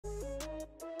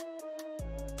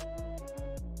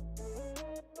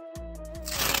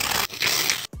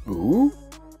Ooh.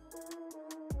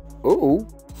 Uh-oh.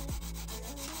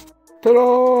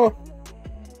 Ta-da!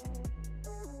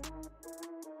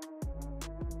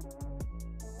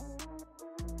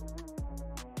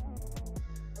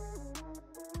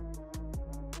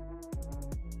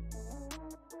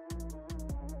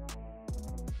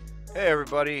 Hey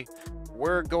everybody,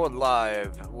 we're going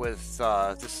live with,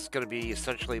 this is going to be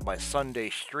essentially my Sunday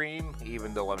stream,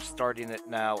 even though I'm starting it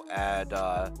now at,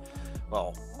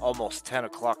 well, almost 10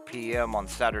 o'clock p.m. on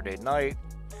Saturday night.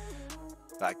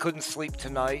 I couldn't sleep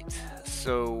tonight,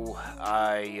 so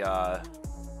I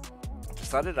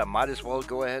decided I might as well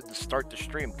go ahead and start the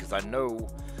stream, because I know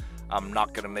I'm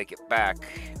not going to make it back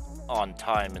on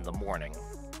time in the morning.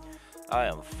 I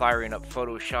am firing up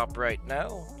Photoshop right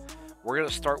now. We're going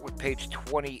to start with page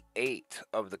 28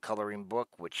 of the coloring book,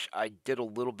 which I did a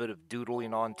little bit of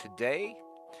doodling on today.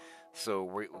 So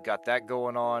we got that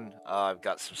going on. I've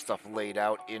got some stuff laid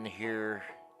out in here.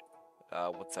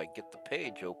 Once I get the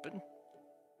page open.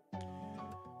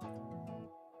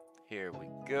 Here we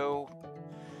go.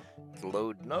 It's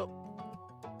loading up.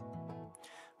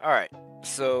 Alright,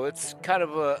 so it's kind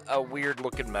of a weird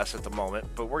looking mess at the moment,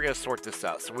 but we're going to sort this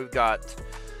out. So we've got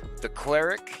the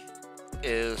cleric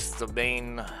is the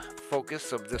main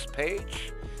focus of this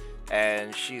page,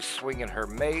 and she's swinging her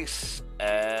mace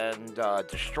and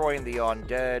destroying the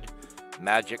undead,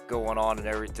 magic going on and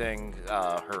everything,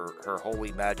 her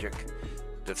holy magic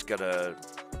that's gonna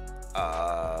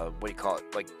what do you call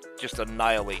it, like just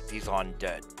annihilate these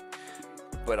undead.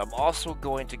 But I'm also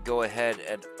going to go ahead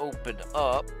and open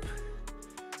up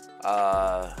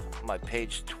my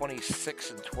page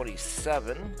 26 and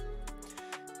 27,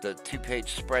 the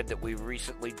two-page spread that we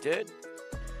recently did,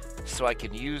 so I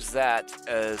can use that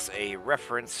as a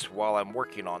reference while I'm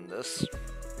working on this.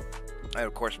 And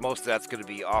of course, most of that's going to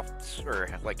be off, or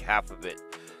like half of it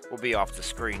will be off the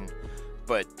screen,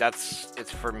 but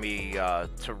it's for me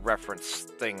to reference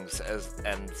things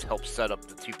and help set up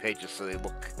the two pages so they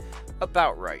look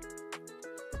about right.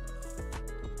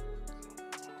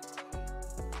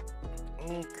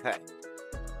 Okay.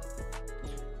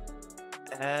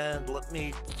 And let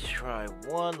me try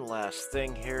one last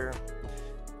thing here.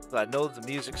 I know the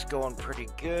music's going pretty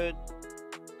good.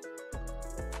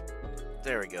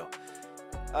 There we go.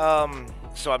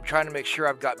 So I'm trying to make sure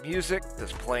I've got music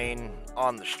that's playing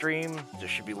on the stream. This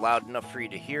should be loud enough for you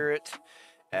to hear it.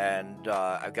 And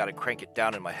I've got to crank it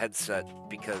down in my headset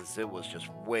because it was just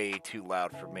way too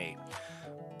loud for me.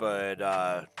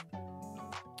 But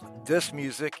this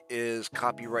music is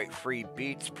copyright-free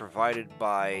beats provided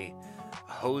by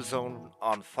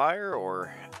hozoneonfire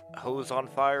or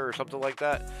hozonfire or something like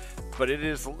that, but it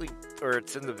is linked, or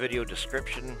it's in the video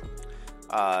description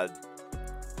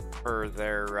per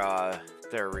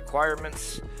their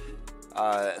requirements.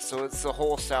 So it's the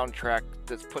whole soundtrack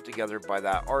that's put together by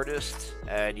that artist,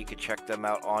 and you can check them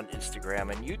out on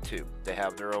Instagram and YouTube. They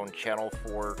have their own channel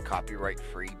for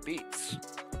copyright-free beats.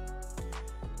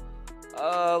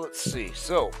 Let's see.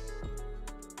 So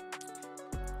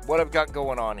what I've got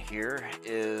going on here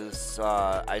is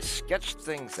I sketched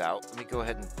things out. Let me go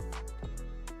ahead and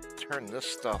turn this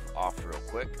stuff off real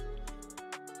quick.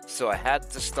 So I had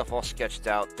this stuff all sketched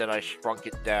out, then I shrunk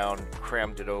it down,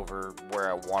 crammed it over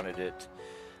where I wanted it,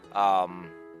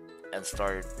 and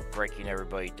started breaking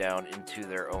everybody down into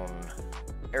their own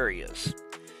areas.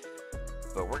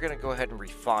 But we're going to go ahead and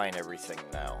refine everything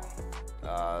now.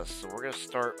 So we're going to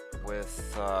start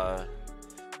with, let's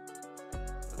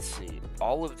see,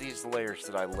 all of these layers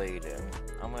that I laid in,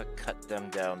 I'm going to cut them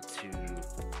down to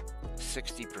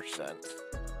 60%.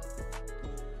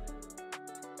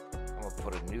 I'm going to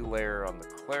put a new layer on the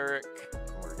cleric,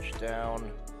 merge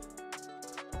down.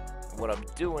 What I'm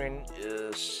doing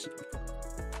is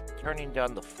turning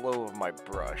down the flow of my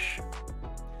brush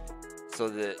so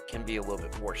that it can be a little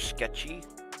bit more sketchy.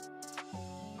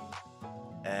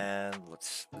 And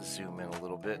let's zoom in a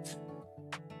little bit.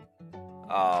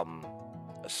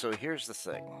 So here's the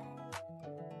thing.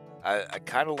 I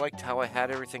kind of liked how I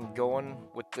had everything going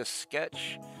with this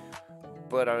sketch,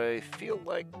 but I feel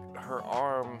like her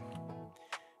arm,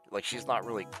 like she's not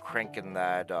really cranking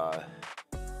that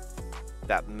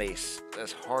that mace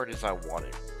as hard as I want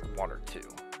her to.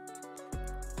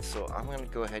 So I'm gonna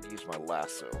go ahead and use my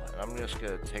lasso, and I'm just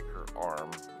gonna take her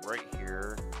arm right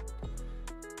here,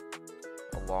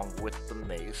 along with the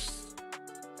mace.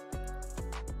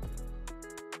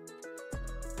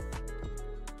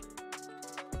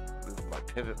 Move my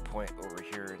pivot point over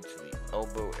here into the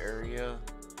elbow area.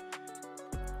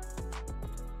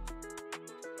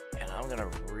 And I'm gonna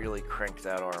really crank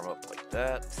that arm up like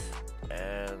that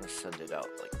and send it out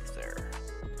like there.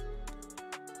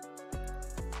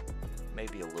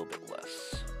 maybe a little bit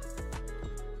less.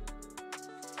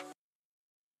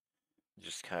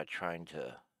 Just kind of trying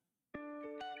to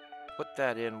put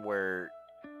that in where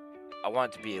I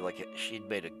want it to be like she'd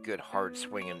made a good hard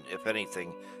swing, and if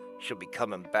anything, she'll be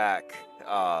coming back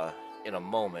in a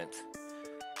moment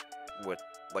with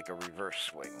like a reverse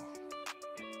swing.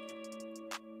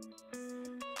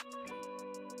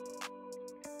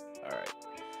 Alright,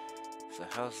 so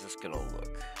how's this gonna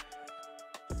look?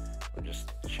 I'm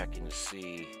just checking to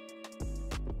see.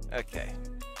 Okay.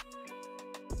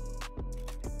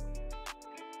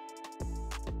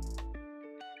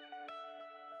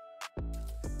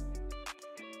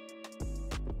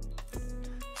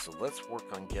 So let's work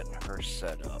on getting her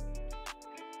set up.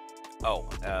 Oh,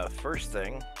 first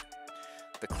thing,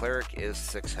 the cleric is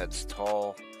 6 heads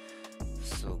tall.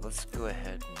 So let's go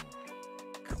ahead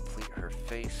and complete her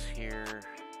face here.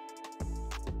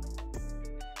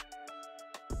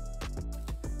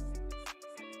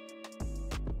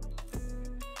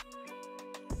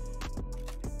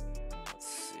 Let's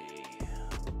see.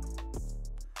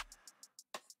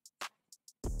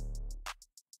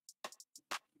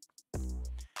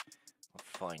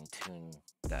 I'll fine-tune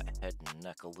that head and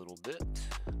neck a little bit.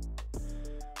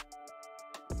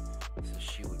 So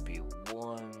she would be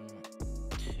 1,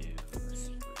 2,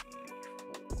 3,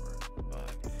 4,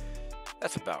 5.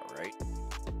 That's about right.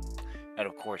 And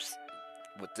of course,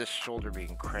 with this shoulder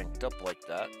being cranked up like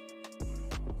that,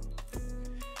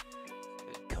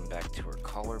 it'd come back to her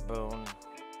collarbone,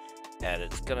 and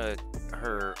it's gonna,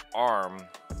 her arm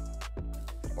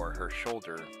or her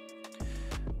shoulder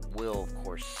will, of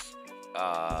course,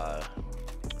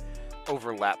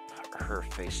 overlap her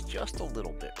face just a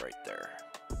little bit right there.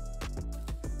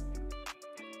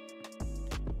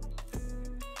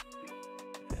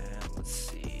 And let's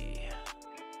see.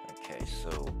 Okay, so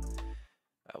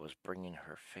I was bringing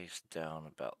her face down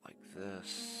about like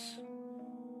this.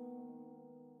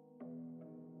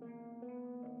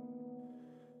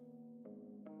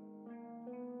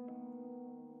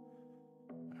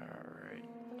 Alright,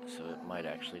 so it might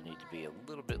actually need to be a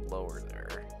little bit lower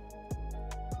there.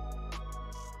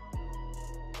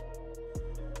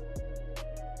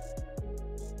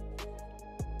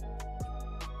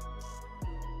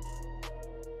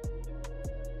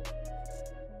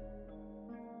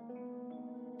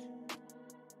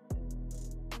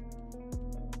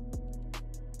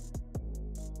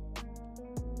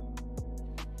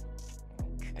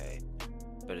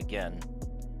 But again,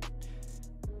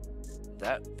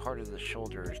 that part of the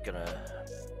shoulder is gonna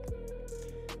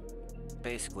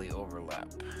basically overlap.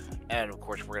 And of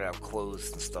course we're gonna have clothes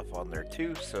and stuff on there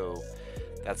too, so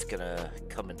that's gonna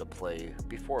come into play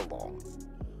before long.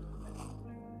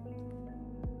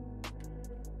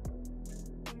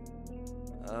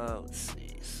 Let's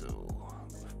see, so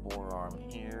forearm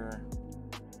here,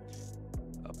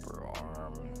 upper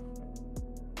arm,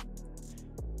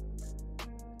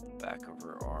 back of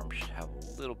her arm should have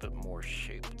a little bit more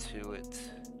shape to it.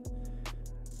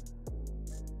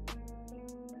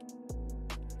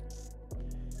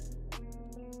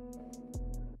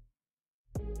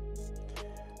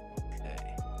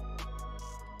 Okay.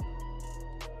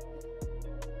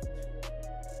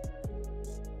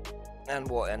 And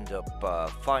we'll end up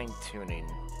fine-tuning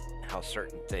how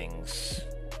certain things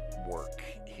work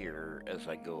here as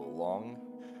I go along.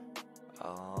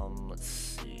 Let's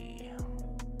see.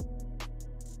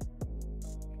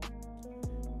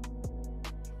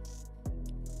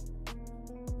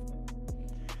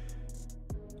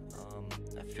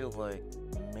 I feel like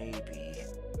maybe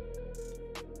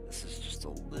this is just a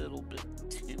little bit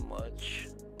too much.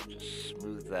 Just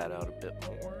smooth that out a bit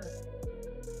more.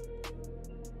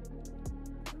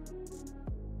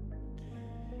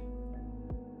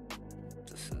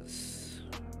 This is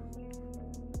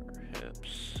her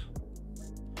hips.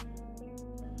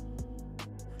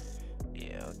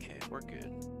 Yeah, okay, we're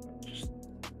good. Just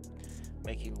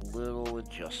making little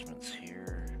adjustments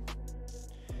here.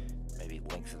 Maybe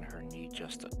lengthen her knee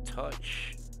just a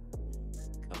touch.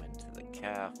 Come into the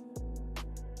calf.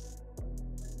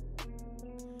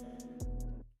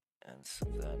 And so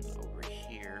then over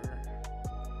here,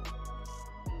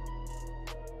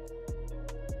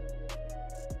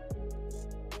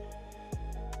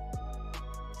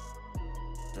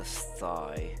 this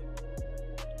thigh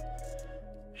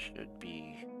should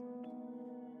be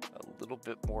a little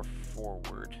bit more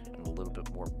forward and a little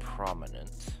bit more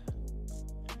prominent,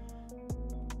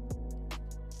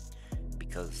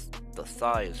 because the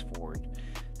thigh is forward,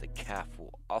 the calf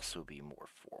will also be more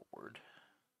forward.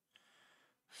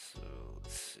 So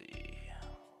let's see.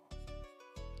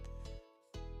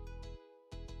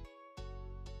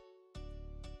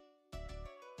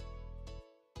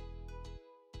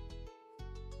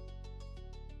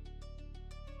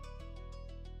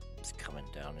 It's coming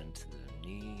down into the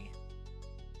knee.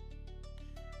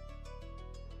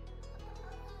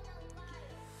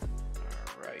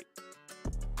 All right.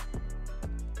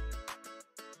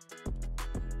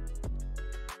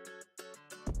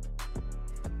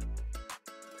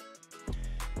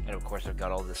 And of course I've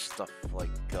got all this stuff like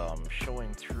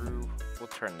showing through. We'll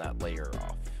turn that layer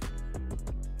off.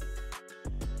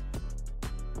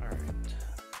 Alright.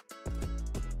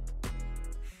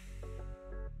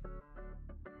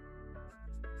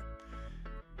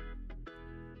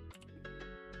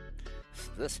 So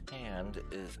this hand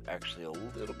is actually a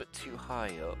little bit too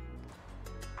high up.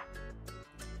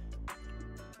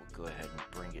 We'll go ahead and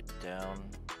bring it down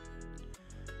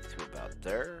to about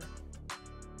there.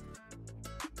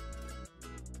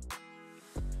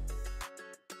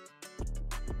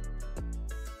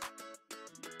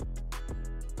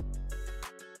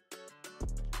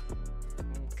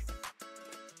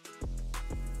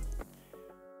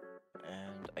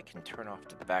 I can turn off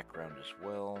the background as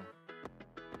well.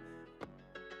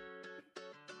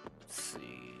 Let's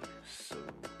see, so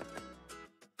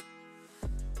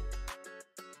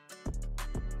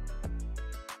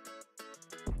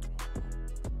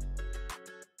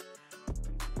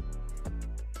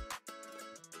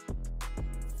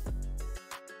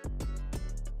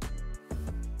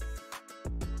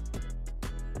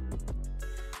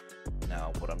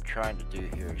now what I'm trying to do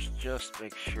here is just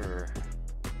make sure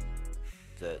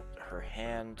that her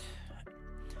hand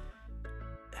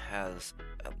has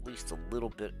at least a little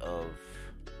bit of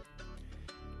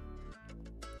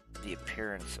the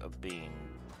appearance of being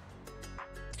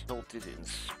tilted in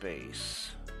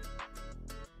space,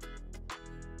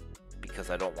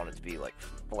 because I don't want it to be like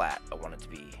flat. I want it to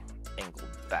be angled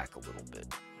back a little bit.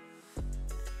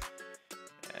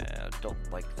 And I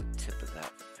don't like the tip of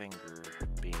that finger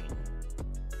being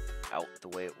out the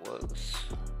way it was.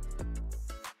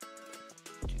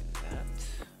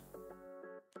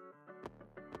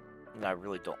 And I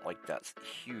really don't like that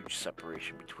huge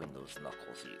separation between those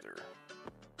knuckles either.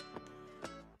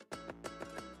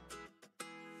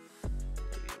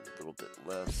 Maybe a little bit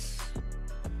less.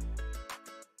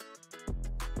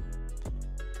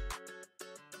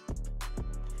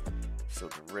 So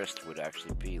the wrist would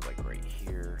actually be like right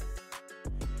here.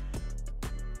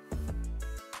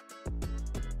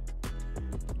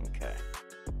 Okay.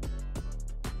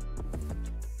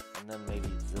 And then maybe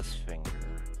this finger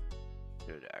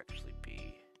could actually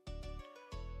be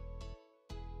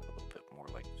a little bit more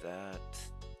like that.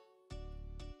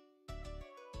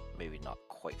 Maybe not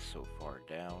quite so far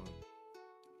down.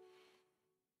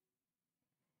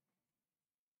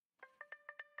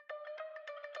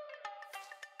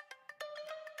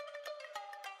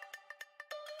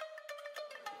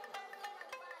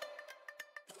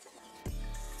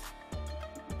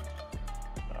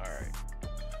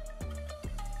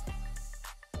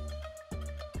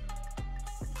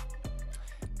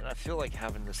 And I feel like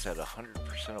having this at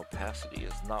 100% opacity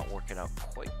is not working out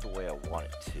quite the way I want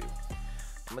it to.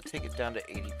 I'm going to take it down to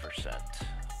 80%.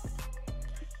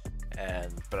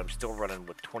 But I'm still running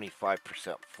with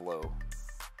 25% flow.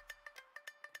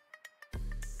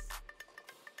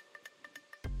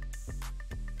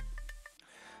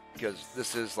 Because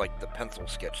this is like the pencil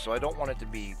sketch, so I don't want it to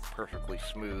be perfectly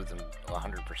smooth and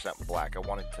 100% black. I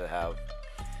want it to have,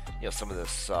 you know, some of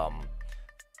this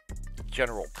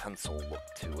general pencil look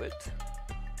to it.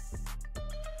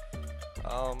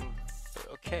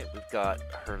 Okay, we've got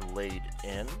her laid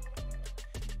in,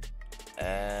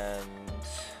 and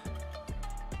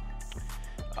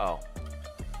oh,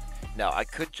 now I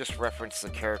could just reference the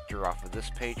character off of this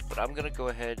page, but I'm gonna go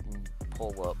ahead and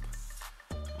pull up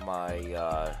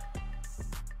my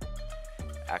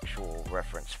actual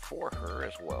reference for her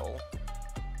as well.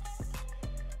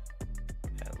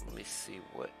 And let me see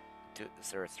what.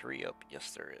 Is there a 3 up?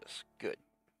 Yes, there is. Good.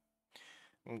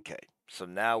 Okay, so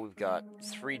now we've got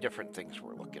 3 different things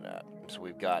we're looking at. So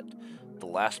we've got the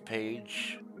last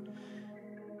page,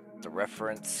 the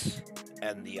reference,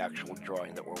 and the actual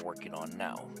drawing that we're working on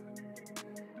now.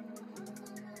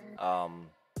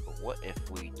 But what if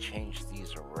we change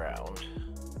these around?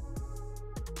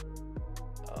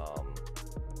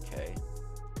 Okay.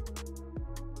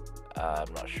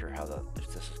 I'm not sure how if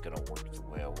this is going to work the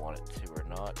way I want it to or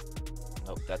not.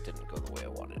 Nope, that didn't go the way I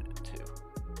wanted it to.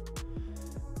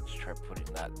 Let's try putting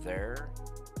that there.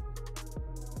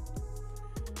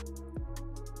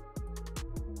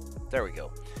 There we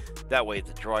go. That way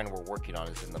the drawing we're working on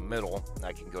is in the middle. And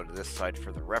I can go to this side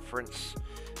for the reference,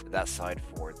 that side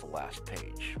for the last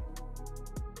page.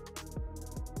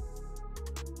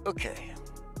 Okay.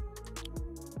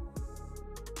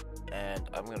 And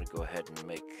I'm going to go ahead and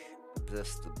make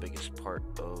this the biggest part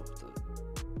of the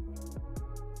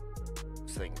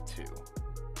thing too.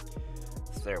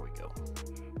 So there we go.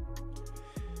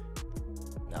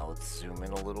 Now let's zoom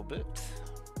in a little bit.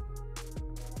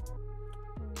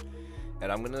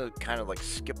 And I'm gonna kind of like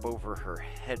skip over her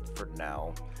head for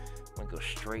now. I'm gonna go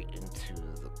straight into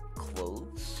the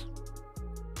clothes.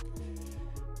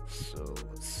 So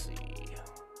let's see.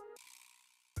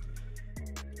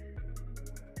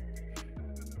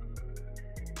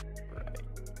 Right.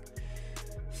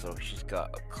 So she's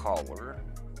got a collar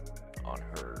on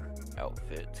her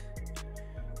outfit.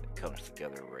 It comes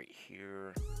together right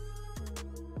here.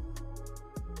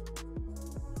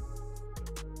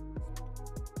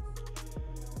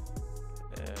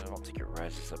 I don't think it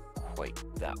rises up quite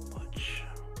that much.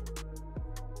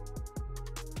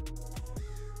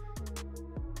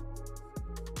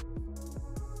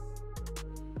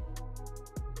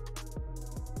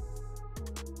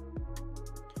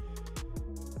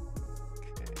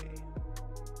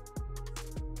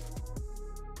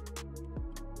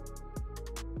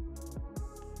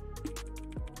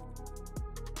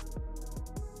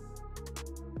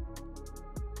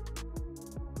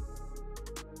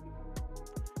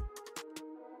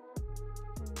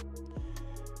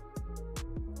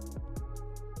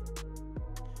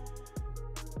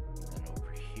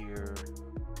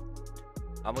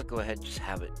 I'm gonna go ahead and just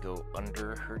have it go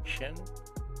under her chin.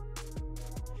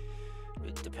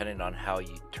 Depending on how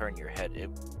you turn your head, it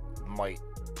might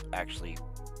actually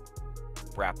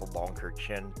wrap along her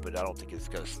chin, but I don't think it's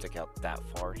gonna stick out that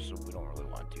far, so we don't really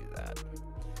want to do that.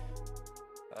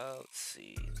 Let's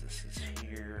see, this is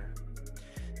here.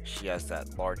 She has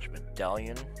that large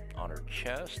medallion on her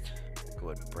chest. Go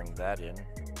ahead and bring that in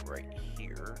right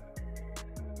here.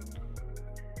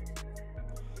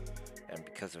 And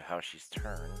because of how she's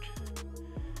turned,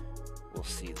 we'll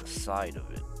see the side of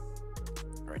it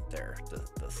right there, the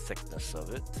thickness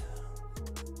of it.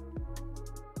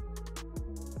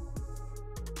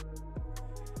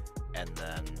 And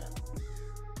then,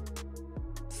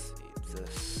 let's see,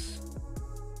 this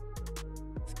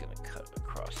is gonna cut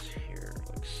across here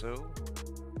like so.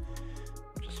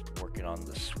 I'm just working on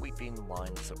the sweeping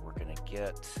lines that we're gonna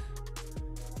get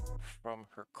from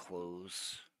her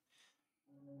clothes.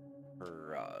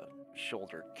 Her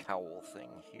shoulder cowl thing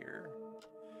here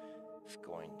is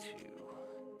going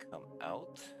to come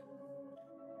out.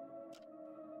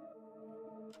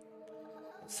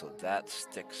 And so that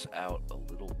sticks out a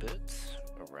little bit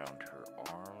around her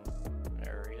arm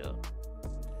area.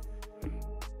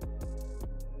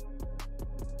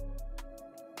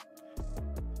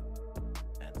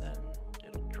 And then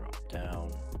it'll drop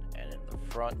down, and in the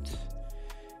front,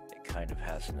 it kind of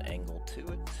has an angle to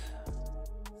it.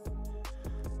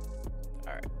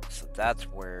 So that's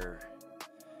where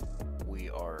we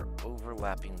are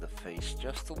overlapping the face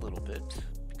just a little bit,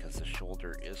 because the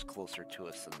shoulder is closer to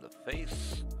us than the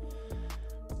face.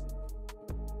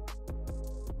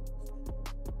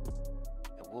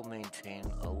 And we'll maintain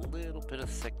a little bit of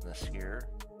thickness here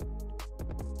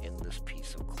in this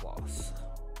piece of cloth.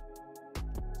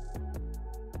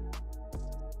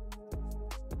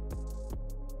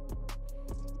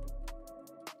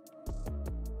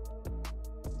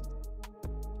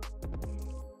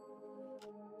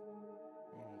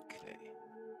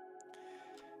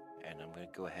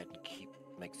 Go ahead and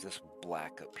make this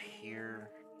black up here.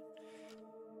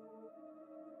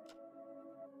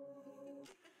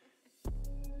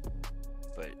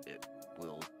 But it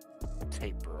will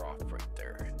taper off right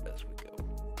there as we go.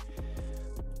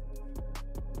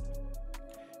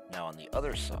 Now on the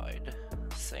other side,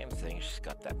 same thing, she's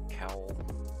got that cowl.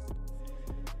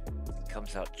 It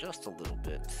comes out just a little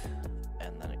bit,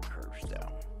 and then it curves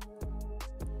down.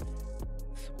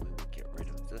 So we will get rid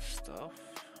of this stuff.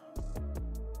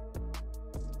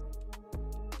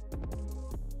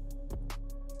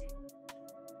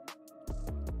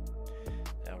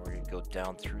 Go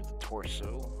down through the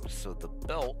torso, so the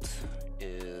belt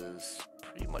is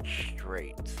pretty much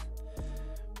straight.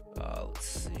 Let's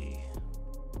see.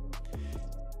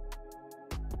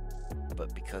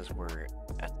 But because we're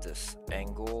at this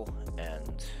angle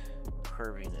and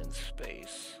curving in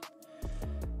space,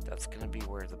 that's going to be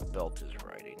where the belt is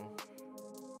riding.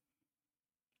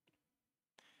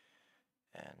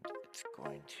 And it's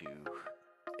going to,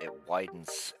 it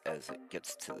widens as it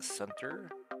gets to the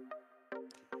center.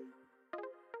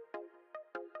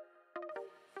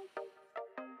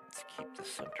 Keep the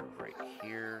center right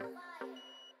here.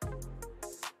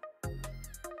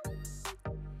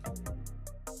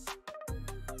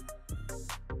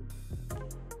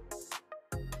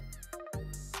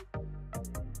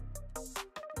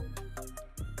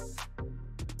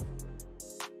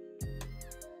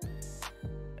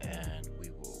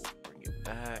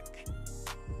 back.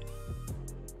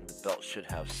 The belt should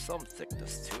have some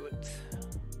thickness to it.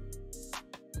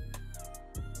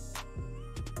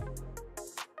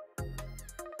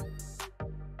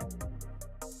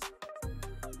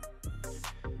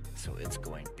 So it's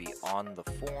going to be on the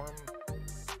form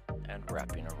and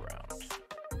wrapping around.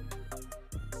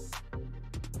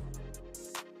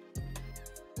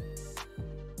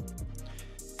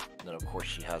 And then of course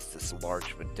she has this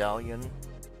large medallion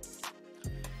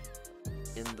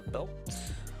in the belt,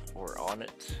 or on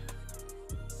it,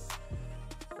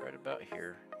 right about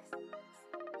here.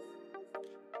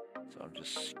 So I'm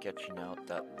just sketching out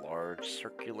that large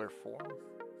circular form.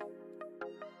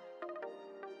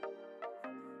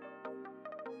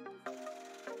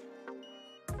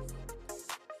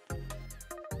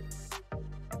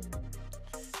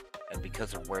 And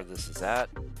because of where this is at,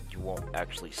 you won't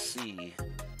actually see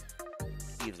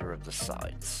either of the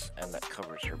sides, and that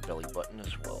covers her belly button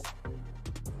as well.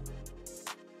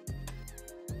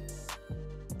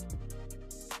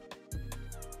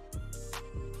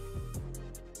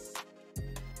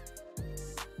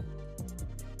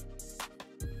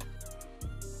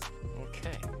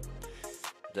 Okay,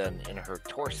 then in her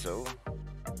torso,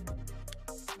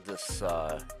 this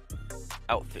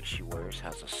outfit she wears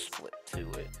has a split to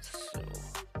it, so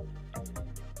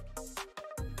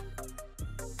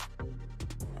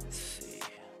let's see,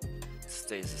 it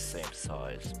stays the same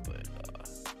size, but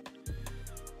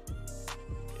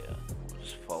yeah, we'll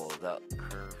just follow that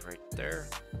curve right there,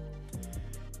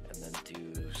 and then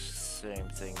do same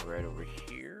thing right over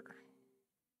here,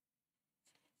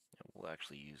 and we'll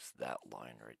actually use that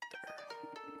line right there.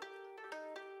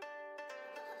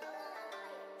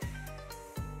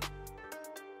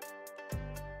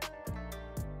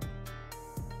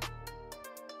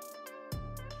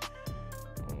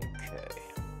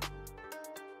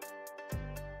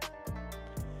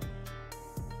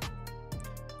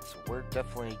 We're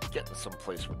definitely getting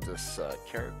someplace with this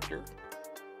character.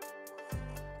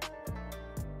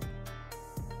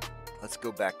 Let's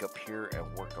go back up here and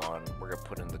work on, we're gonna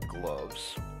put in the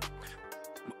gloves.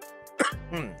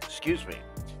 Excuse me.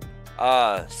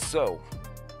 So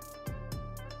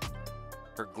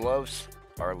her gloves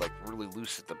are like really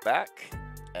loose at the back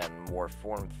and more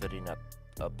form-fitting at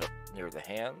a bit near the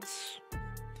hands.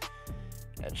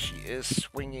 And she is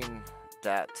swinging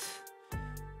that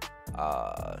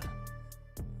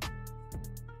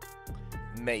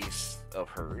mace of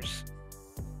hers,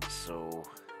 so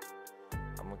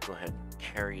I'm gonna go ahead and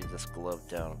carry this glove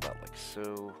down about like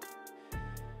so,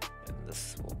 and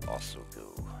this will also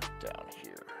go down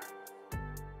here.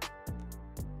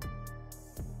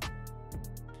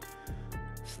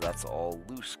 So that's all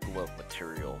loose glove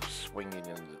material swinging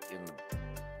in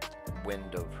the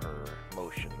wind of her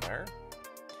motion there,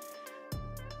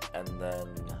 and then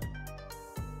the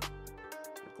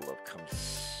glove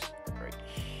comes right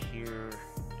here,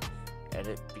 and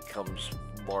it becomes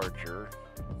larger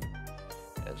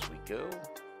as we go.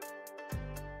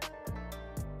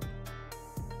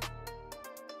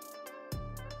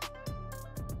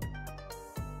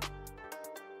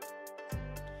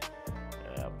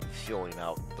 And I'm feeling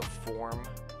out the form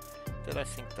that I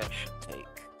think that should take.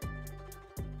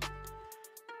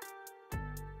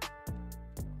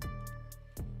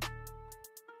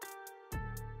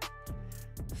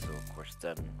 So of course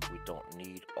then we don't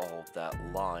need all of that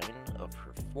line of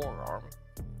her forearm,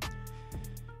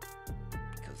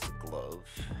 because the glove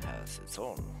has its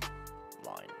own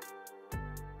line.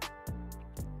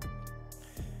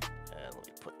 And let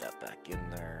me put that back in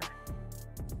there.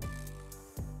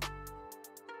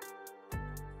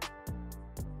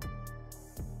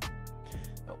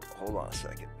 Oh, hold on a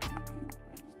second.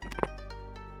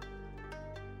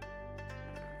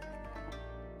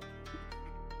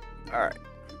 Alright.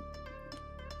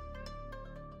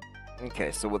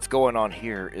 Okay, so what's going on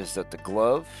here is that the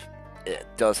glove, it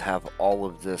does have all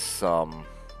of this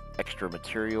extra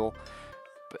material,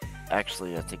 but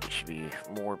actually I think it should be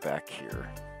more back here.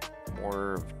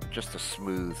 More of just a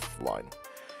smooth line.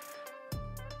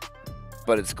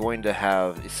 But it's going to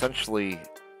have essentially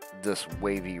this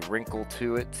wavy wrinkle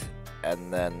to it,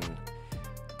 and then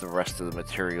the rest of the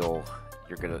material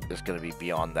is gonna be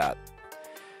beyond that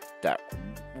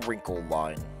wrinkle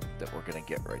line that we're gonna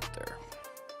get right there.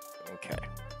 Okay.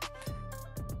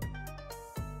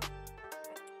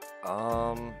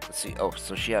 Let's see. Oh,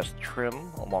 so she has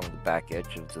trim along the back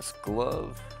edge of this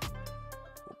glove.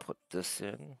 We'll put this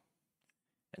in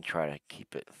and try to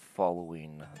keep it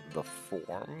following the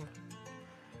form.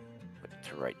 Put it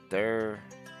to right there,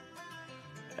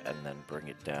 and then bring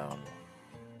it down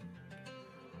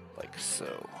like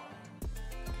so.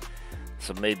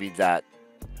 So maybe that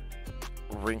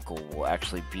wrinkle will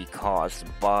actually be caused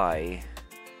by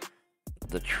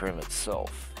the trim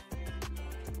itself.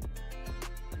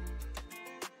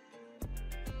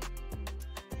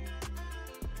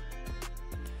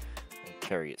 And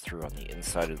carry it through on the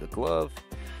inside of the glove.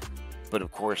 But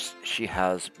of course, she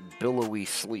has billowy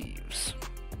sleeves,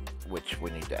 which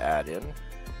we need to add in.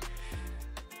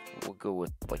 We'll go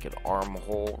with like an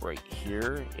armhole right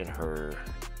here in her,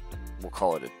 we'll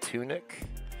call it a tunic.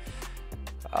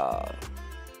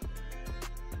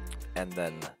 And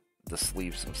then the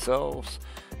sleeves themselves,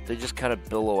 they just kind of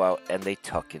billow out and they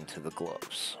tuck into the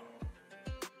gloves.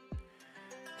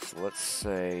 So let's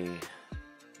say,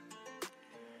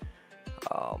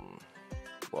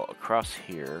 well, across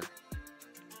here,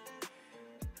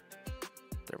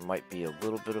 there might be a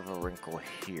little bit of a wrinkle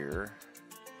here.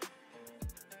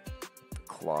 The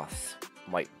cloth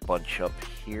might bunch up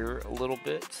here a little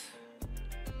bit.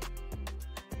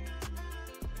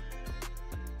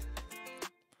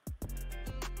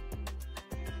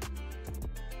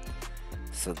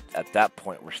 So at that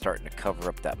point, we're starting to cover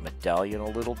up that medallion a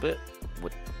little bit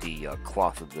with the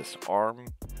cloth of this arm,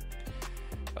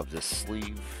 of this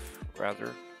sleeve,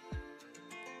 rather.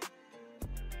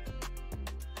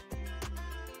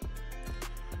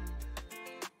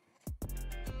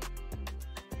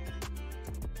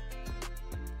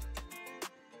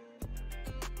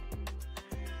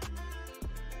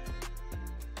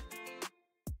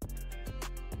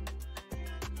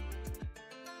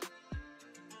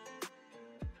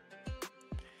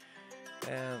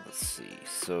 And let's see,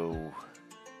 so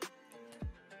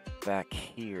back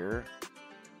here,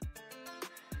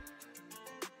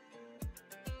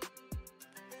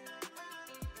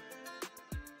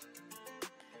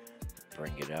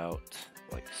 bring it out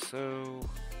like so,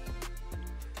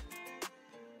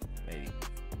 maybe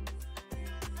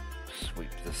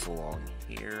sweep this along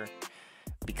here.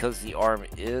 Because the arm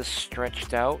is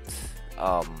stretched out,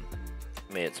 I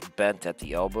mean it's bent at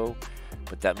the elbow,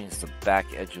 but that means the back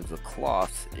edge of the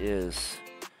cloth is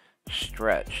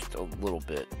stretched a little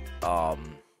bit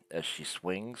as she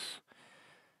swings.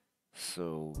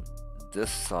 So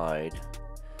this side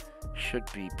should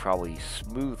be probably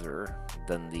smoother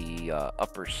than the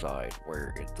upper side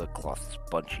where the cloth is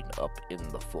bunching up in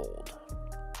the fold.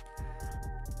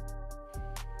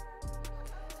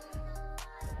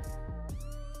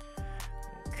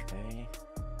 Okay.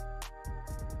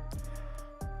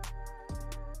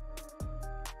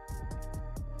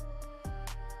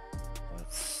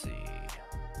 Let's see.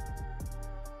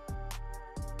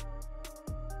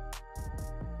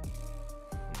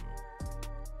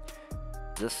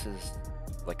 This is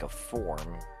like a form.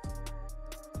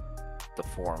 The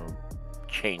form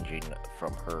changing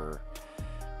from her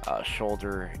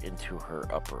shoulder into her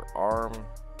upper arm.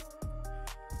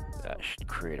 That should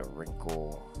create a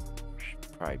wrinkle.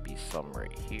 Should probably be some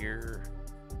right here.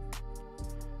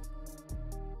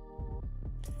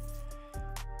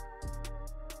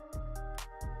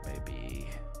 Maybe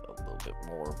a little bit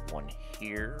more one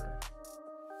here.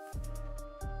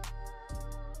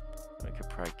 I could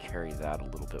probably carry that a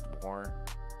little bit more.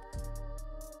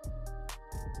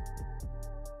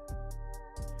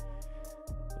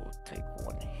 We'll take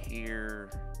one here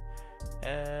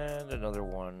and another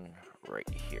one right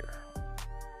here.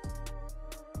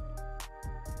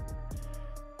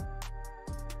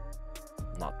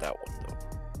 Not that one though.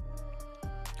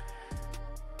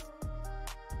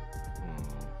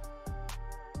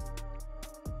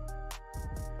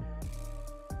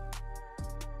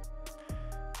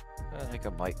 I think I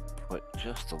might put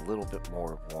just a little bit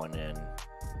more of one in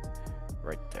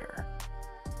right there.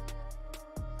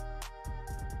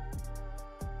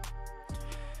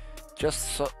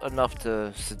 Just enough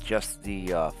to suggest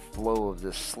the flow of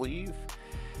this sleeve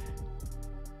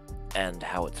and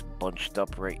how it's bunched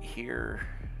up right here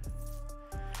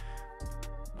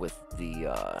with the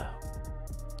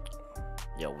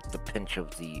with the pinch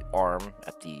of the arm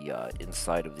at the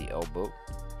inside of the elbow.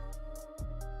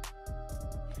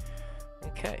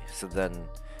 Okay, so then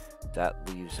that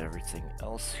leaves everything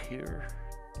else here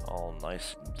all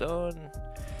nice and done.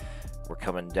 We're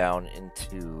coming down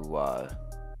into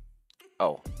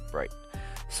oh, right.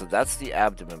 So that's the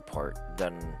abdomen part.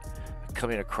 Then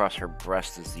coming across her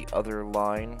breast is the other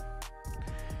line,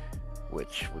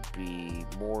 which would be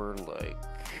more like,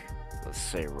 let's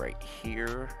say right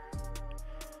here.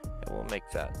 And we'll make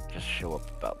that just show up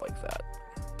about like that.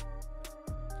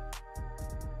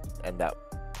 And that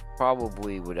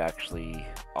probably would actually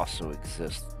also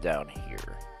exist down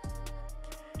here.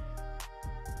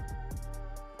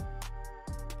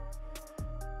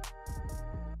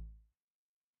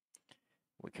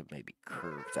 We could maybe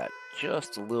curve that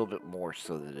just a little bit more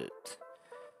so that it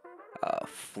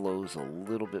flows a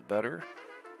little bit better.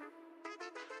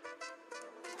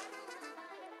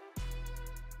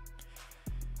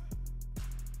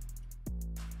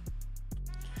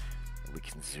 We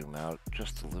can zoom out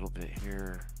just a little bit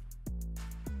here.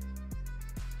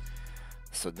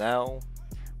 So now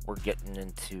we're getting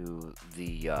into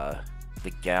the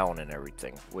gown and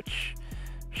everything, which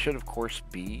should of course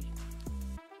be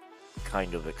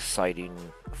kind of exciting,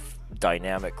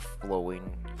 dynamic,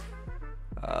 flowing.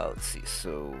 Let's see,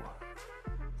 so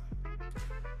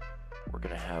we're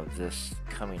gonna have this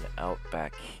coming out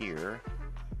back here.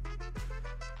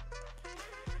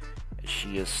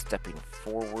 She is stepping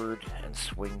forward and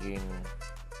swinging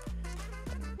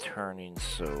and turning,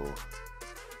 so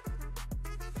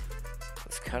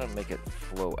let's kind of make it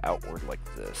flow outward like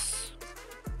this.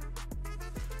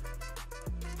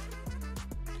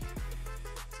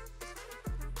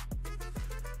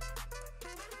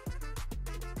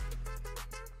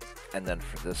 And then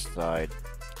for this side,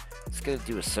 it's going to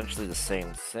do essentially the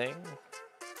same thing,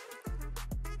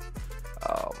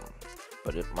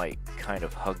 but it might kind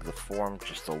of hug the form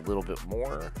just a little bit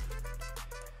more.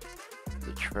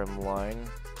 The trim line,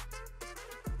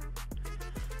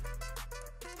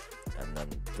 and then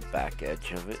the back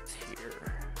edge of it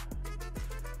here.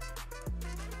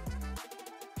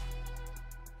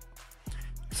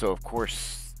 So of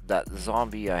course, that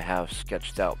zombie I have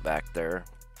sketched out back there,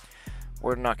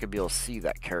 we're not going to be able to see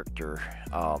that character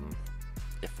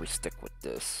if we stick with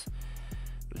this.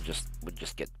 We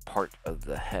just get part of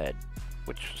the head,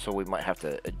 so we might have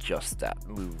to adjust that,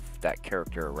 move that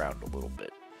character around a little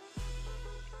bit.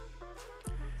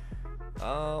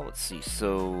 Let's see,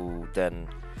 so then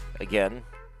again,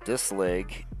 this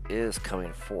leg is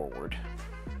coming forward,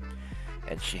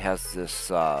 and she has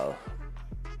this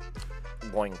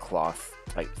loincloth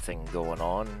type thing going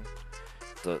on.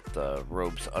 The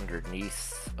robe's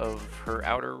underneath of her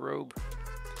outer robe.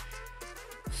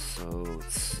 So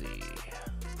let's see.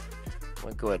 I'm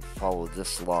gonna go ahead and follow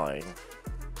this line.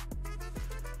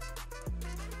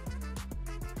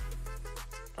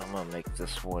 I'm gonna make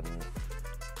this one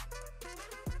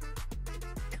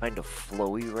kind of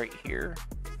flowy right here.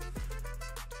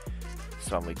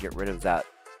 So I'm gonna get rid of that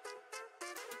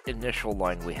initial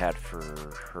line we had for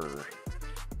her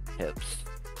hips.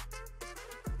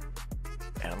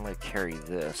 And I'm going to carry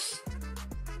this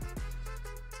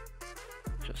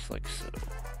just like so.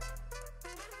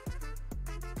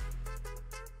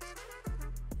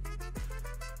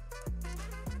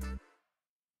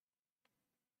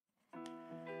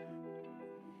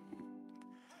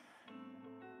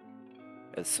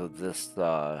 And so this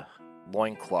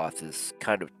loincloth is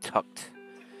kind of tucked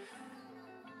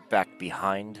back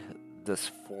behind this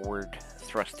forward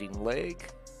thrusting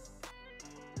leg.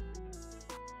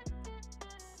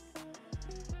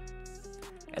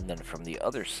 And then from the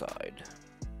other side,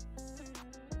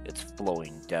 it's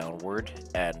flowing downward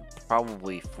and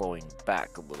probably flowing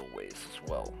back a little ways as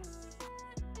well.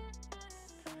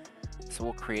 So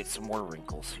we'll create some more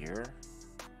wrinkles here.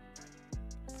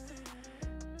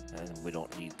 And we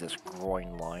don't need this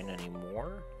groin line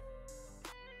anymore.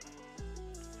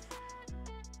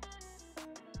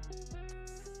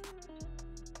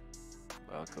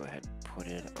 I'll go ahead and put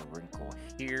in a wrinkle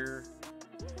here.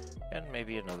 And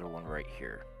maybe another one right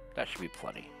here. That should be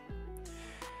plenty.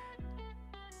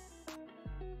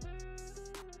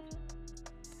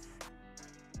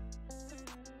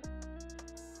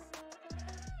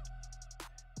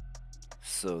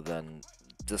 So then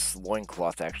this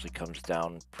loincloth actually comes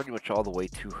down pretty much all the way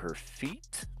to her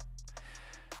feet.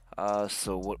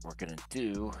 So what we're going to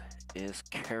do is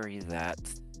carry that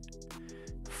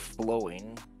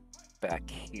flowing back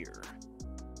here.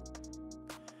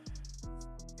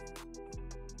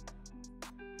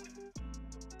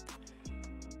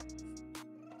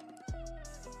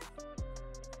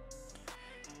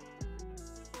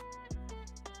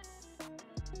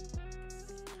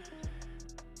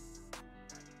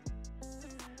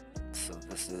 So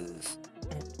this is,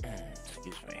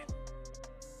 excuse me,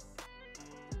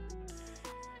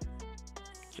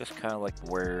 just kind of like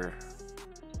where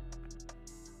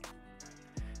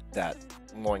that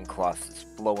loincloth is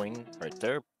flowing right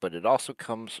there, but it also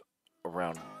comes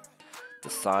around the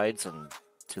sides and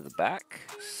to the back.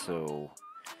 So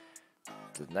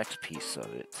the next piece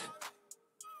of it,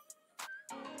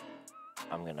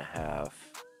 I'm gonna have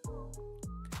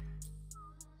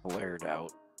flared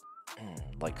out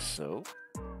like so.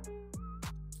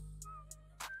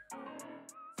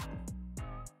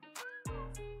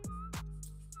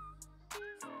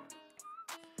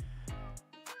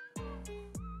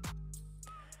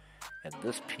 And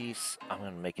this piece, I'm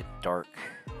going to make it dark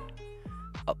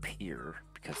up here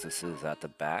because this is at the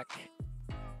back.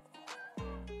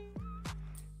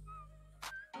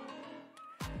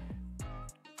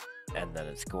 And then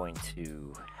it's going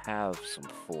to have some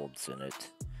folds in it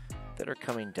that are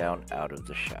coming down out of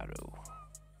the shadow.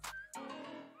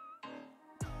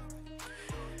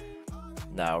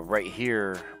 Now, right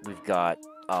here, we've got,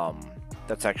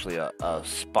 that's actually a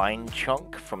spine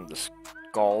chunk from the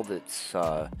skull that's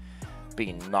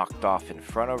being knocked off in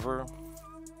front of her.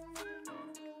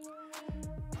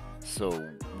 So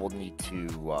we'll need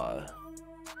to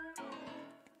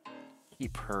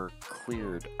keep her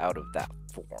cleared out of that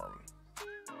form.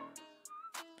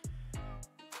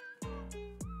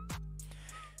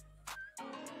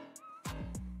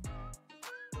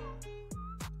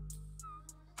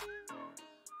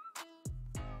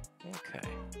 Okay.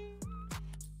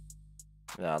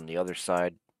 Now on the other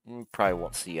side, you probably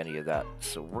won't see any of that.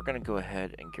 So we're going to go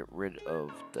ahead and get rid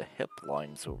of the hip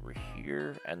lines over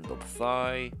here and the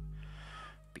thigh,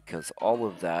 because all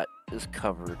of that is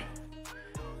covered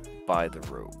by the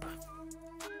robe.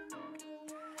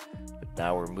 But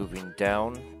now we're moving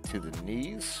down to the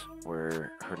knees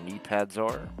where her knee pads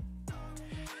are.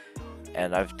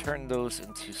 And I've turned those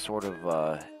into sort of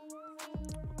a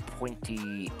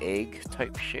pointy egg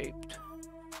type shaped.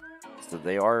 So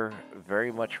they are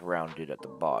very much rounded at the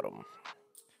bottom.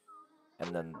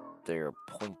 And then they're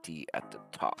pointy at the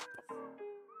top.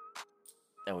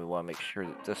 And we want to make sure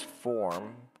that this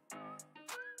form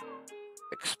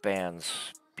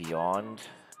expands beyond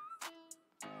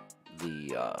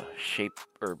the shape,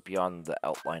 or beyond the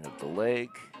outline of the leg.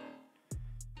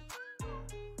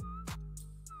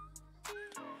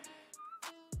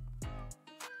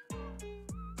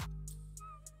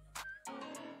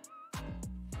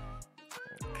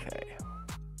 Okay.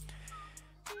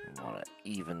 We want to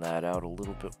even that out a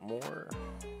little bit more.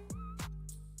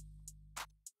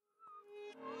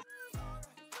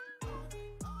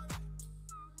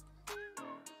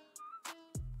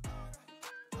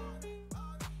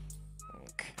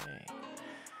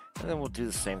 And then we'll do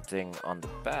the same thing on the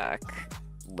back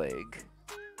leg.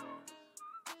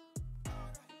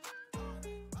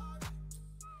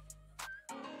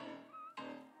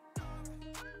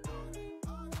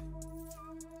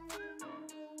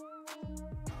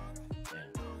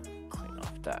 And clean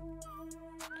off that.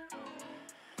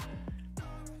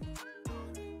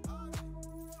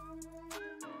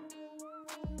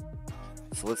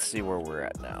 So let's see where we're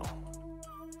at now.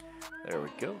 There we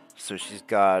go. So she's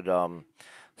got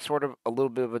sort of a little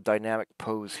bit of a dynamic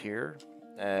pose here,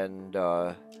 and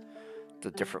the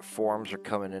different forms are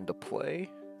coming into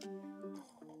play.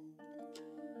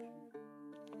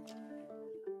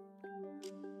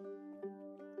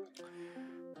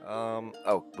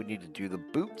 Oh, we need to do the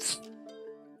boots.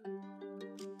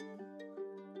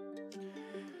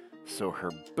 So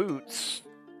her boots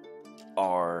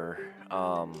are,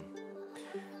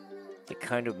 they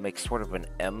kind of make sort of an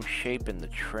M shape in the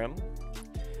trim.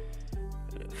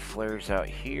 It flares out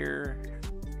here,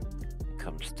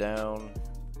 comes down.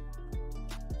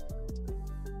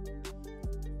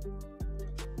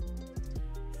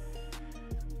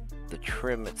 The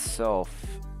trim itself,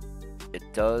 it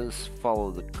does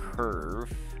follow the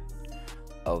curve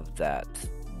of that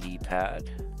knee pad,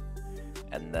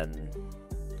 and then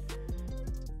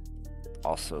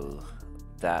also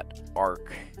that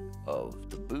arc of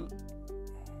the boot.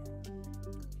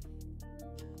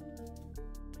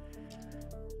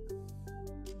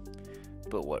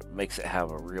 But what makes it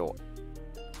have a real,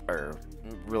 or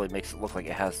really makes it look like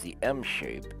it has the M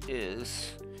shape,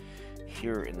 is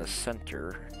here in the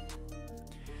center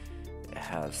it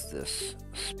has this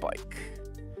spike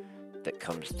that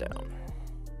comes down.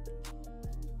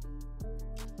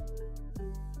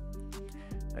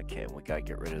 Okay, we gotta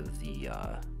get rid of the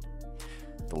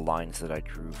lines that I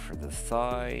drew for the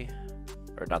thigh,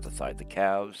 or not the thigh, the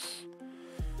calves.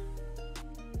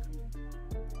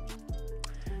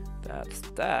 That's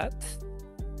that.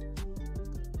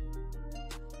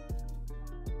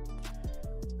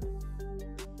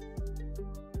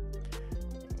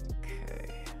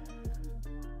 Okay.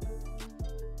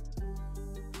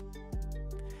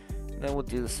 And then we'll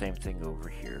do the same thing over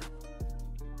here.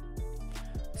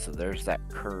 So there's that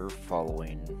curve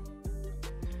following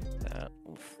that.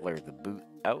 We'll flare the boot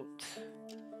out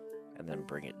and then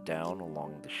bring it down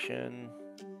along the shin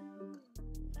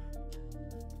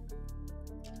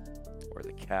or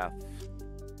the calf.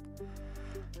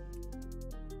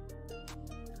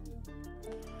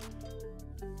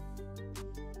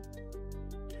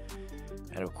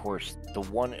 And of course, the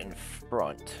one in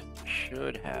front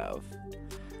should have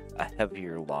a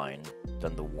heavier line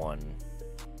than the one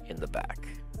in the back.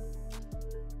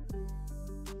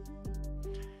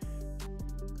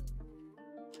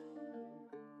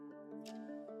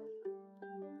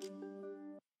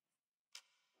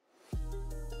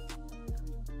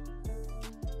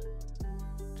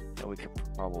 we could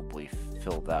probably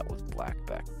fill that with black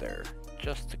back there,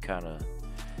 just to kind of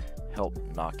help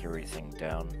knock everything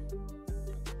down.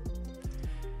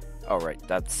 Oh, right,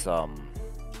 that's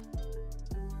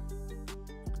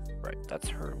that's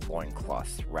her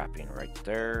loincloth wrapping right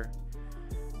there.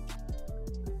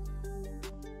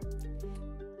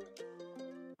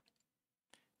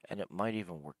 And it might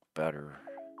even work better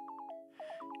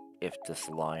if this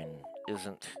line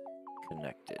isn't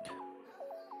connected.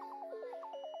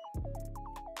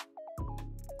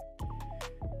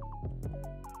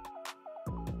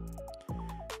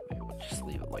 Maybe we'll just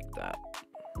leave it like that.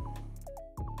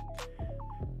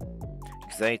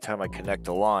 Because anytime I connect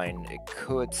a line, it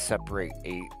could separate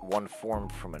one form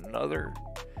from another,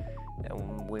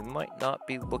 and we might not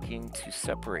be looking to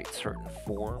separate certain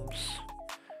forms.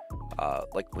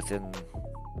 Like within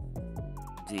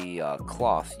the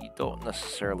cloth, you don't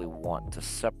necessarily want to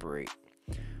separate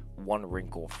one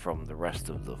wrinkle from the rest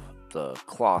of the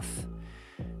cloth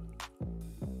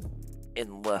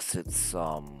unless it's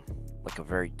like a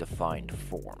very defined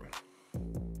form.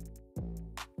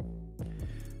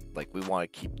 Like we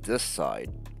want to keep this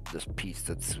side, this piece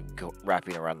that's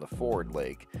wrapping around the forward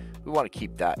leg, we want to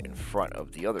keep that in front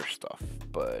of the other stuff,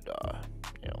 but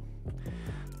you know,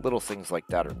 little things like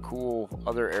that are cool.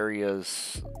 Other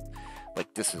areas,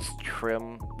 like this is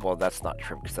trim. Well, that's not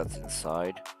trim because that's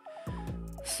inside.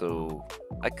 So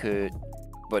I could,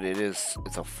 but it's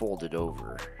a folded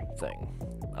over thing.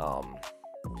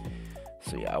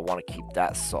 So yeah, I want to keep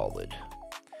that solid.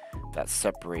 That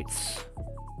separates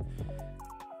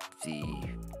the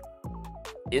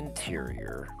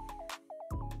interior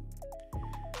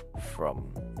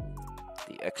from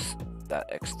that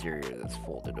exterior that's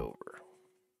folded over.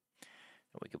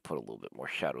 And we could put a little bit more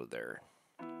shadow there.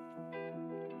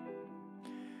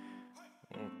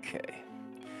 Okay.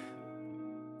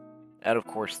 And of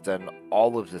course, then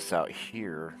all of this out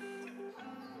here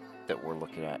that we're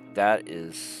looking at, that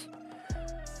is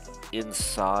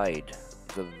inside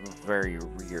the very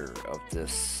rear of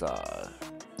this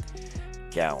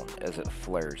gown as it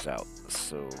flares out.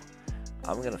 So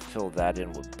I'm going to fill that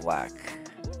in with black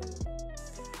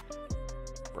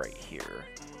right here.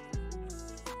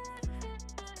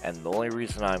 And the only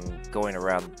reason I'm going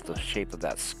around the shape of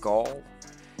that skull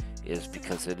is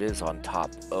because it is on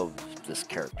top of this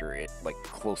character, like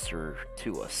closer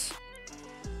to us.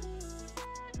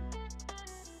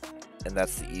 And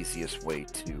that's the easiest way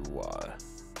to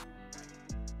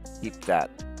keep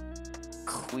that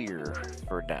clear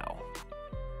for now.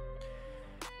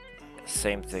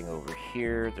 Same thing over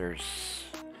here. There's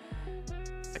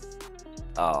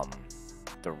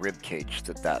the rib cage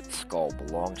that skull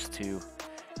belongs to.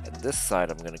 And this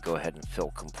side I'm going to go ahead and fill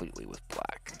completely with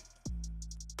black.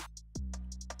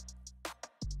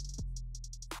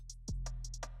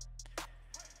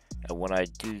 And when I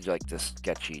do like this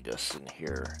sketchiness in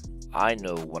here, I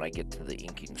know when I get to the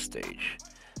inking stage,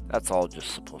 that's all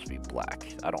just supposed to be black.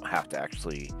 I don't have to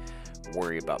actually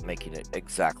worry about making it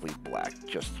exactly black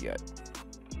just yet.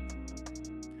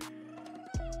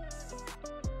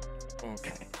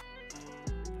 Okay.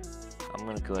 I'm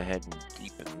going to go ahead and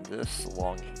deepen this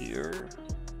along here.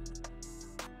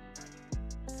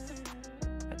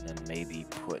 And then maybe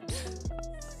put...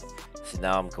 So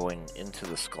now I'm going into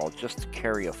the skull just to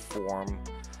carry a form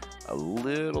a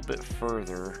little bit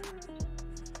further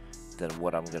than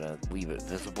what I'm going to leave it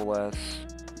visible as.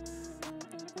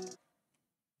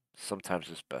 Sometimes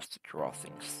it's best to draw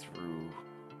things through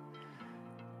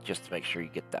just to make sure you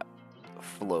get that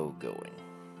flow going.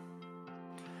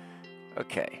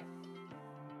 Okay.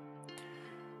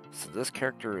 So this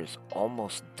character is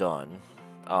almost done.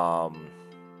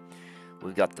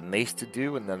 We've got the mace to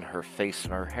do, and then her face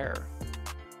and her hair.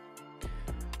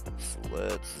 So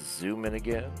let's zoom in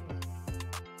again.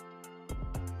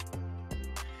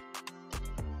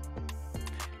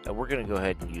 And we're going to go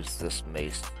ahead and use this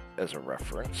mace as a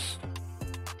reference.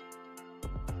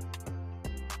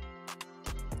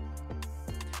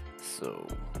 So,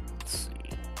 let's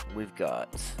see. We've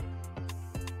got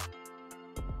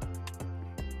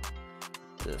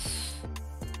this,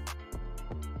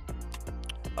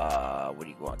 what do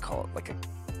you want to call it? Like a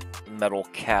metal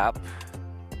cap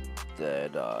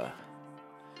that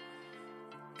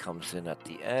comes in at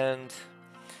the end.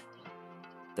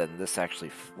 Then this actually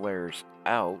flares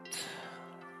out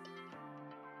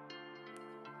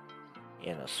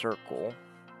in a circle.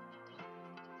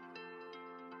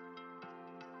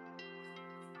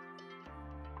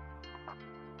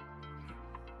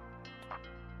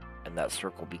 And that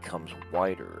circle becomes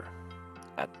wider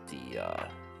at the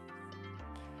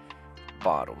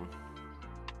bottom.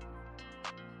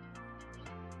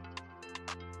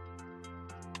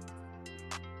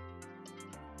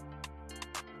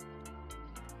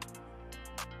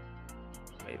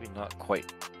 maybe not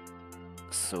quite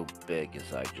so big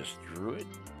as I just drew it.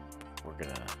 We're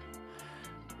gonna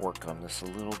work on this a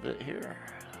little bit here.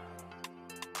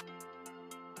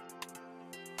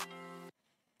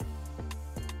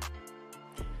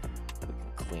 We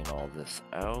can clean all this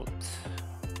out.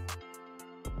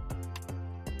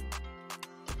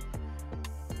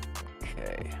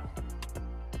 Okay.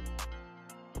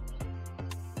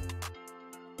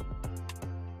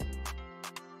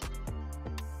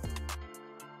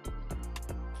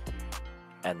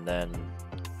 And then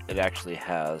it actually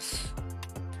has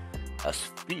a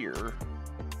sphere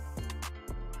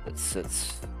that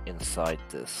sits inside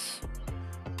this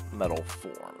metal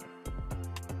form.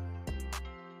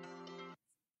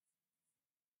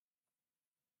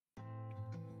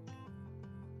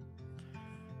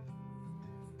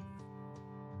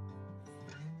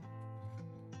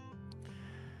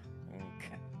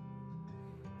 Okay.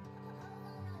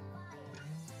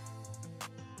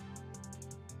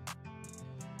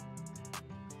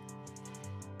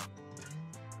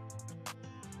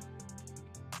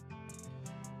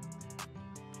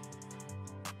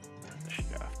 The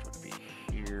shaft would be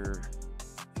here.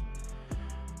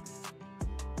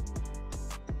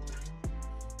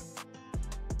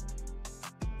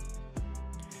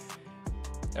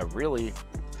 And really,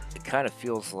 it kind of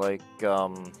feels like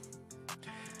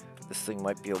this thing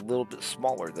might be a little bit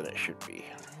smaller than it should be.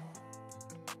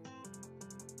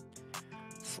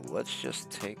 So let's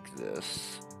just take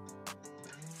this.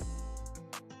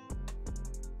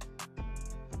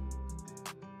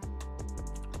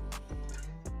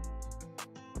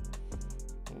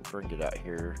 And bring it out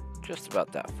here just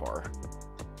about that far.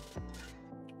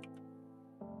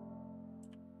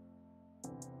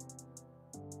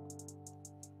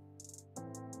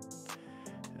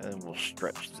 And we'll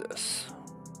stretch this.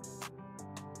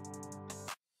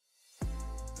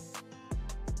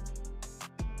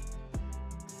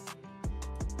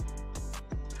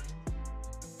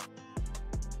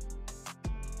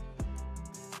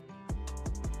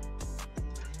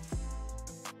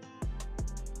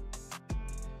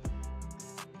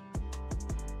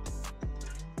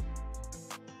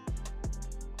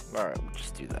 Alright, we'll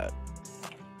just do that.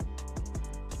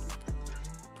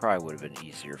 Probably would have been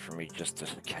easier for me just to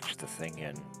catch the thing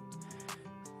in.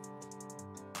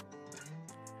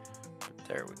 But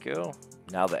there we go.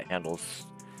 Now that handle's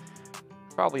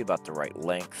probably about the right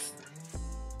length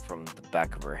from the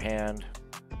back of her hand.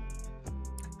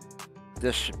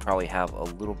 This should probably have a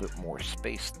little bit more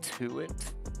space to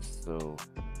it. So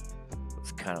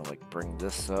let's kind of like bring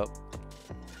this up.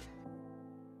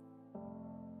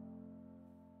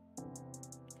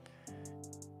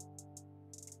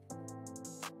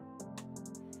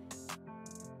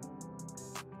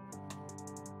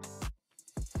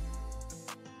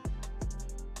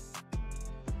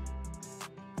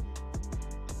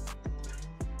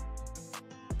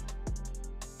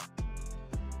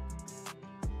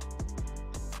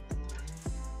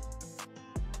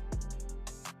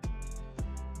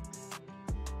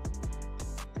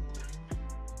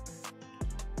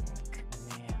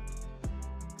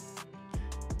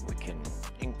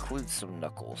 Include some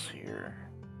knuckles here.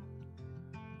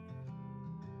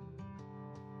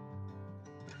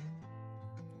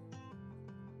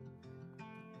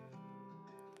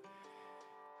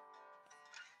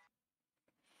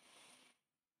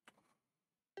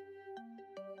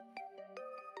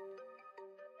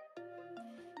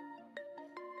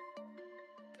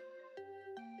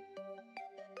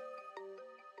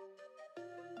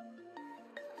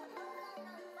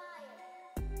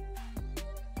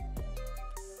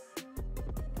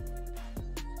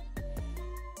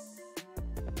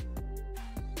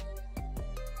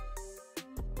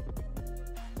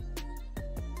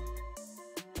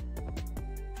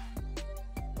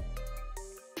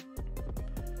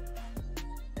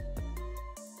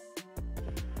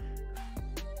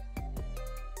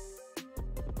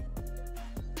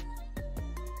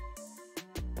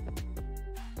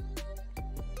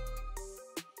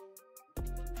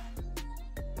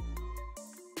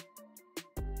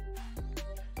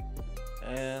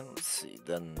 And let's see,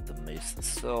 then the mace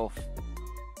itself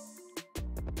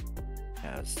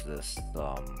has this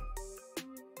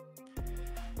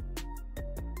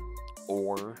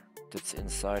ore that's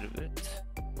inside of it.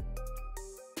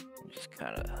 Just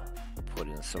kind of put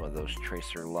in some of those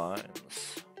tracer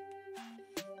lines.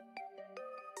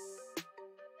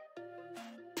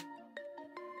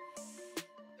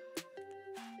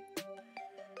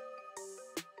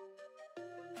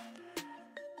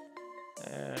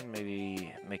 And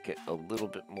maybe make it a little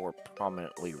bit more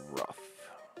prominently rough.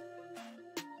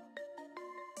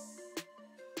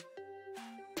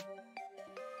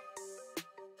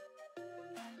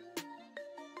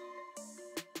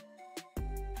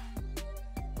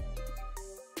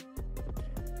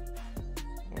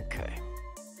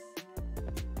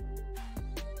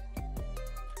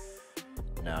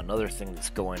 Now, another thing that's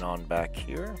going on back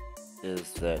here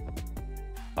is that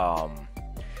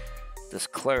this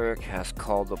cleric has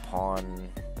called upon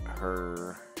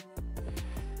her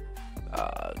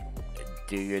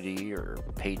deity or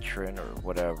patron or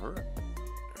whatever,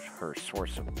 her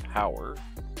source of power,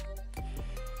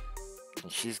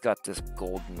 and she's got this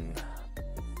golden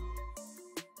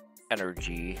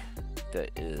energy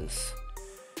that is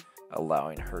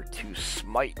allowing her to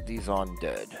smite these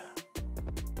undead.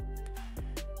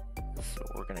 So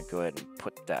we're gonna go ahead and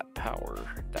put that power,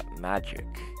 that magic,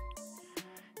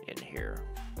 in here.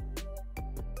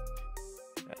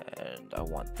 And I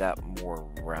want that more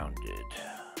rounded.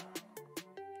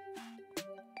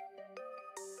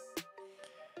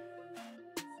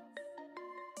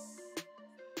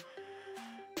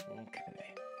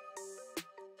 Okay.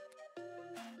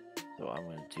 So I'm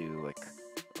gonna do like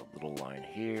a little line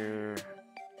here,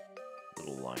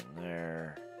 little line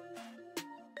there.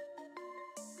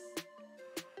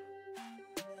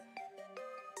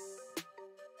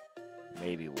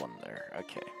 Maybe one there.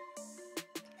 Okay.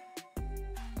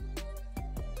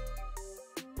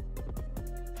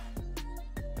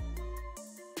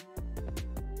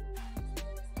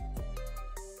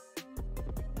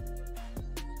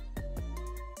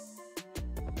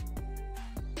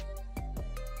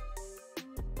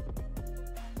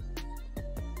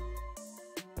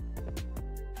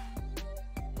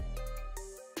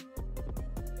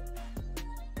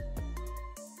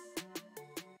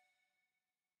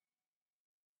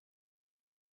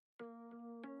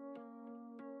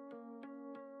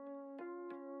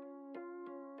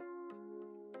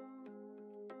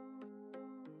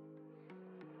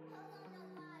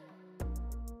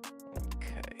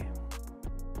 Okay.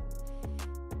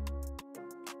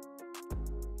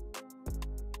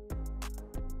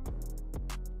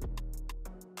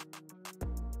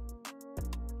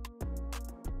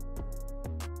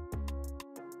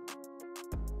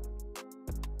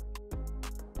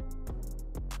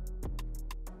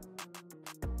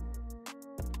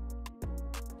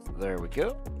 There we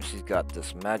go. She's got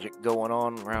this magic going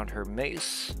on around her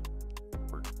mace.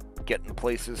 We're getting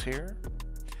places here.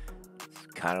 It's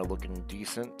kind of looking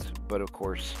decent, but of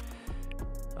course,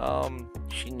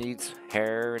 she needs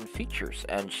hair and features,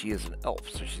 and she is an elf,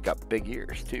 so she's got big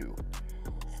ears too.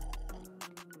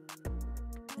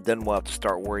 Then we'll have to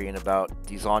start worrying about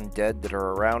these undead that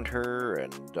are around her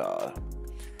and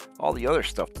all the other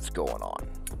stuff that's going on.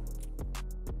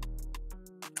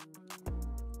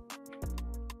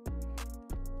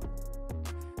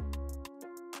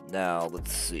 Now,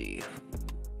 let's see.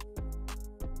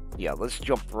 Yeah, let's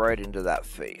jump right into that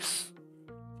face.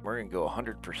 We're going to go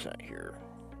 100% here.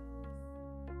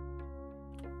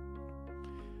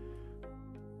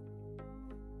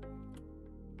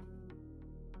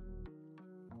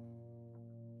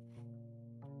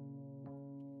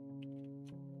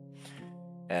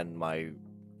 And my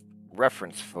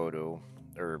reference photo,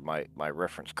 or my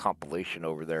reference compilation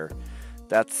over there,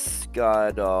 that's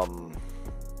got,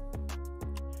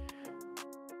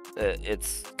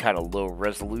 it's kind of low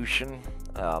resolution,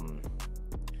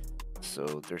 so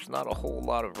there's not a whole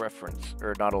lot of reference,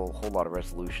 or not a whole lot of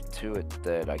resolution to it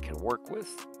that I can work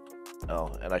with. Oh,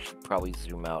 and I should probably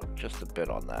zoom out just a bit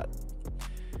on that.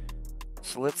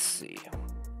 So let's see.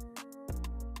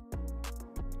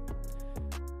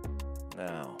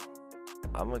 Now,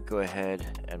 I'm gonna go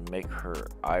ahead and make her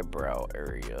eyebrow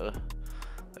area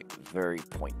like very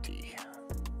pointy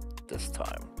this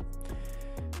time.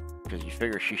 Because you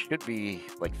figure she should be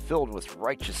like filled with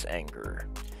righteous anger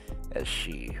as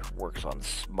she works on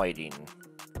smiting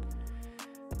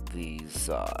these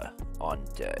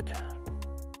undead.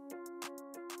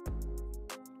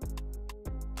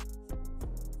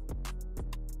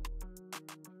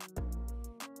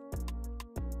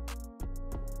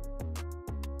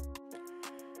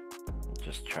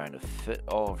 Just trying to fit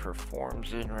all of her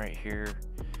forms in right here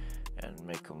and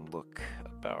make them look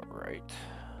about right.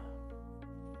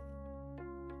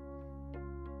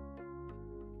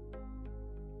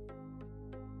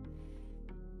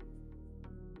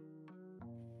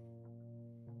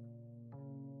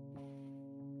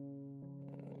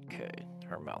 Okay,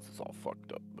 her mouth is all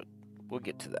fucked up, but we'll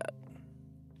get to that.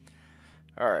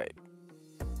 Alright.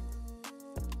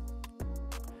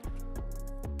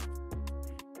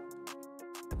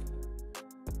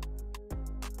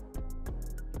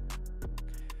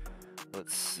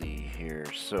 Let's see here.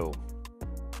 So,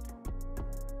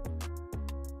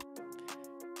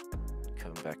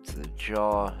 come back to the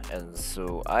jaw, and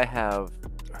so I have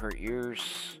her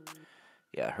ears.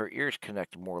 Yeah, her ears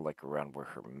connect more like around where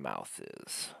her mouth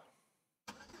is.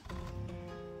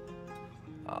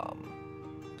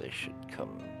 They should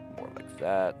come more like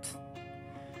that.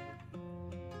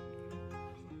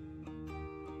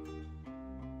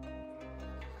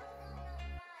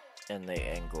 And they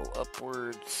angle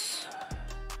upwards.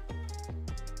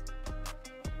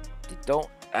 They don't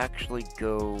actually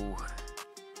go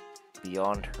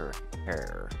beyond her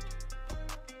hair.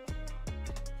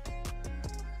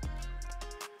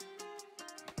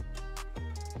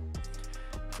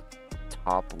 The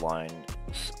top line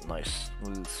is a nice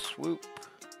smooth swoop.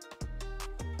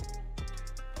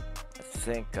 I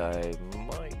think I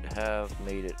might have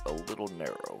made it a little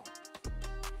narrow.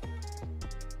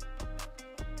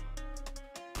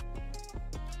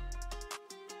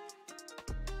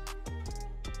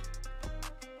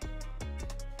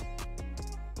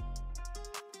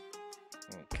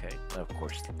 Okay, of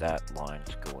course that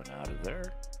line's going out of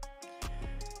there.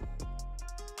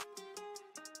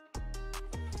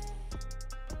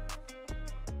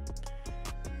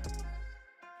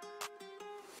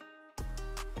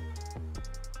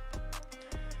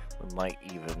 We might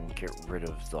even get rid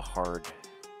of the hard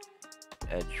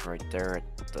edge right there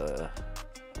at the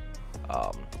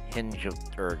hinge of,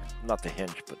 or not the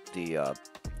hinge, but the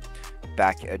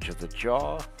back edge of the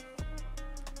jaw.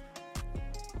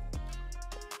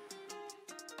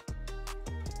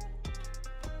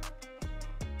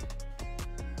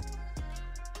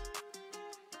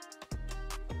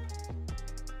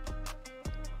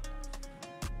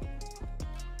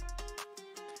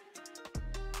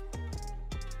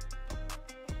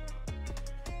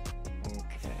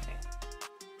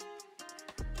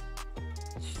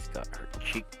 Got her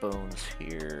cheekbones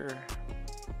here.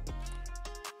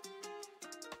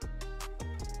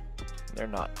 They're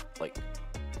not like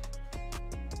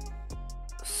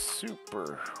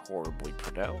super horribly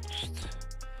pronounced.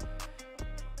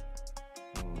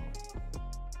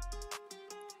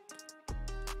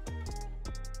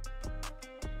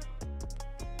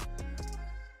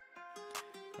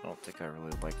 I don't think I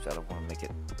really like that. I want to make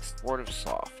it sort of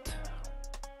soft.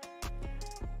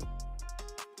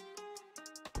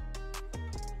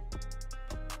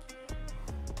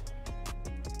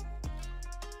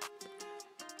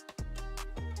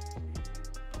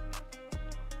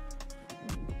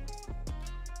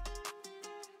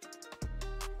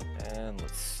 And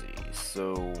let's see,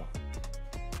 so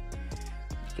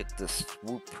get this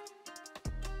swoop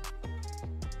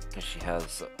because she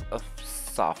has a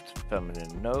soft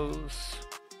feminine nose.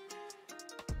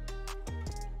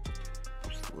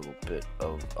 Just a little bit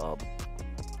of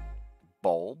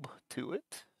bulb to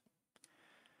it.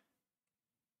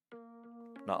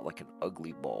 Not like an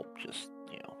ugly bulb, just,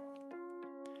 you know,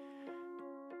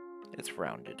 it's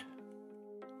rounded.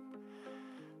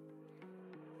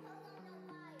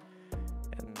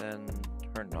 And then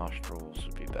her nostrils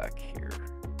would be back here.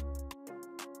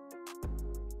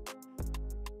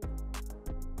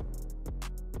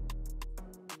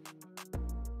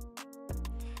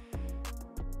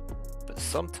 But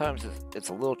sometimes it's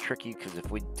a little tricky because if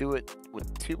we do it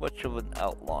with too much of an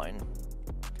outline,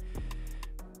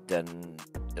 then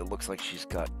it looks like she's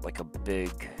got like a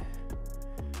big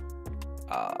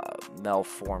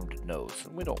malformed nose,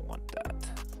 and we don't want that.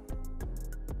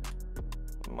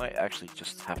 We might actually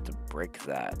just have to break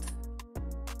that.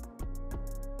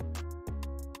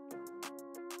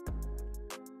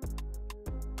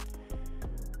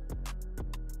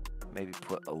 Maybe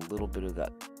put a little bit of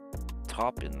that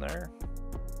top in there.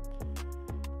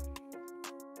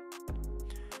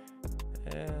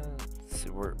 And see,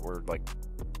 we're like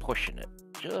pushing it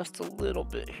just a little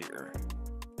bit here.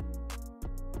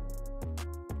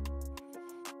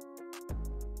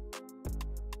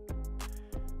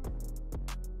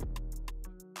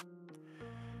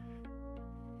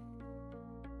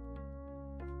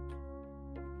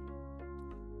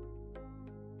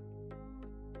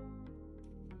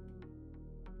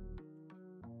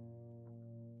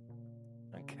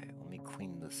 Okay, let me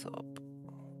clean this up.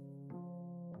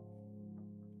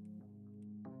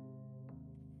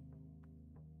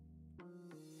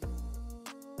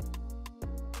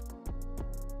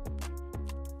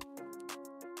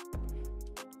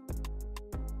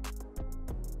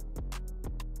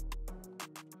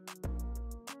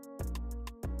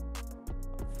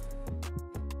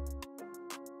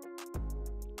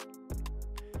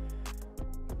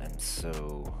 And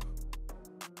so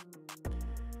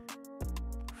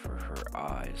for her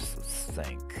eyes, let's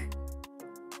think.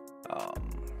 Let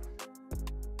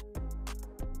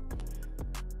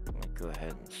me go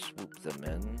ahead and swoop them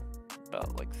in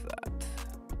about like that.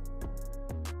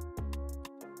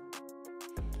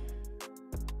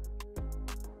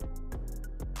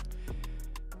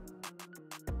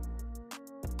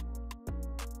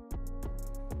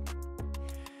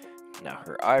 Now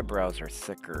her eyebrows are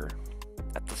thicker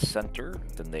at the center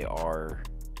than they are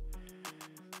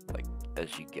like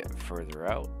as you get further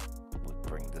out. We'll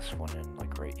bring this one in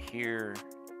like right here.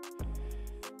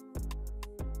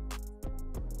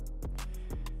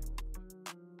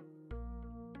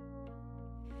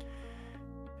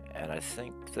 And I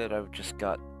think that I've just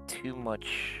got too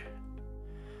much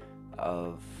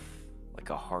of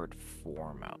like a hard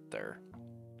form out there.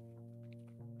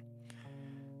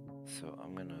 So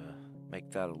I'm gonna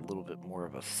make that a little bit more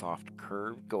of a soft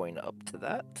curve going up to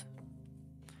that.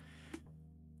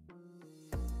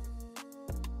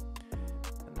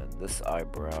 And then this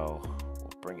eyebrow,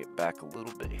 we'll bring it back a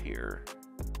little bit here.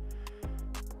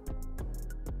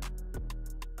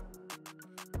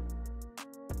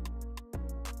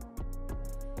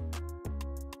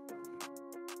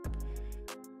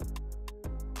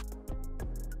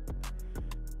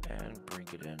 And bring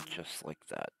it in just like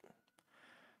that.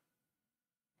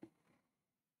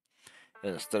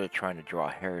 And instead of trying to draw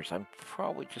hairs, I'm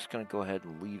probably just going to go ahead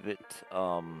and leave it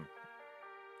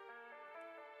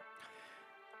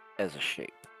as a shape,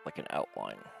 like an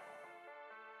outline.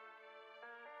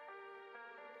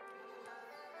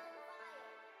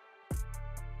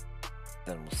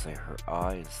 Then we'll say her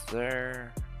eye is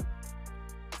there.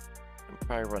 And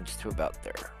probably runs to about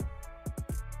there.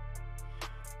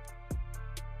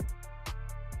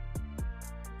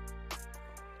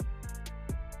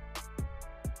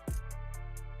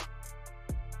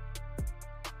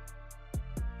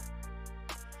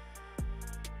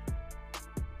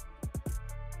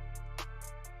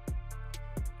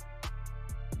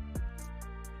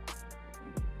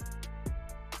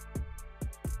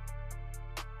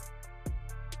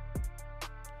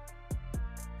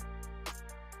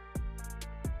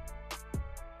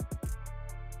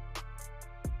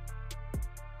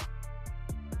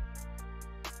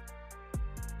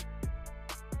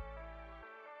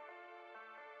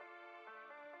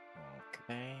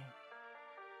 Okay.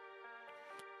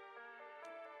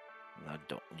 I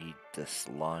don't need this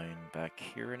line back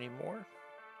here anymore.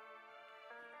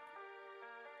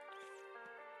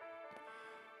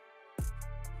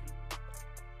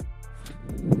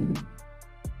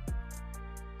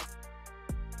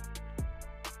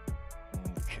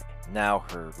 Okay, now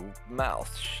her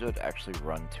mouth should actually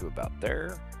run to about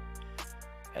there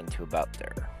and to about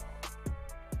there,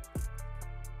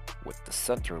 with the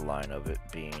center line of it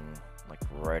being like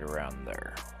right around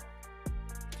there.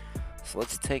 So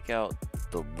let's take out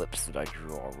the lips that I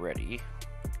drew already.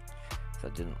 I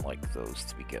didn't like those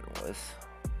to begin with.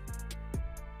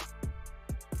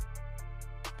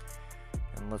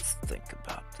 And let's think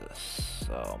about this.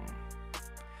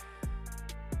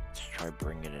 Let's try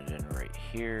bringing it in right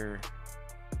here.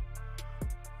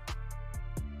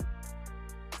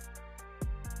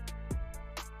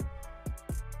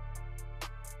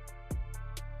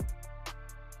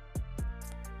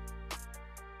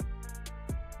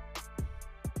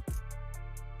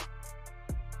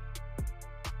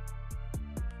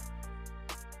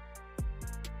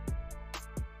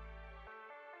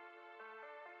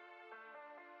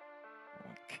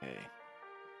 Okay.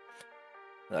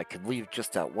 I could leave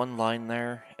just that one line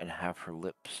there and have her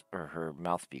lips or her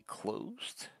mouth be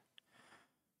closed.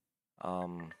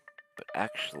 But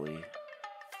actually,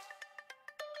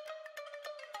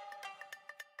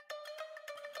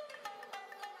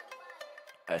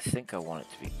 I think I want it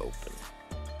to be open.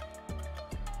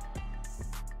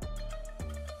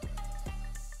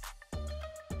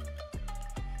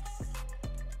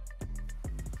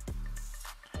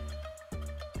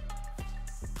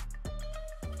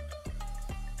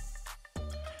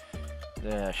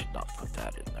 Yeah, I should not put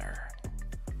that in there.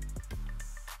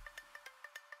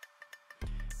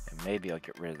 And maybe I'll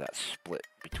get rid of that split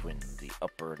between the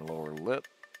upper and lower lip,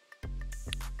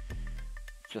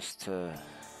 just to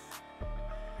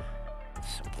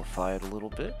simplify it a little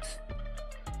bit,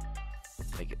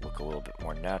 make it look a little bit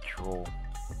more natural,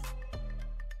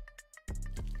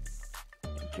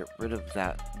 and get rid of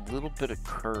that little bit of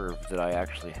curve that I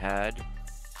actually had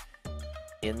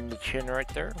in the chin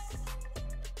right there.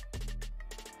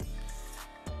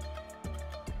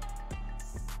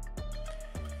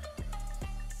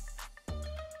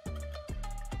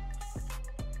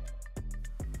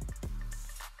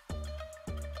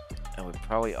 And we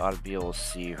probably ought to be able to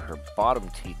see her bottom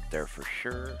teeth there for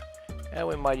sure. And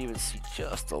we might even see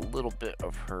just a little bit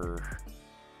of her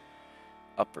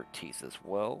upper teeth as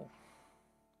well.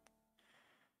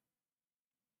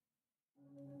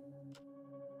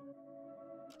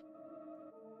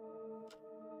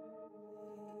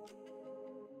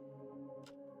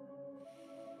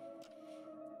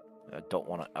 I don't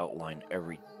want to outline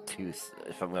every tooth.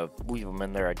 If I'm going to leave them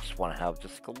in there, I just want to have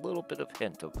just a little bit of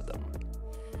hint of them.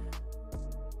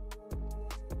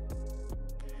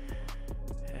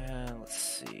 And let's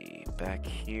see, back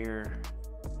here,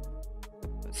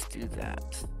 let's do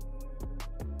that.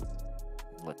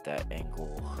 Let that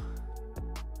angle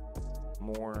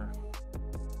more.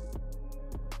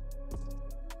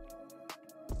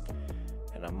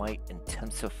 And I might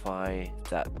intensify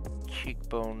that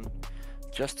cheekbone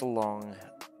just along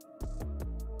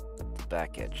the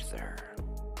back edge there.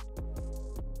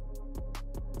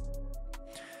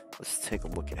 Let's take a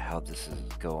look at how this is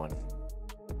going.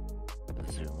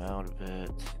 Zoom out a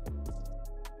bit.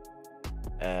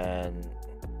 And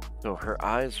so her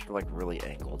eyes are like really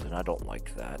angled, and I don't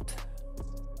like that.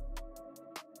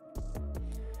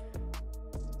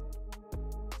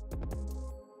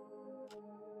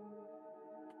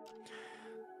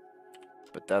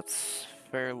 But that's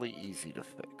fairly easy to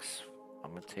fix.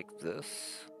 I'm gonna take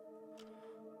this.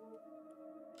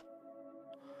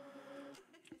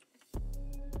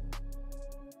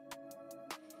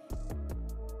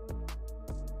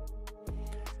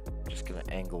 Just gonna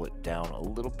angle it down a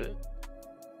little bit.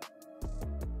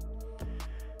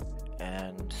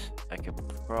 And I could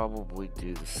probably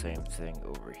do the same thing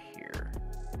over here.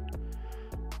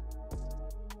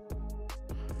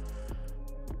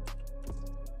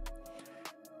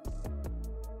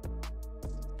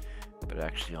 But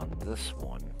actually on this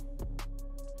one,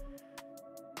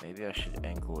 maybe I should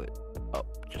angle it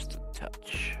up just a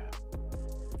touch.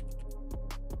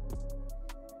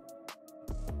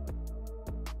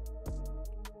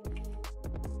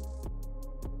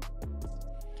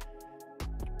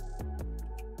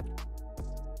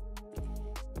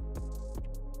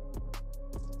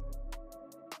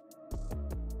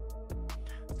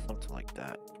 Something like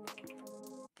that.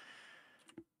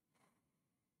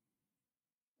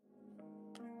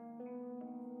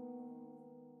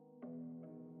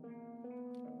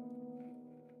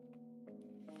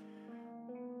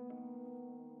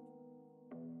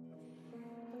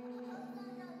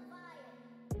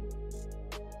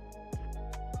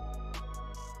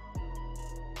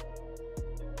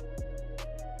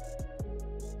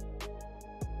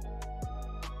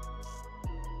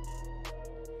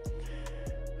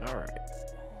 All right.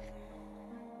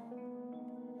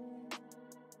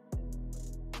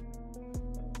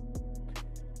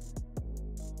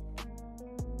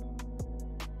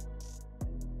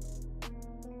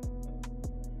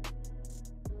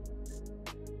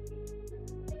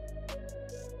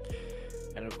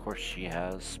 And of course she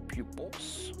has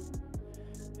pupils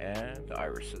and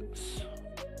irises.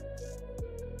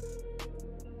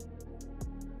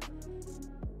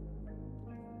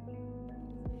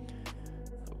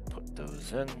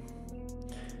 Those in.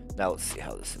 Now let's see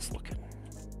how this is looking.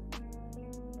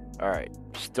 Alright,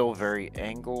 still very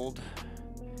angled,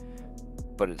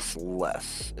 but it's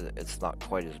less. It's not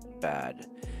quite as bad.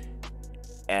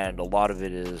 And a lot of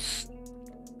it is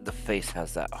the face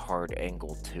has that hard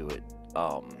angle to it,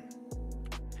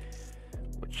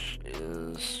 which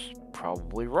is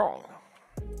probably wrong.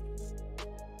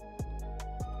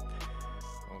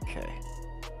 Okay.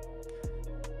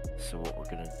 So what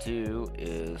we're gonna do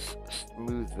is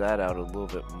smooth that out a little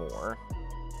bit more.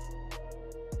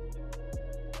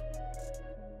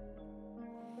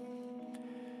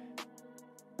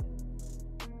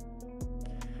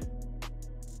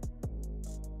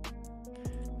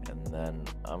 And then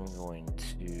I'm going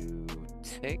to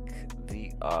take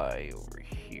the eye over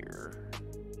here.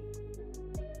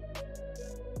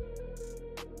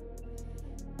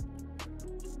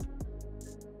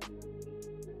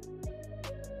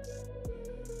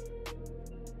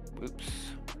 Oops.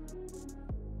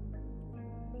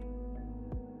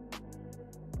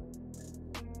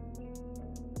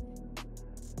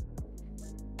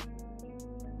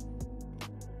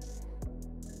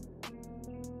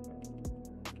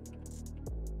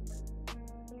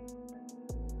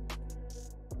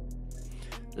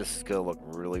 This is gonna look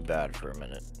really bad for a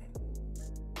minute.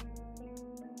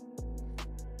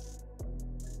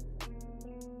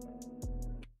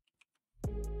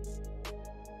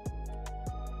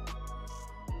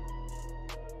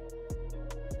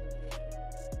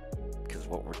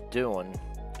 What we're doing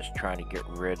is trying to get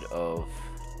rid of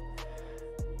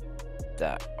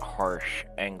that harsh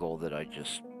angle that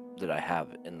I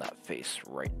have in that face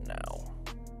right now.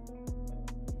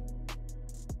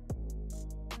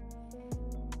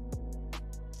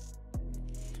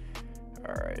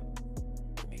 All right,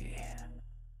 let me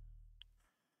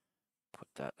put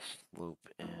that slope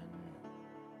in.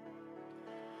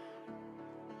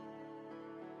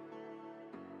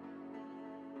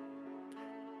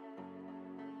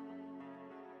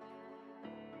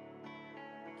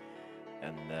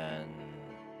 And then,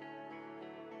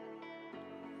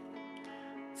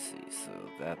 let's see, so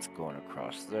that's going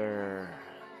across there,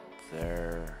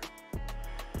 there.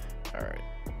 All right.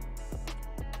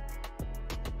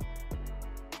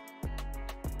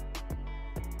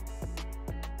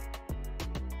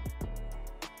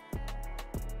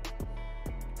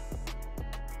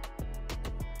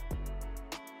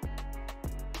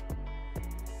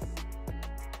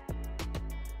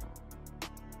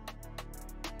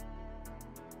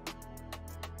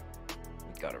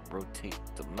 Got to rotate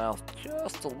the mouth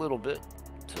just a little bit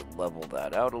to level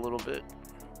that out a little bit.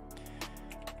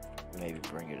 Maybe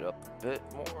bring it up a bit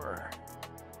more.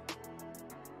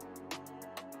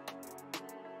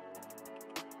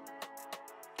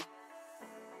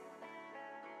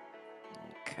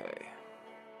 Okay.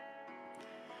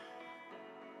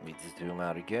 Need to zoom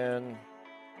out again.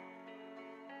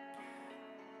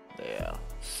 Yeah,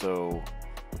 so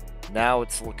now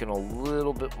it's looking a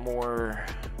little bit more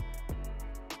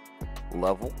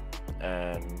level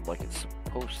and like it's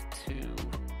supposed to.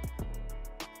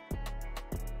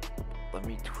 Let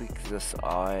me tweak this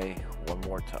eye one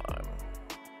more time.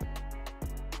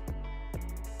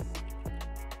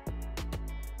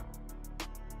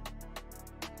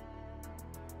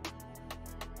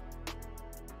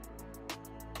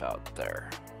 About there.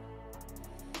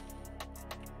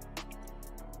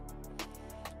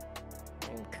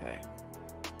 Okay.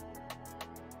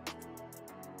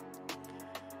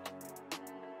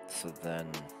 So then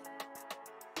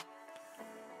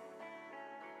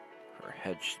her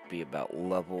head should be about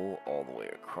level all the way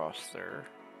across there.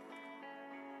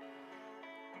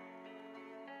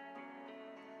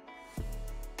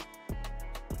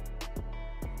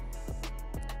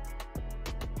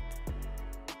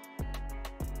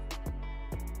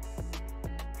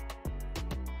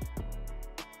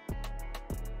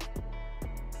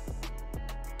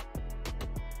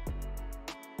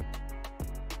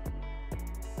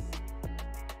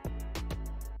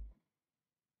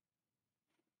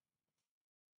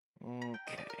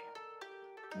 Okay,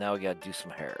 now we gotta do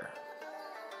some hair.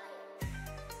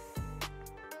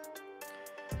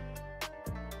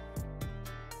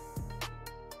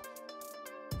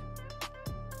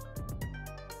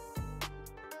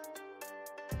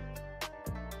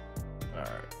 All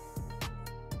right,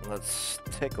 let's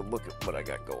take a look at what I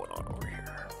got going on over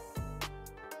here.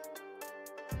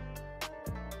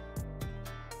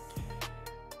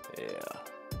 Yeah.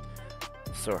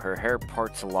 So her hair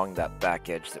parts along that back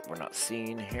edge that we're not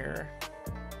seeing here.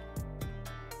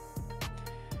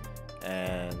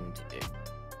 And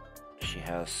she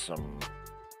has some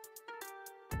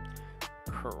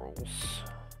curls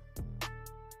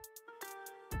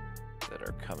that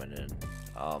are coming in.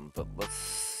 But let's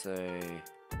say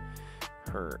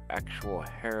her actual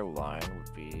hairline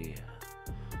would be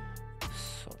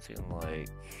something like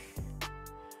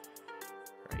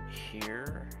right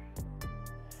here.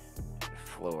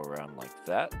 Flow around like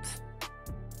that.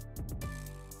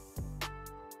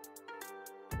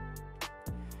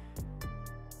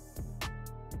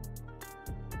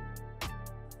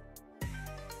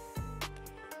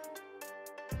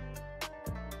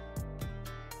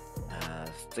 I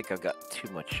think I've got too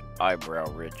much eyebrow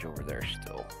ridge over there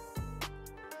still.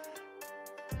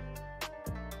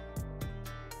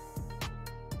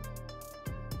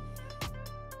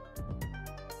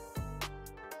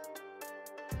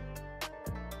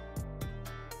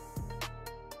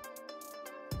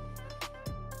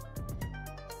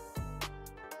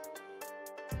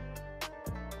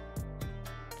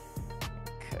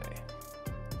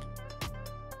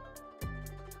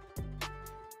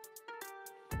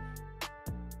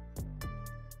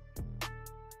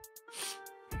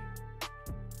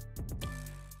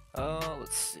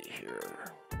 Let's see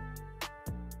here.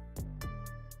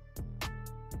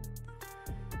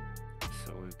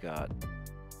 So we've got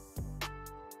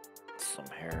some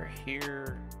hair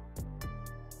here.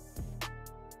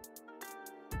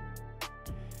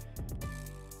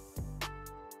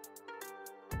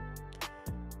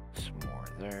 Some more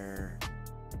there.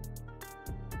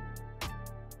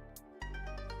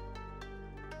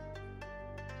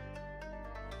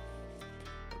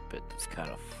 A bit that's kind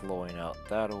of flowing out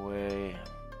that way.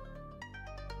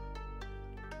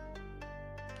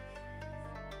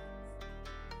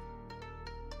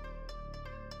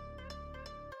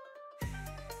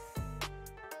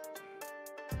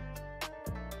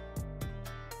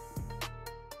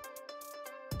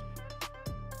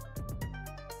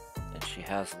 She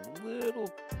has a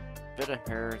little bit of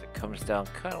hair that comes down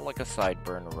kind of like a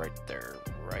sideburn right there,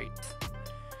 right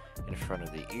in front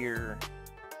of the ear.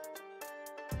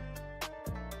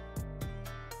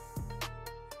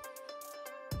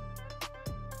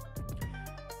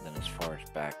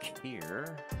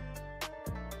 here.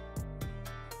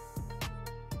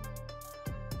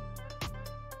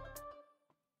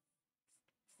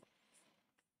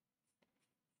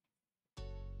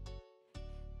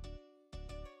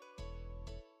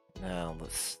 Now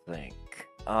let's think.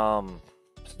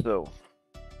 So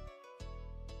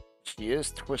she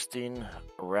is twisting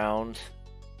around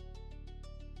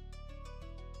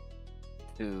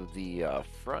to the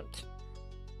front.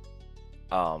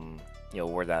 You know,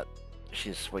 where that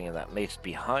she's swinging that mace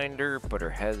behind her, but her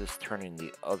head is turning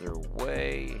the other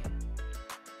way.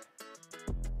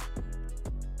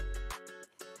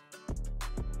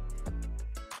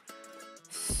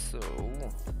 So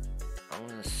I'm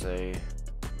gonna say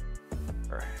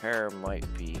her hair might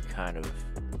be kind of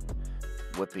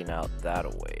whipping out that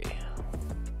way.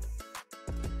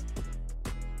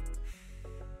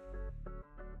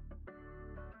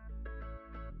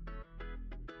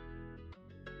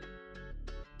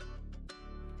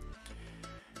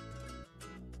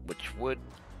 Which would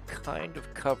kind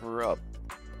of cover up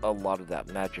a lot of that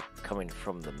magic coming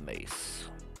from the mace.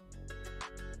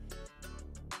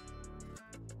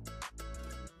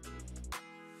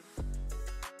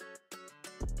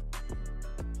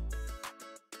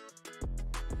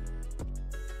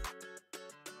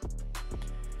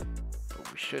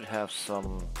 But we should have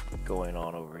some going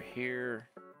on over here.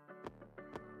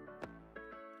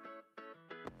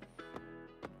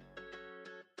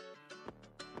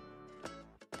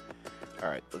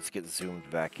 Alright, let's get zoomed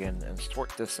back in and sort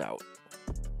this out.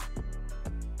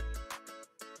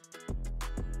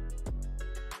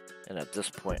 And at this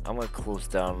point, I'm going to close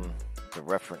down the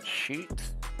reference sheet.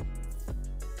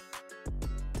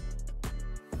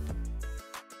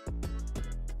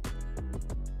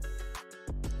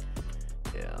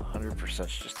 Yeah, 100%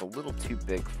 is just a little too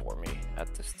big for me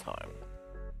at this time.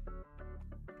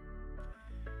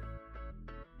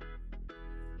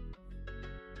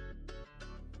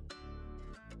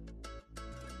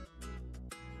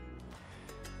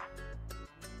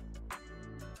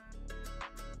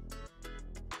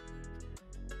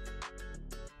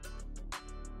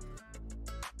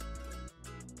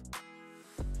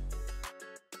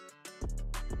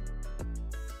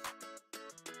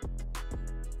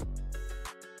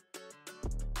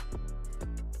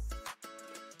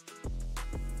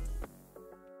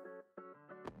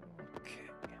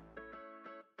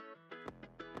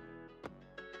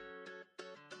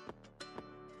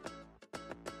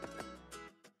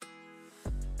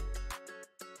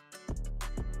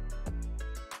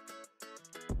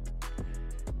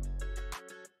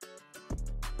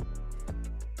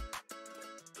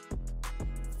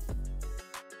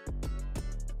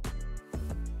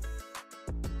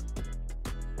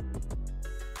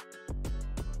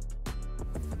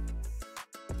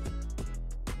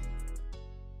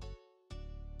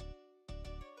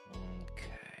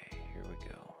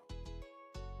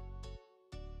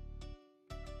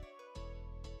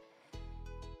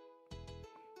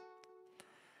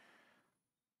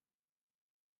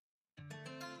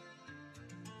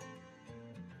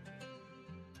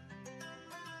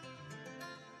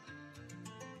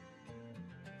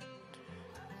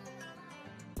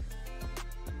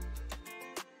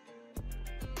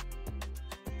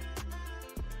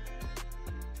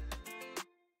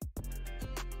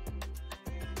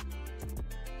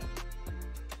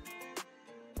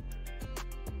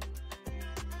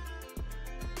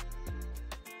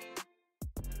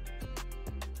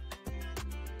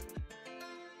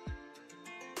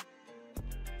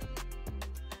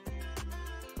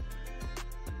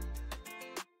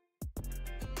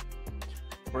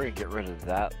 We're gonna get rid of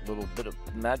that little bit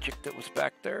of magic that was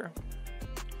back there,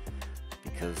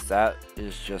 because that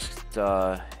is just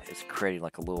it's creating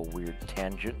like a little weird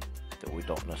tangent that we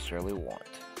don't necessarily want.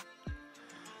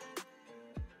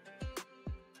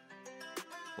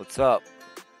 What's up?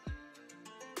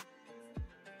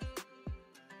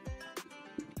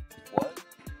 What?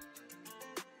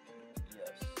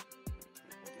 Yes.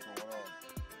 What's going on?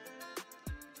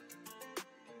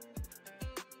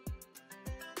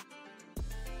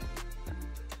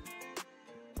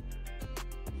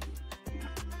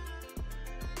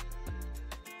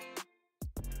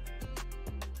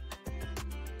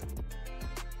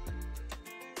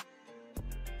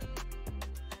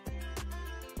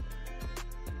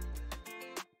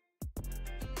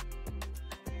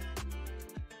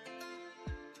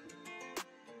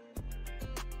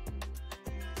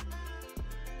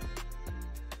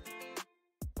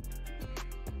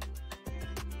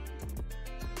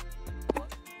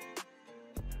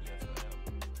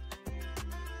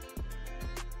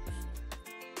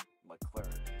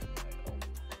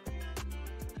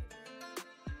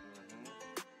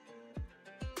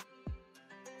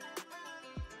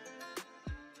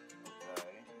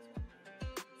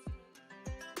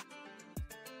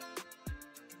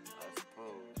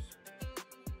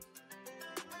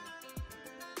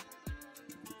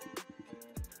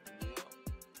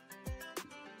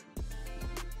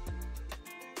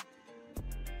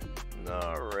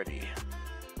 Alrighty.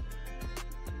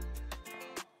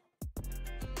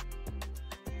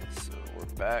 So we're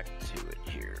back to it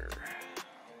here.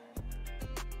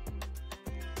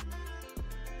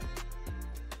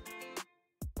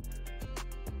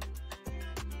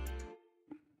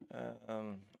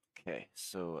 Okay,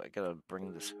 so I gotta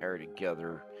bring this hair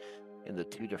together in the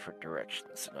two different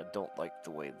directions, and I don't like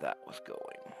the way that was going.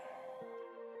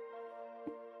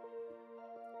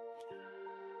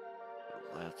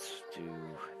 Let's do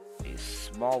a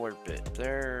smaller bit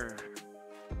there,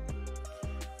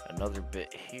 another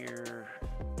bit here,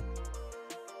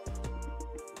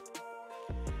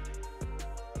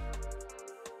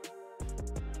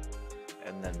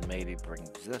 and then maybe bring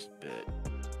this bit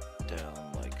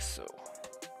down like so.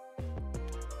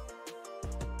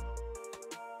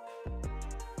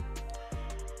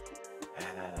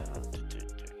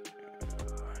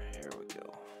 Here we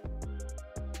go.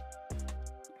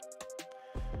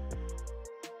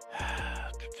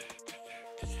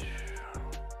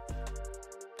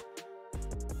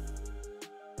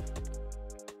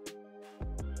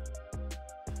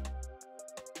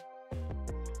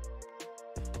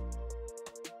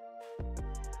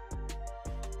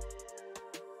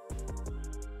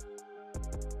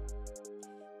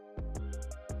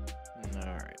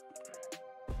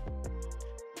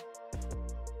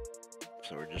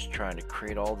 So we're just trying to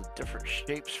create all the different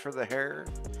shapes for the hair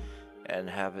and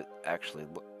have it actually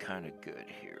look kind of good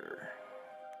here.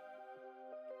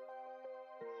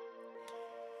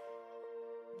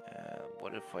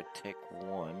 What if I take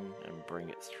one and bring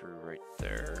it through right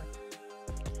there?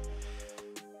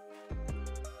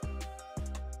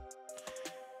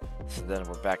 So then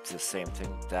we're back to the same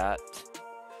thing. That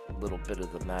little bit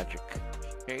of the magic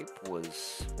shape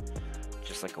was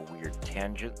just like a weird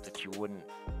tangent that you wouldn't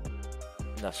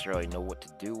necessarily know what to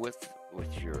do with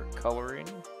your coloring.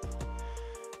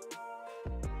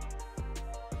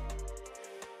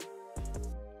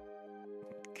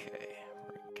 Okay,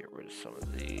 we're gonna get rid of some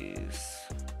of these.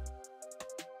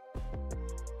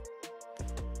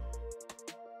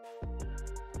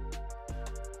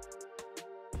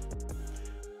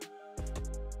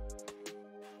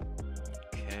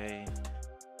 Okay,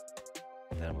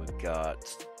 then we've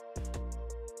got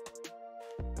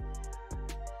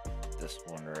this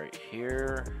one right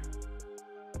here.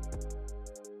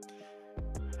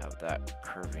 Have that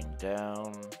curving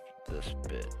down. This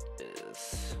bit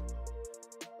is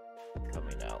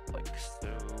coming out like so.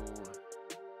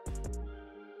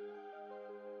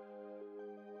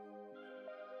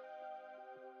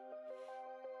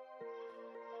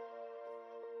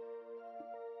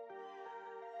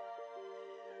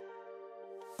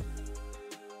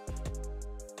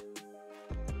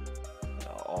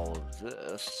 Now all of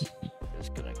this is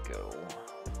gonna go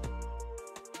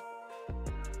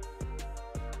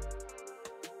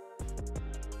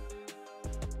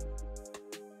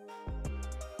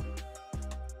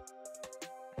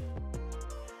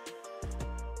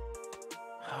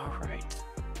all right.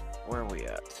 Where are we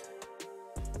at?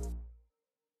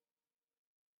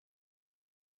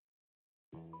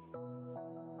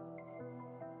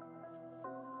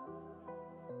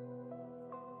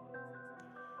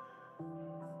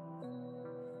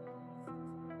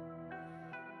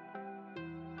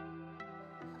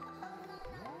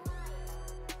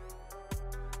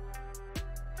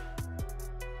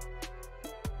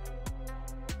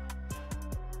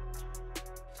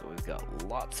 So we've got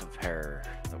lots of hair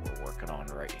that we're working on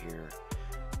right here.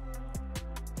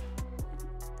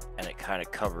 And it kind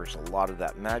of covers a lot of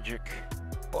that magic,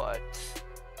 but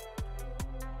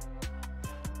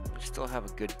we still have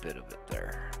a good bit of it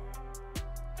there.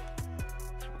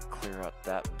 So we'll clear out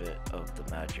that bit of the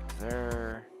magic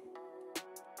there.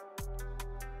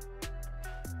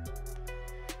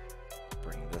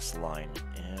 Bring this line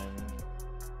in.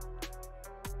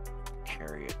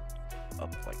 Carry it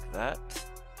up like that.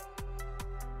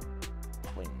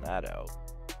 Clean that out.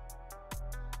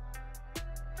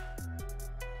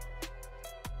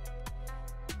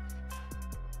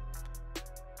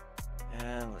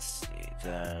 And let's see,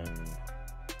 then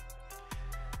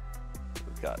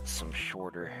we've got some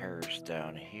shorter hairs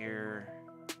down here.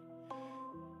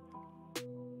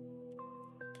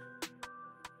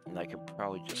 And I could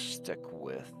probably just stick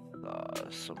with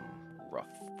some rough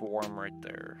form right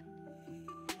there.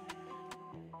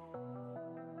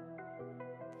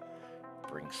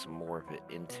 Bring some more of it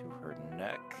into her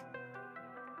neck.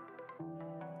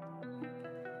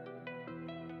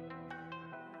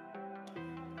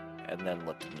 And then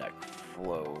let the neck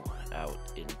flow out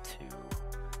into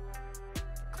the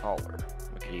collar.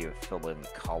 We could even fill in the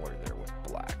collar there with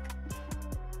black.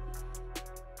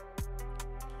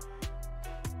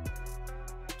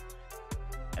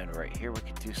 And right here we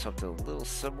could do something a little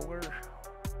similar.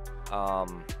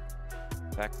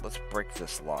 In fact, let's break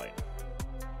this line.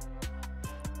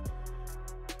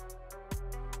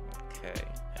 Okay,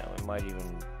 and we might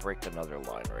even break another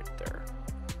line right there.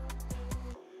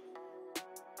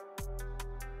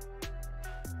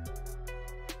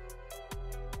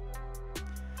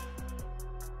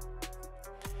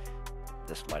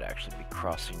 This might actually be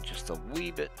crossing just a wee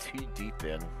bit too deep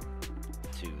in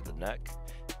to the neck.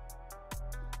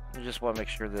 You just want to make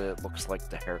sure that it looks like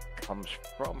the hair comes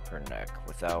from her neck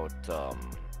without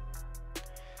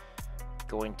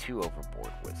going too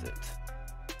overboard with it.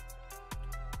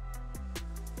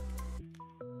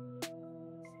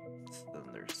 So then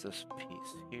there's this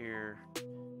piece here.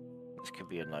 This could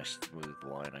be a nice smooth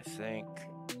line, I think.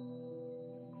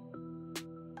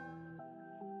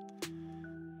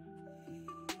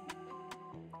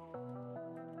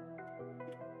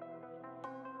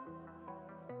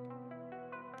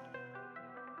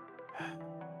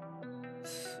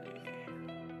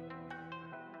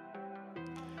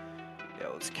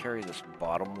 Let's carry this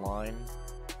bottom line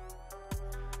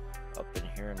up in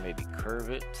here and maybe curve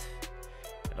it.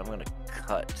 And I'm going to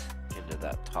cut into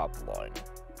that top line.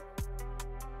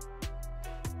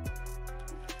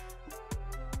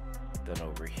 Then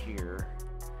over here,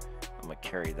 I'm going to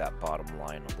carry that bottom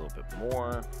line a little bit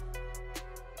more.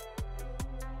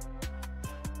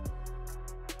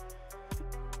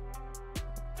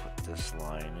 Put this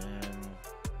line in.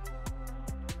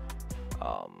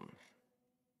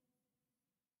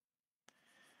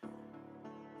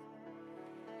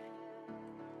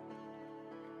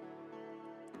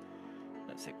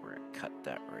 I think we're going to cut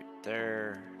that right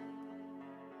there.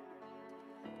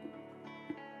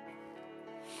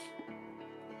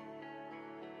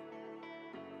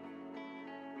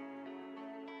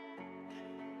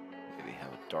 Maybe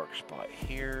have a dark spot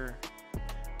here.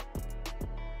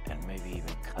 And maybe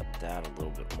even cut that a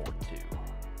little bit more too.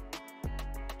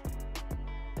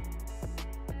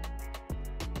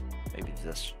 Maybe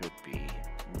this should be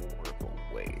more of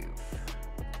a wave.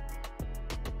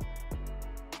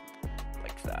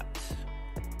 That.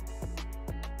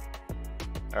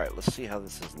 Alright, let's see how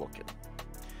this is looking.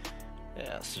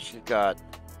 Yeah, so she's got,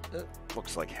 it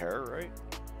looks like hair, right?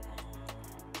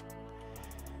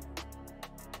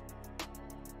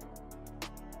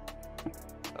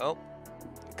 Oh,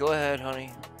 go ahead,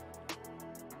 honey.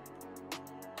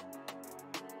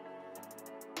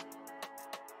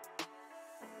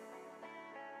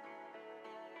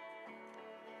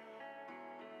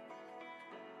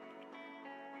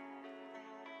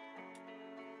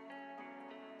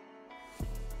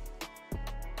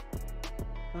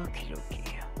 Okie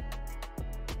dokie.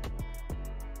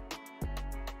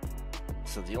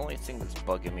 So the only thing that's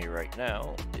bugging me right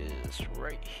now is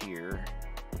right here.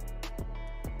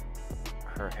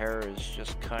 Her hair is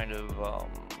just kind of,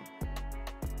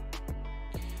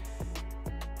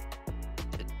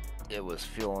 it was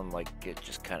feeling like it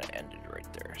just kind of ended right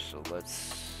there. So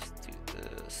let's do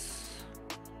this.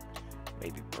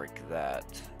 Maybe break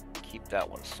that. Keep that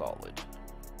one solid.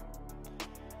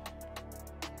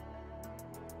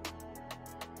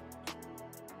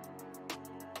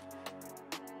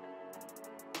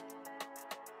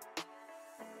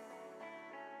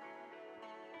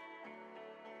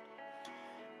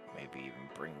 Maybe even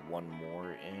bring one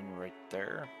more in right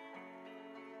there.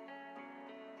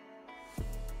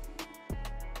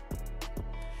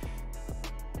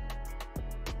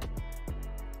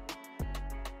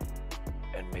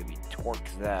 And maybe torque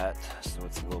that so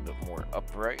it's a little bit more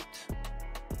upright.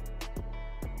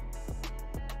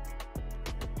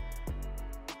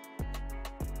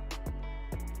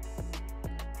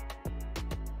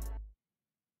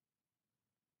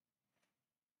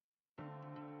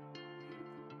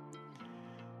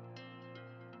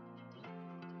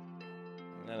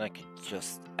 And then I could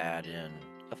just add in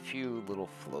a few little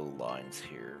flow lines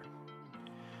here,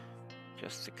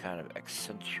 just to kind of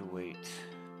accentuate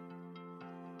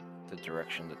the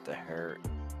direction that the hair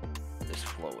is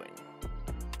flowing.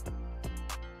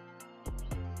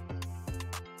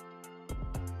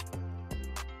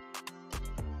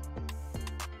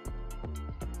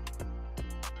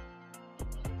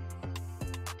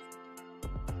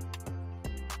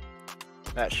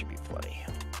 That should be plenty.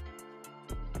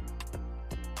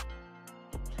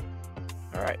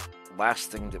 Alright, last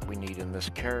thing that we need in this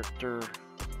character,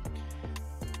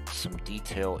 some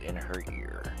detail in her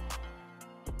ear.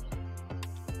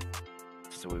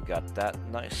 So we've got that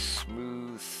nice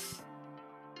smooth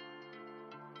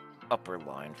upper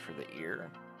line for the ear,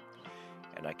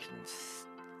 and I can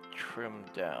trim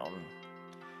down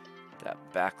that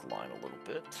back line a little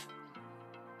bit.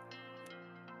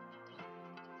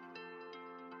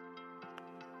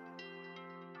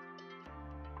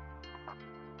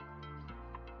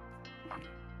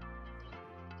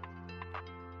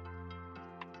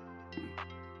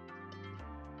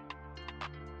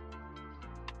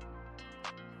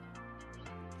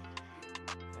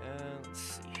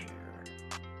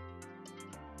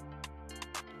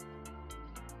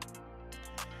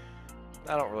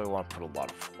 I don't really want to put a lot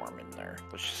of form in there.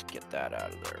 Let's just get that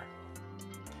out of there.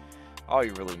 All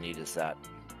you really need is that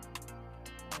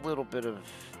little bit of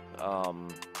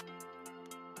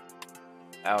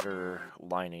outer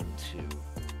lining to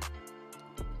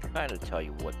kind of tell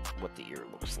you what the ear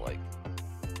looks like.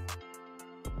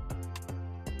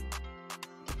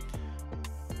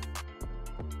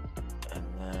 And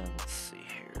then let's see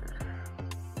here.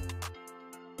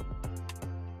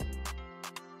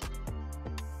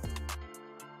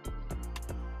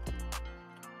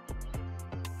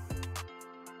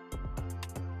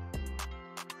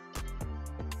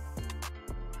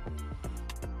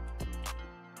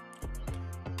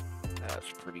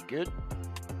 That's pretty good.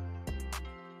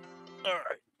 All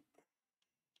right.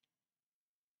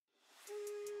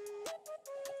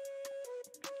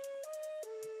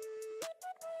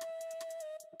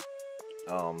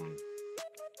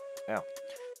 Yeah.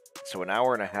 So an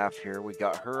hour and a half here. We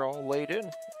got her all laid in.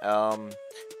 And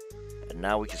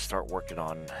now we can start working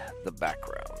on the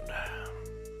background.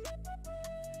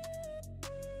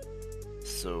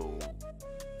 So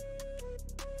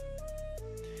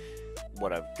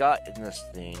what I've got in this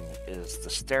thing is the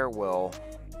stairwell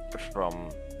from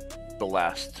the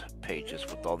last pages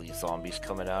with all these zombies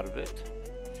coming out of it.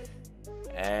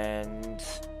 And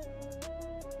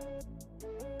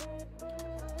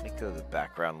let me go to the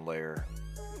background layer.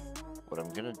 What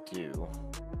I'm gonna do,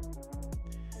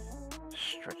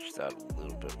 stretch that a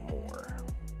little bit more.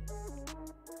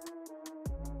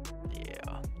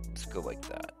 Yeah, let's go like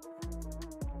that.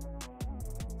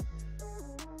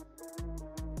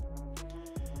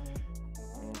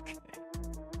 Okay.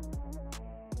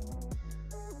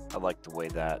 I like the way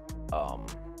that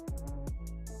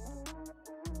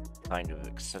kind of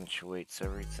accentuates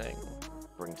everything,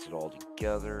 brings it all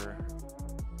together.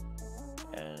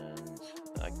 And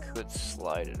I could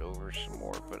slide it over some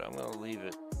more, but I'm gonna leave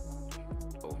it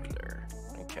over there.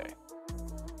 Okay.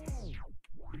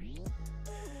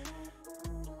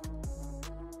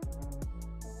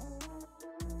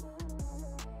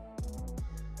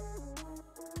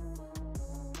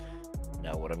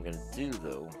 Now what I'm gonna do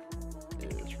though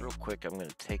is real quick, I'm gonna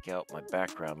take out my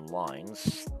background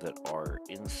lines that are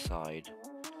inside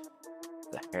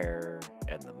the hair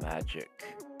and the magic.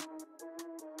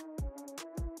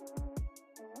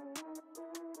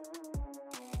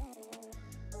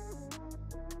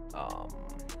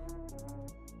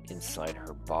 Inside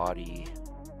her body,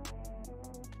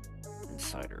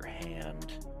 inside her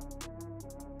hand.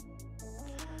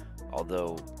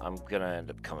 Although I'm gonna end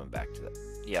up coming back to that.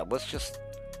 Yeah, let's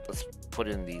put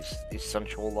in these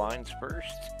essential lines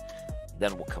first,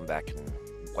 then we'll come back and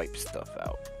wipe stuff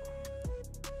out.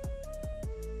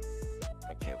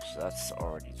 Okay, so that's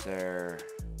already there.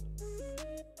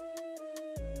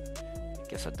 I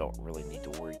guess I don't really need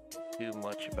to worry too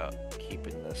much about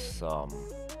keeping this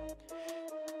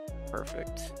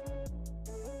perfect.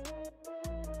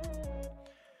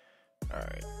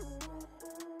 Alright.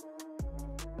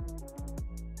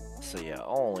 So yeah,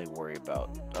 I'll only worry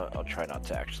about, I'll try not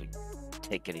to actually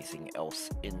take anything else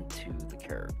into the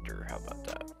character. How about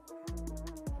that?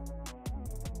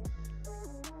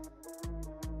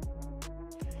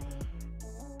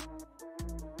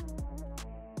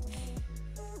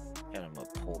 And I'm gonna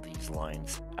pull these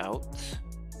lines out.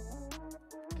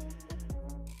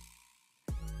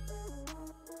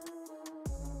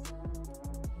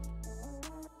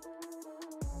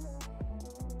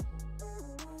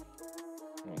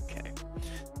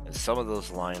 Some of those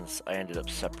lines I ended up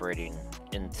separating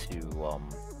into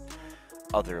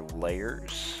other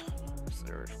layers. So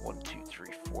there's 1, 2,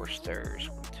 3, 4 stairs.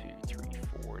 1, 2, 3,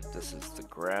 4. This is the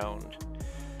ground.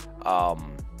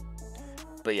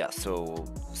 But yeah, so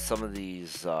some of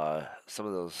these, some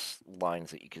of those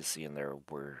lines that you can see in there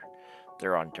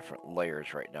they're on different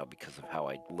layers right now because of how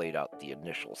I laid out the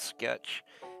initial sketch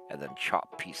and then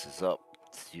chopped pieces up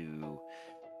to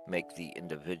make the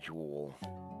individual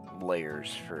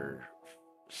layers for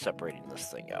separating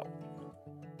this thing out.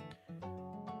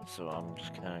 So I'm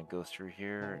just gonna go through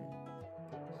here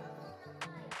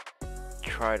and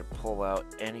try to pull out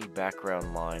any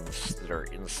background lines that are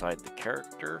inside the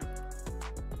character.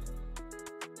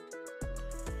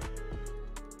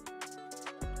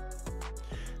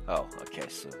 Oh, okay,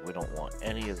 so we don't want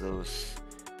any of those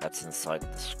that's inside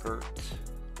the skirt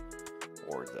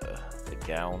or the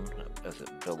gown as it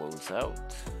billows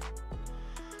out.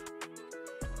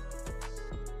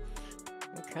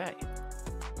 Okay.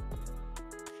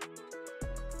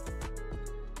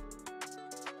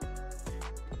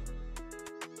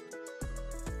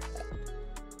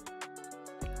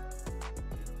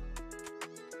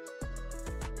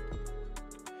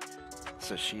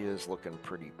 so she is looking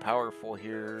pretty powerful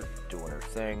here, doing her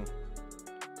thing.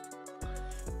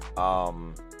 Oh,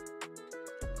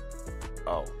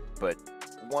 but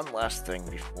one last thing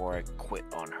before I quit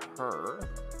on her.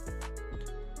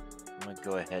 I'm gonna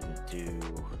go ahead and do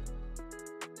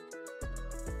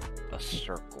a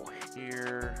circle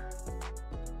here.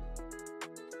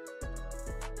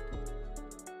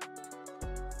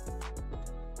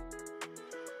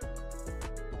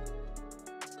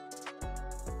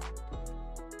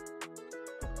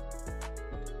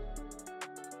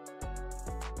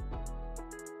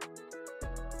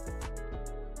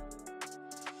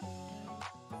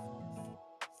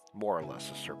 More or less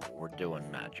a circle. We're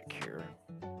doing magic here.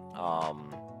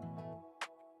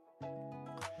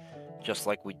 Just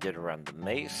like we did around the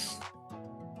mace,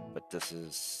 but this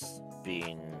is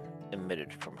being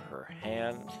emitted from her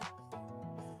hand.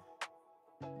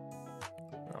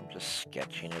 I'm just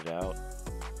sketching it out,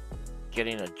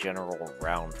 getting a general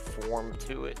round form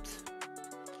to it.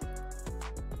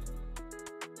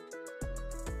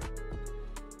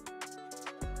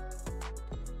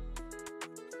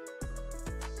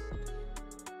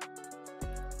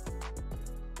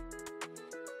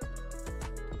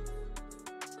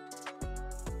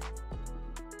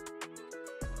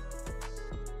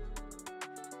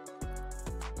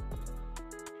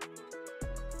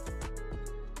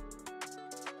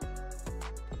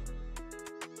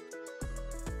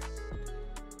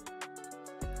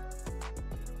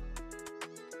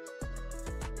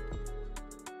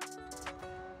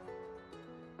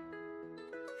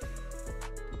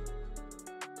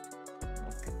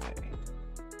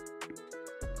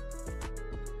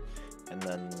 And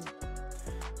then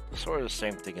sort of the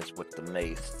same thing as with the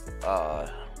mace. Kind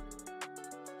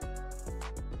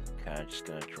of just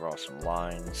gonna draw some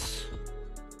lines.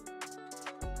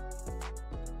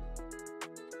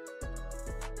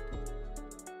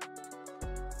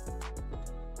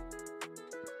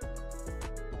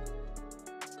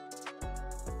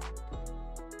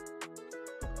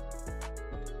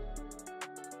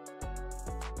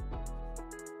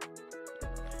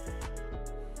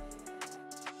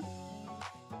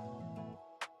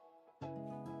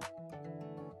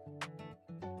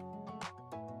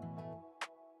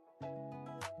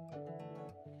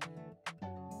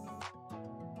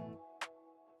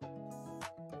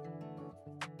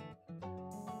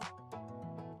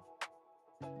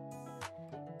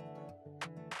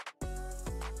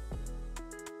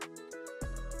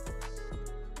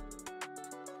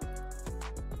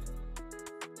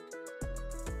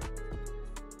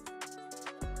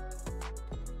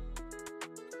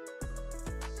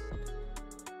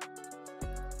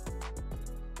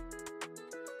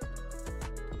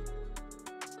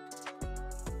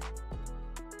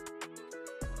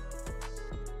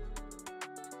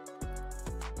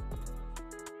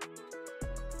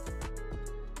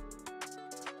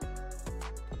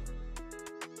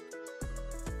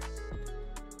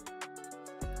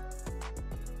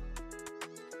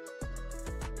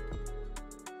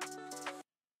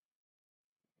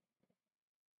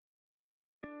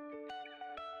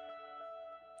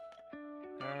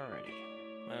 Alrighty,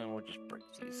 and we'll just break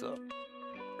these up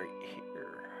right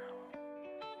here.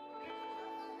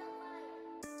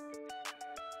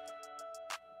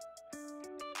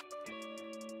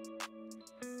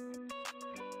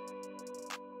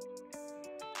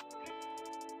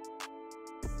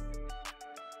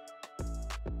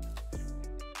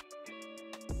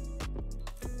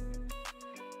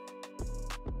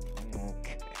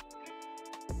 Okay.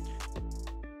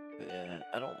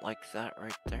 I don't like that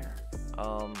right there.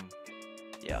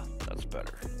 Yeah, that's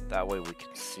better. That way we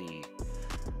can see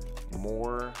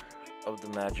more of the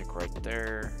magic right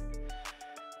there.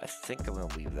 I think I'm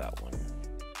gonna leave that one.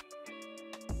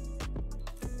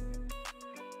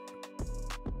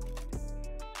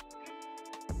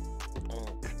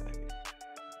 Okay,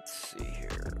 let's see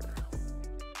here.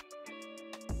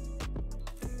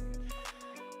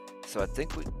 So I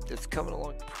think it's coming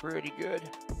along pretty good.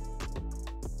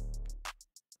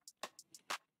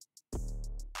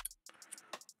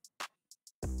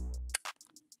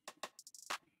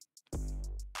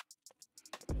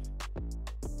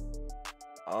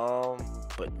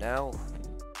 But now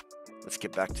let's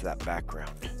get back to that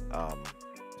background.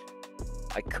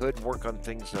 I could work on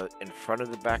things in front of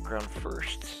the background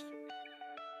first.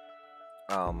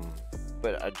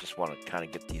 But I just want to kind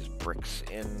of get these bricks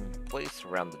in place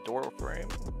around the door frame.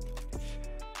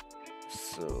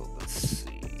 So let's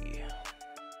see.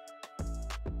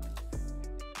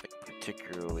 Like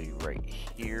particularly right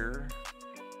here.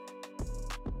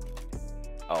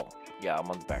 Oh, yeah, I'm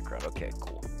on the background. Okay,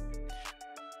 cool.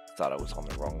 Thought I was on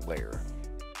the wrong layer.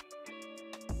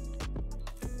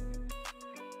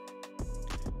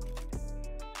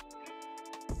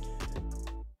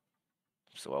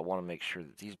 So I want to make sure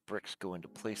that these bricks go into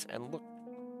place and look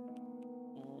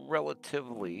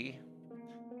relatively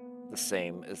the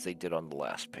same as they did on the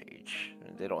last page.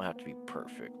 They don't have to be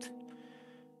perfect.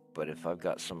 But if I've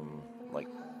got some, like,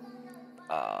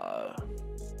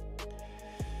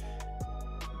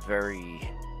 very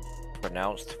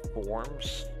pronounced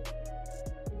forms,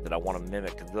 that I want to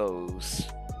mimic those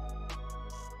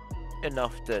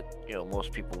enough that, you know,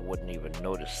 most people wouldn't even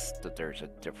notice that there's a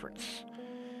difference.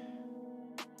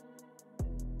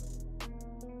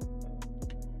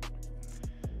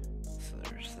 So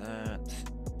there's that.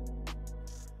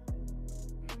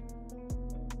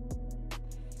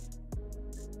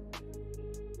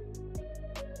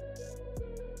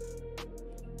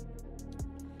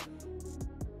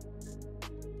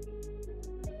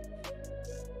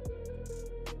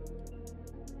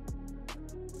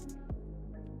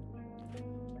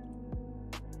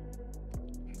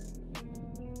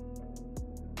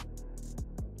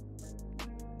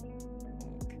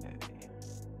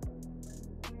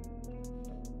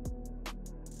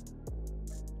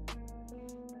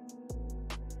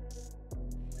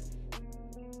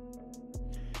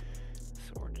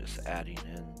 Adding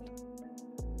in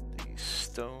these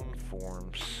stone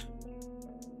forms.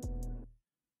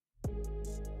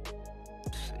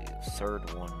 Let's see, the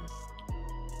third one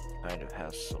kind of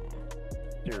has some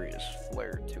serious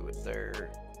flair to it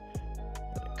there.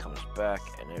 Then it comes back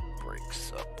and it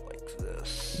breaks up like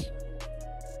this.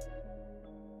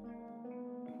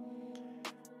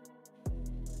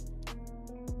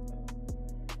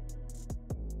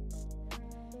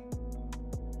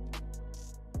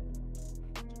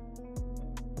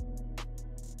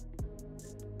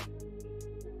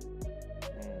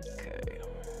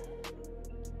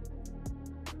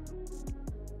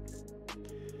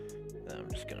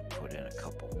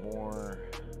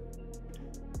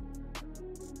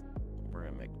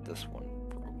 This one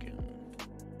broken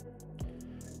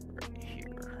right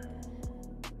here.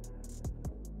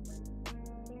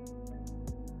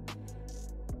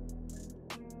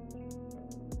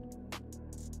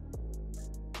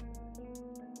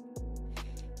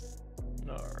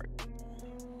 All right.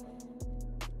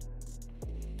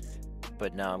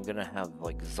 But now I'm gonna have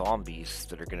like zombies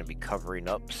that are gonna be covering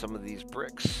up some of these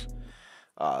bricks,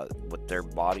 with their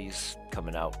bodies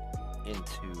coming out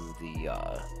into the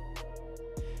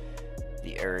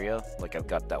area. Like I've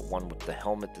got that one with the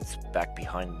helmet that's back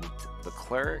behind the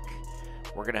cleric.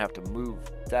 We're gonna have to move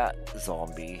that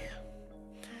zombie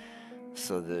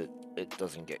so that it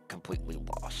doesn't get completely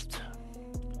lost.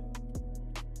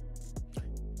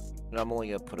 And I'm only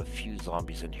gonna put a few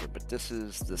zombies in here, but this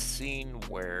is the scene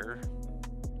where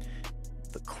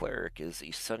the cleric is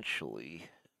essentially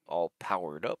all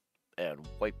powered up and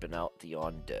wiping out the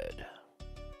undead.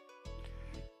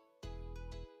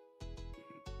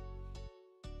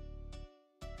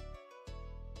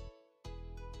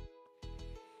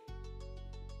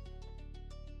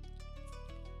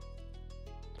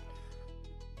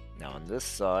 Now on this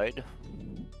side,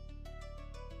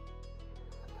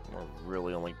 we're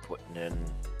really only putting in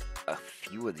a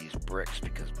few of these bricks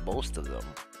because most of them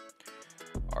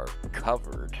are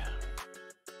covered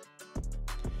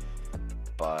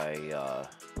by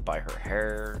her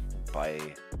hair, by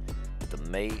the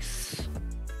mace.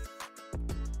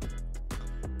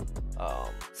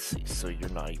 Let's see, so you're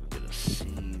not even gonna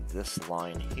see this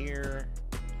line here.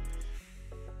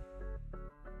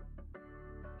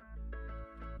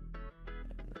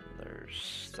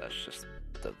 That's just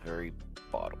the very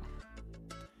bottom.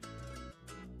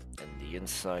 And the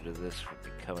inside of this would be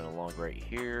coming along right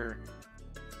here.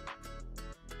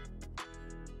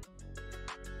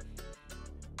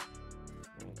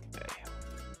 Okay.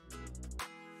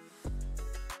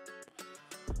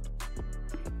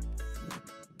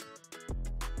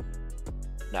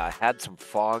 Now I had some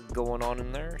fog going on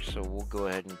in there, so we'll go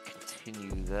ahead and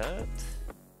continue that.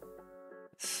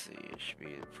 It should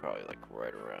be probably like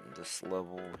right around this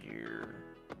level here.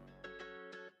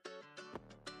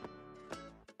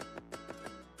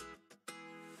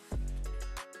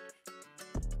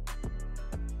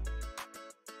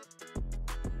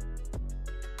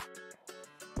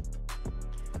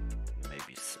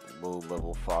 Maybe some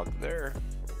low-level fog there.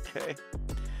 Okay.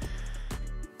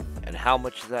 And how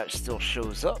much of that still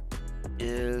shows up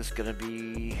is going to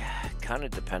be kind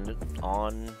of dependent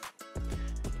on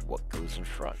what goes in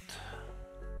front.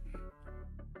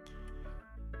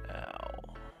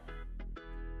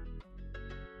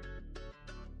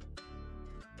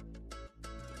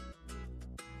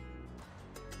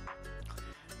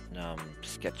 Now I'm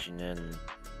sketching in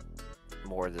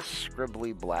more of this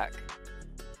scribbly black.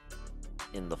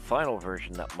 In the final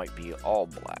version, that might be all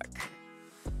black.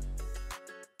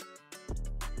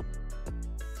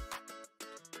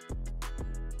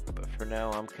 now,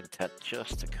 I'm content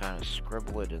just to kind of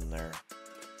scribble it in there.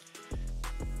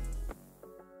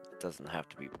 It doesn't have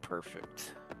to be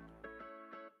perfect.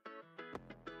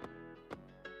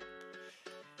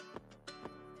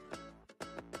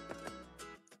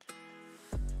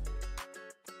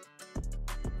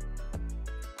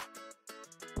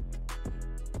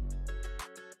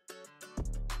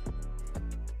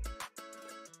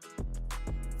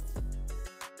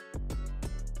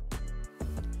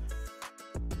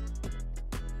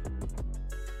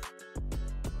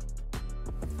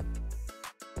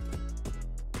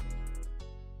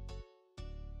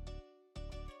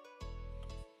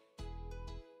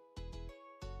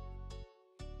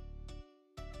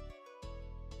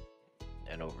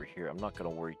 And over here, I'm not going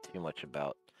to worry too much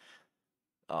about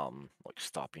like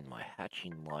stopping my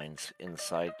hatching lines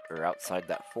inside or outside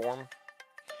that form.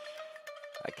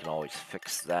 I can always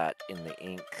fix that in the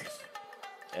ink,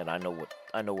 and I know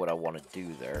what I want to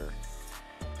do there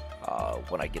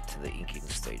when I get to the inking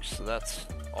stage. So that's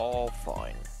all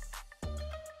fine.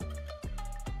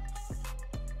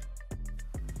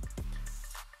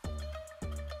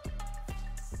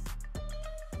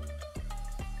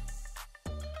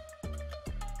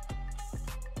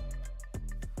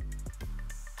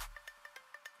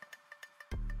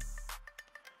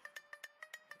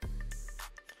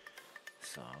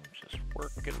 So I'm just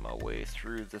working my way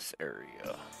through this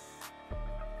area.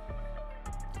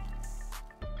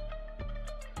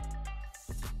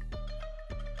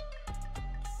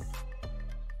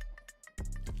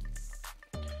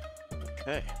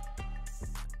 Okay.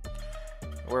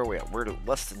 Where are we at? We're at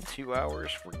less than 2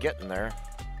 hours. We're getting there.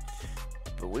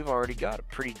 But we've already got a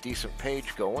pretty decent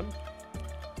page going.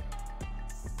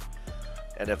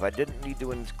 And if I didn't need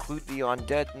to include the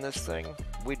undead in this thing,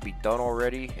 we'd be done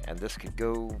already, and this could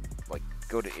go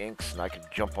to inks and I could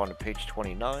jump on to page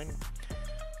 29.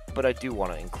 But I do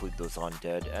want to include those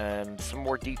undead and some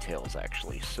more details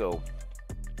actually. So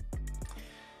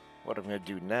what I'm going to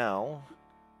do now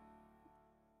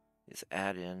is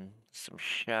add in some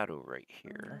shadow right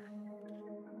here.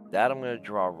 That I'm going to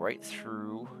draw right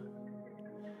through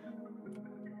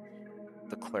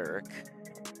the cleric.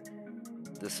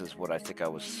 This is what I think I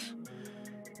was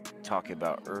talking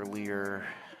about earlier,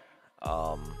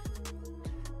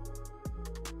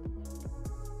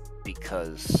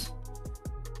 because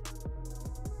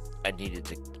I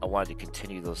wanted to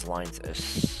continue those lines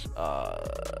as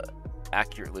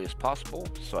accurately as possible,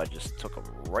 so I just took them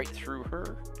right through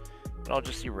her, and I'll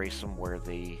just erase them where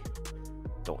they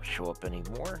don't show up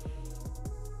anymore,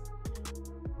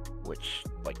 which,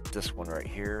 like this one right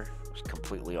here, was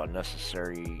completely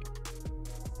unnecessary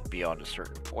beyond a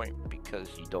certain point because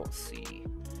you don't see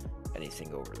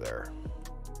anything over there.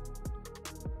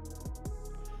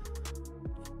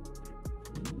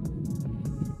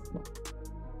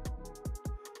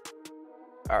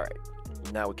 Alright,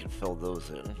 now we can fill those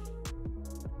in.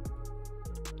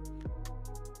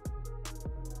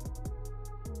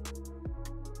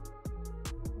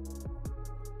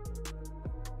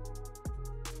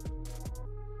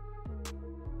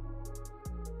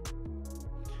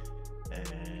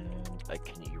 I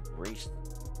can erase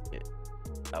it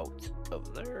out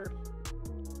of there.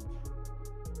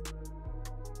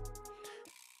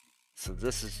 So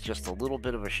this is just a little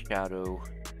bit of a shadow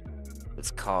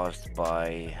that's caused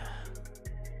by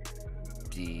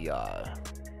the,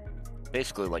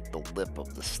 basically like the lip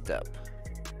of the step.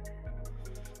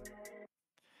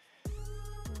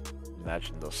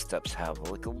 Imagine those steps have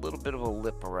like a little bit of a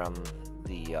lip around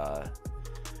the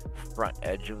front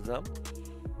edge of them.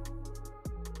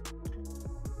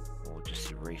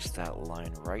 Erase that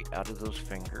line right out of those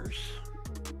fingers.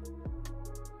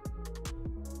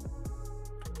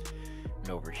 And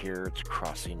over here, it's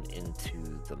crossing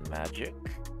into the magic.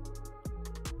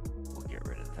 We'll get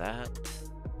rid of that.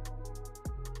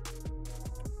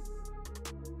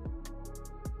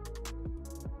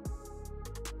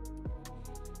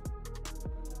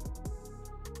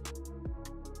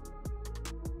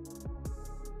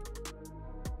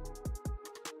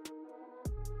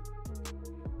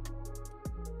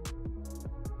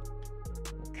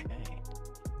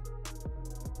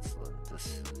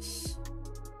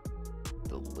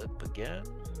 Again.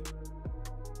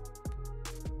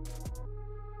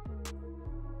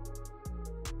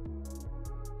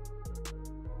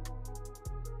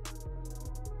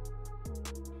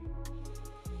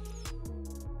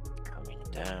 Coming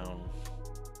down.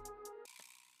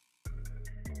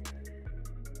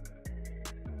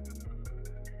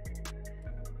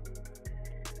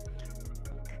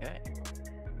 Okay.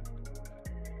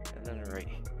 And then right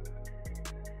here.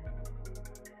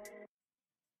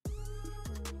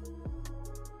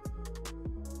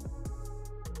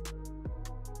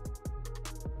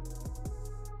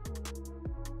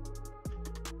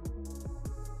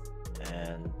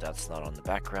 And that's not on the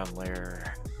background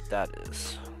layer. That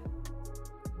is.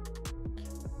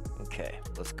 Okay,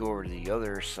 let's go over to the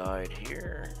other side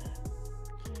here.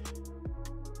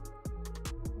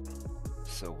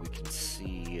 So we can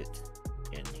see it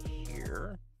in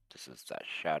here. This is that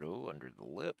shadow under the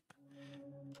lip.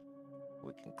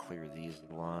 We can clear these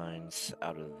lines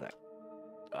out of that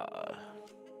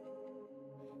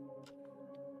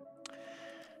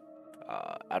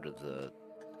out of the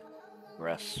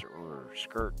dress or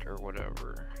skirt or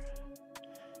whatever.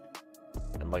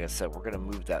 And like I said, we're gonna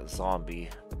move that zombie.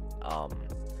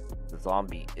 The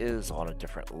zombie is on a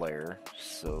different layer,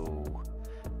 so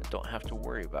I don't have to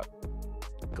worry about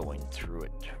going through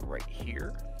it right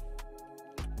here.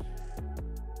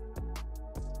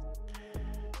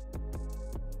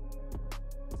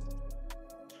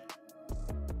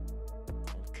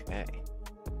 Okay.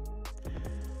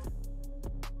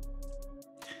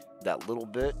 That little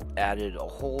bit added a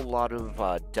whole lot of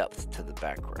depth to the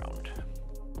background.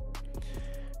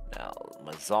 Now,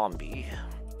 my zombie.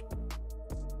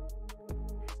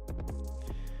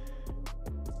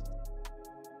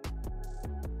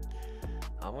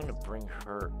 I'm going to bring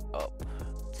her up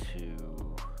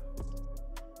to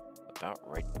about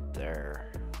right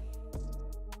there.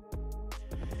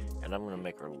 And I'm going to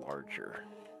make her larger.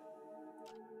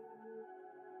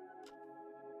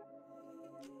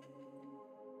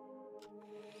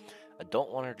 I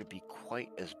don't want her to be quite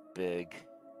as big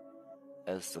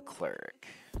as the cleric.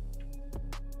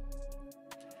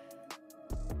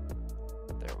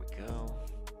 There we go.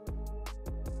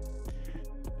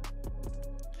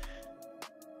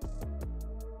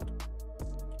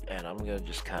 And I'm gonna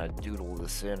just kind of doodle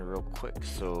this in real quick.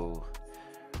 So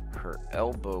her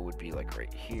elbow would be like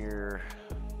right here.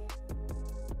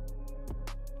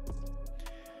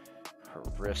 Her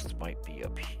wrist might be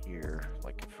up here,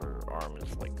 like if her arm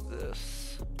is like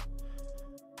this.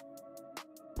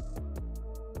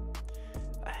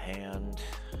 A hand.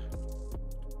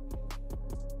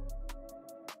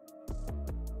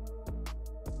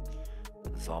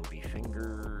 Zombie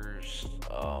fingers.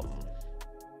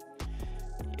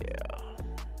 Yeah.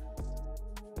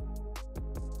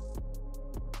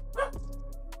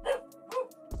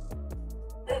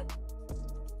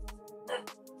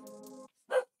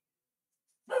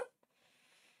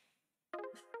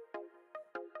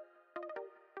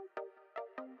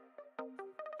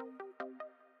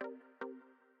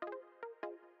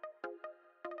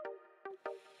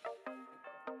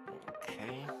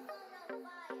 Okay.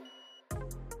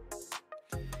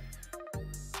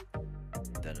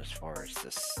 Then as far as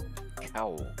this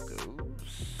cowl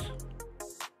goes,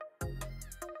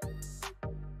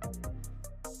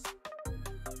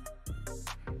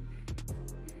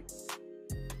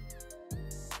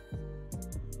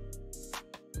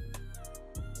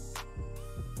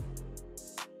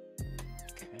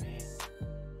 okay.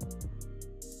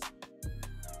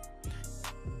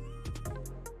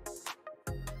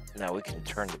 Now we can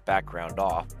turn the background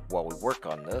off while we work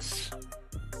on this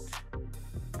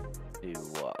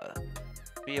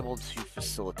to be able to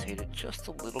facilitate it just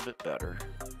a little bit better.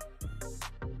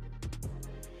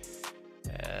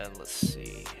 And let's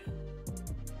see.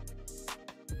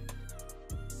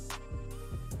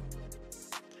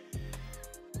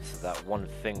 So that one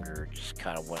finger just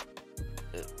kind of went,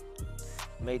 it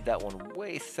made that one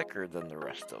way thicker than the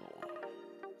rest of them.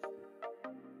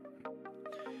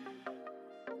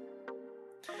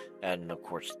 And of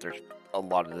course, there's a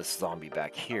lot of this zombie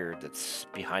back here that's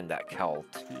behind that cowl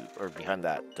too, or behind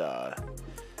that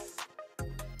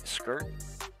skirt.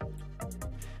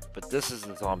 But this is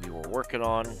the zombie we're working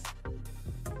on.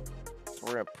 So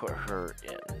we're gonna put her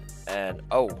in. And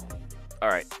oh, all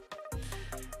right.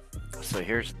 So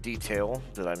here's a detail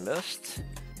that I missed.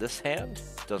 This hand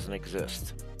doesn't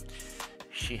exist.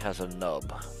 She has a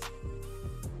nub.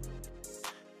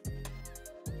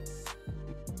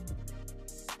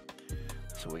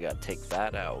 So we gotta take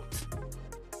that out.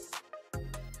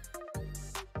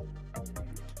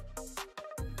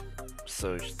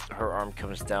 So her arm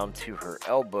comes down to her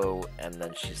elbow, and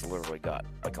then she's literally got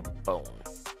like a bone.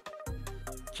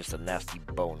 Just a nasty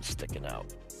bone sticking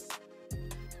out.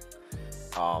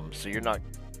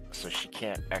 So she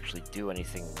can't actually do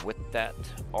anything with that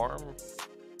arm.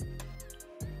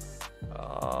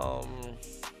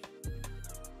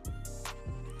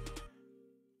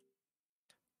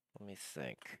 Let me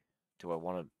think. Do I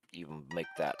want to even make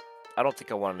that? I don't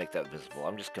think I want to make that visible.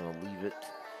 I'm just going to leave it.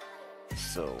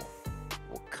 So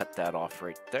we'll cut that off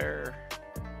right there.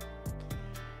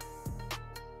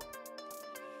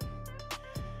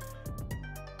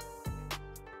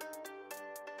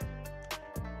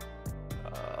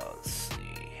 Let's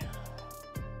see.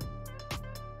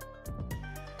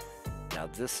 Now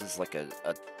this is like a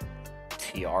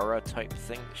tiara type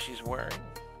thing that she's wearing.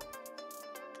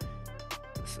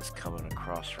 This is coming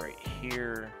across right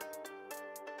here.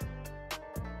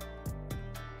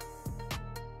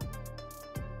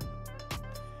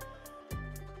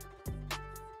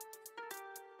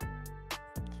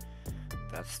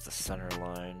 That's the center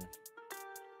line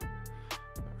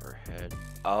of her head.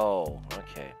 Oh,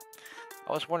 okay.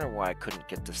 I was wondering why I couldn't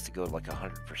get this to go like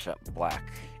 100%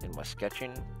 black in my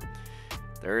sketching.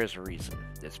 There is a reason.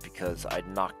 It's because I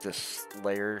knocked this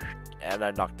layer and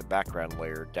I knocked the background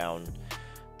layer down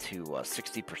to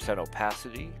 60%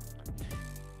 opacity,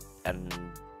 and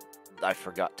I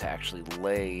forgot to actually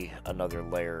lay another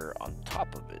layer on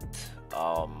top of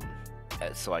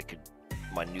it, so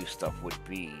my new stuff would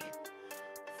be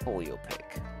fully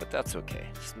opaque. But that's okay.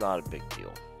 It's not a big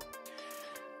deal.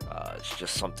 It's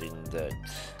just something that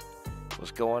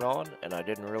was going on, and I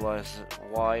didn't realize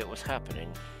why it was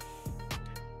happening.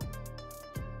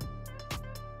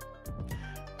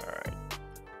 Alright.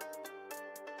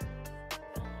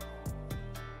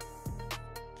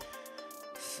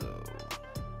 So,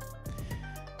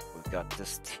 we've got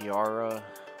this tiara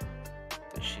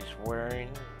that she's wearing.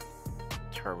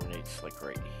 Terminates like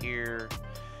right here.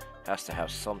 Has to have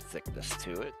some thickness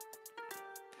to it.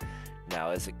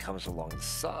 Now, as it comes along the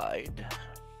side,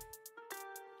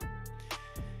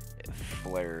 it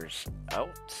flares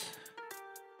out.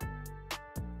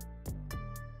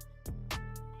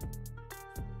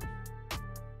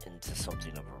 Into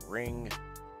something of a ring.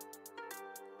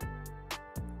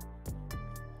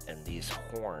 And these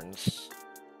horns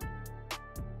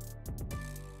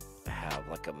have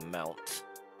like a mount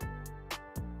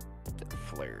that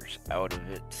flares out of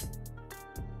it.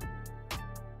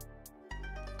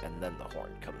 And then the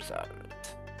horn comes out of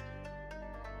it.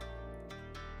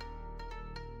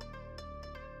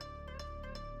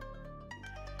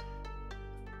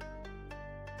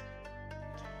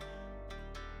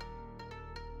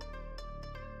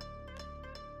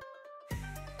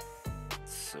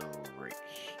 So right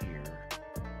here.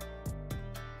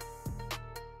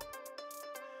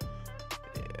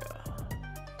 Yeah.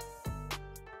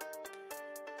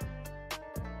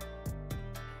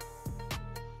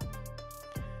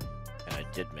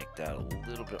 Did make that a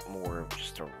little bit more of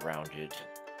just a rounded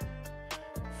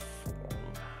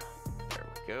form. There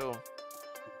we go.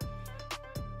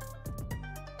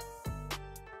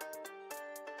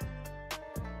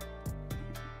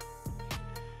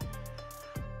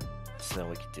 So then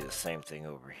we could do the same thing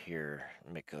over here,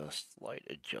 make a slight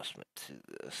adjustment to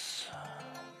this.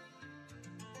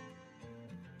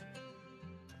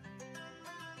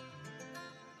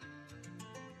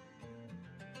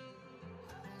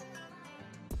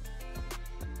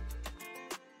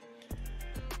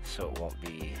 So it won't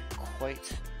be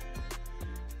quite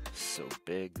so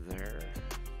big there.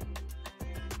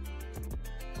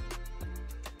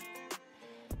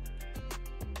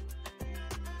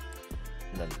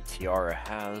 And then the tiara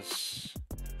has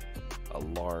a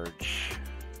large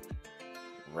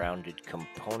rounded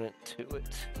component to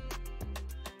it.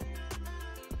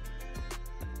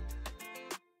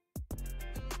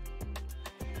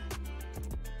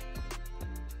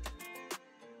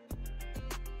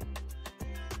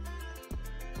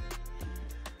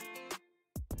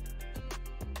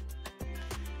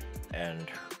 And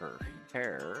her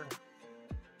hair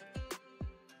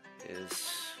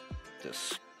is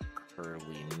this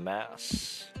curly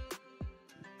mass.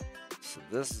 So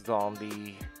this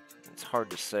zombie, it's hard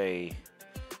to say.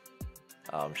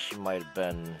 She might have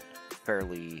been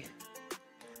fairly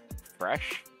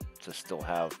fresh to still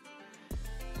have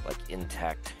like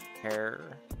intact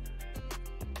hair.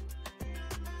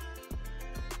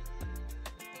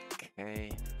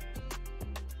 Okay.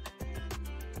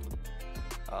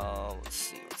 Let's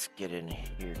see, let's get in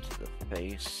here to the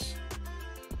face.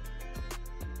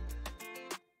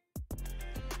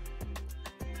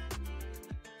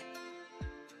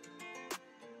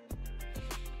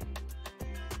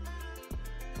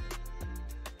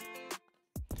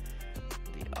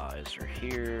 The eyes are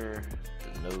here,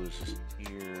 the nose is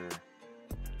here,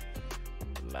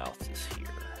 the mouth is here.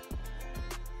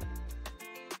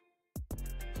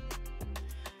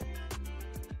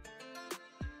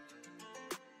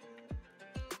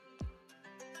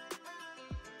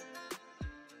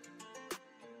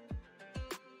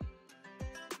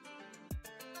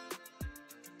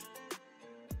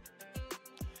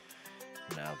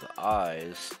 Now the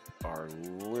eyes are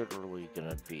literally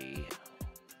gonna be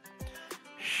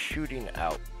shooting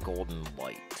out golden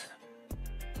light.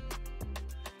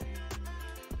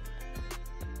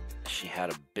 She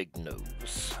had a big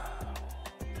nose.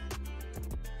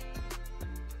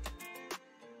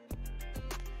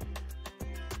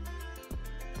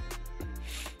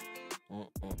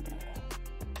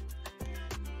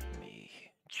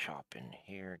 drop in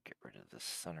here, get rid of this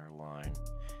center line,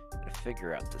 and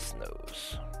figure out this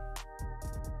nose.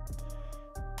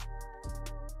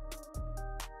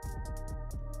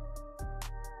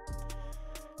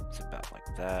 It's about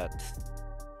like that.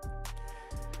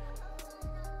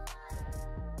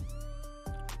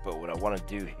 But what I want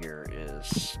to do here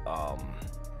is,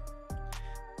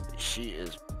 she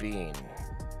is being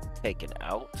taken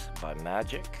out by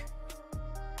magic.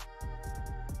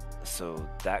 So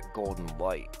that golden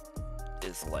light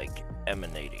is like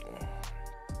emanating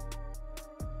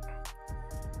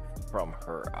from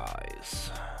her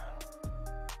eyes.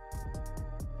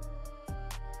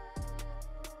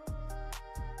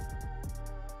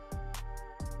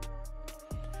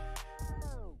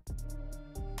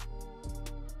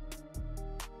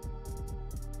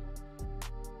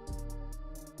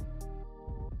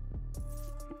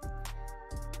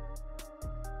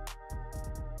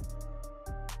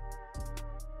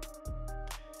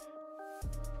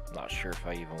 Not sure if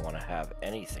I even want to have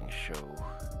anything show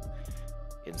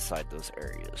inside those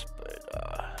areas,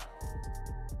 but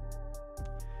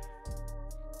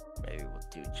maybe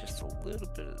we'll do just a little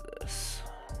bit of this.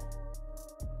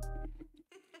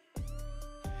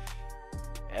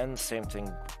 And the same thing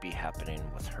would be happening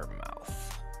with her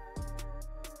mouth.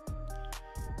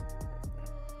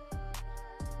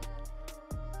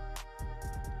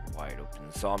 Wide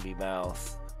open zombie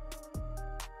mouth.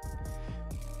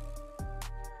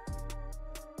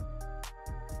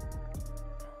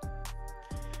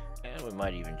 And we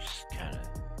might even just kind of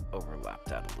overlap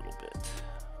that a little bit.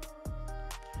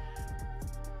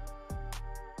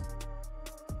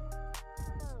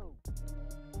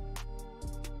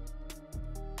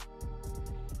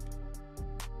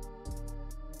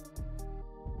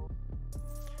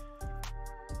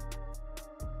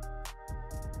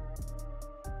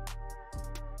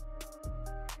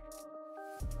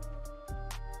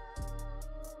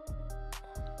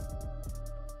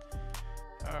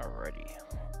 Alrighty.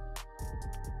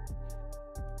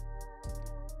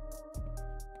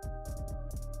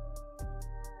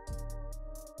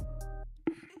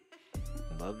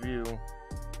 Love you.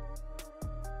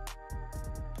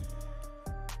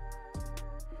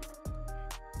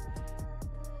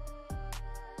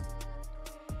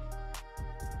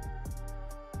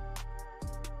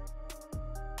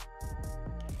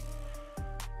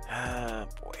 Ah,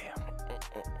 boy.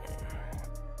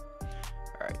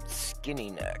 Alright,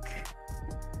 skinny neck.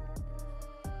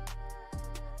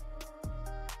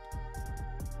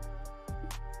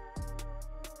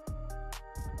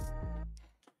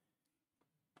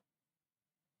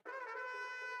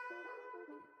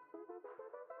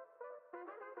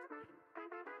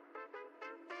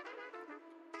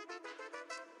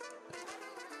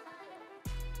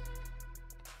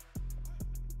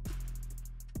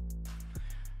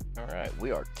 Alright,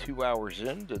 we are 2 hours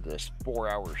into this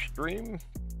 4-hour stream,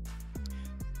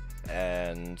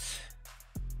 and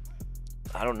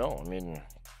I don't know, I mean,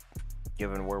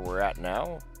 given where we're at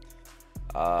now,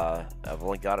 I've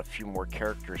only got a few more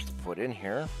characters to put in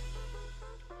here.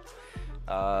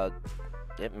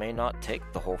 It may not take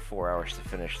the whole 4 hours to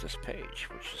finish this page,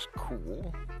 which is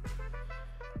cool.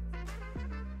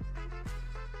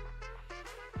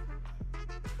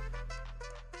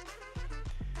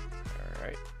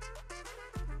 Alright.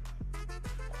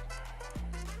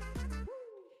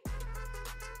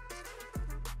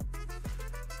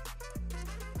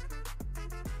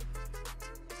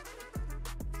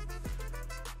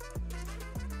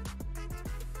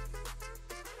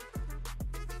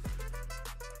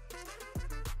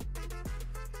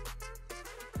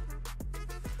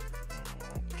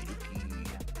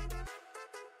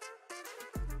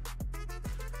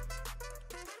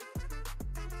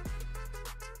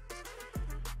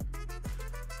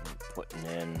 Putting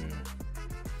in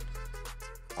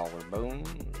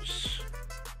collarbones.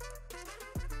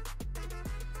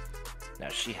 Now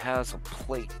she has a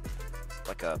plate,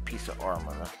 like a piece of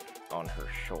armor, on her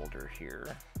shoulder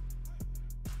here.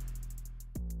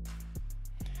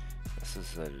 This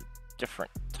is a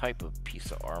different type of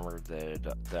piece of armor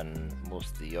than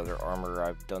most of the other armor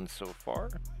I've done so far.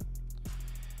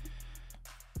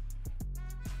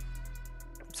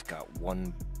 It's got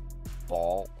one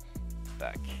ball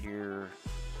back here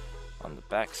on the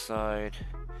back side,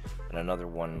 and another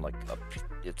one like up,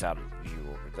 it's out of view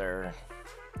over there.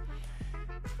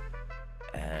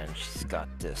 And she's got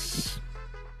this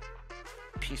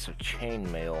piece of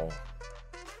chainmail,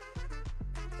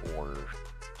 or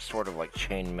sort of like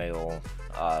chainmail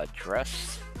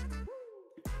dress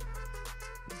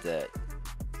that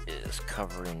is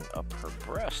covering up her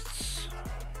breasts.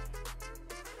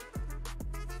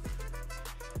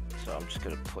 So I'm just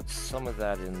going to put some of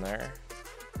that in there.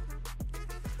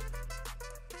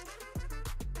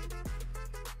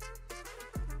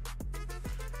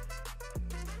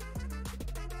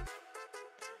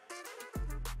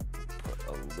 Put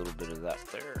a little bit of that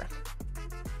there.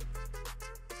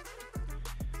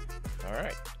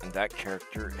 Alright, and that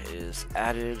character is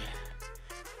added.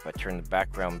 If I turn the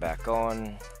background back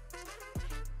on,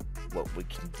 what we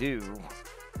can do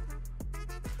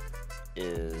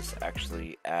is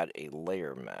actually add a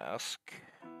layer mask.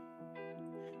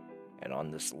 And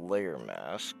on this layer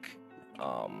mask,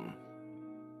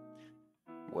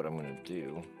 what I'm going to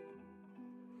do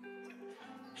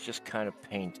is just kind of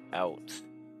paint out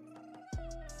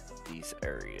these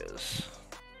areas.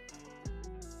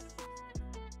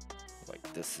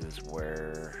 Like this is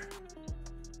where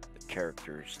the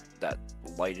characters, that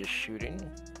light is shooting.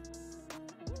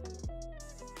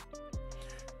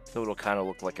 So it'll kind of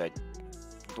look like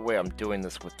the way I'm doing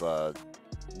this with a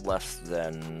less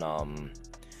than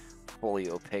fully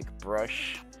opaque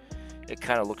brush, it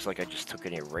kind of looks like I just took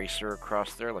an eraser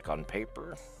across there, like on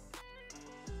paper,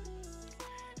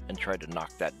 and tried to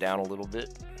knock that down a little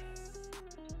bit.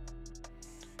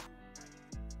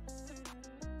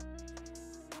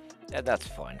 And that's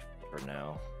fine for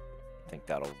now. I think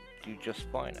that'll do just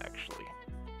fine, actually.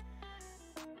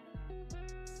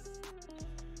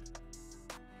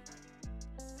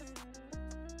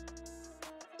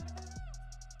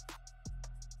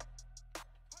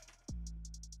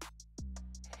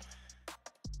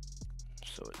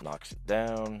 So it knocks it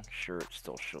down. Sure, it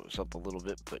still shows up a little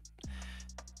bit, but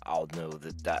I'll know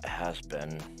that that has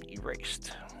been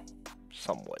erased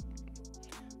somewhat.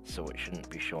 So it shouldn't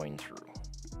be showing through.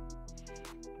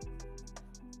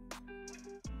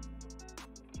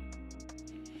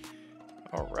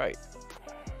 All right.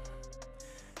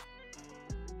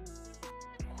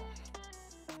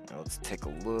 Now let's take a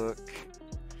look.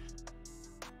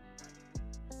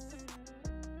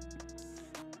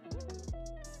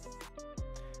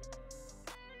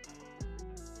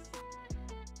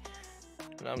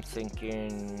 And I'm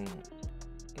thinking,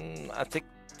 I think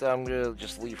that I'm gonna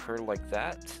just leave her like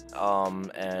that,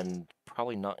 and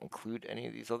probably not include any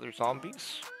of these other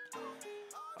zombies,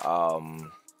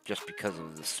 just because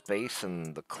of the space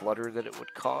and the clutter that it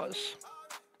would cause.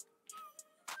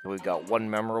 We've got one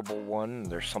memorable one.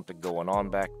 There's something going on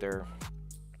back there.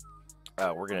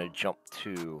 We're gonna jump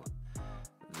to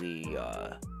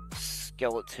the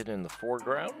skeleton in the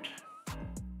foreground.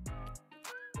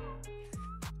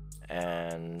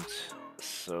 And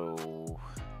so,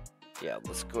 yeah,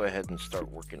 let's go ahead and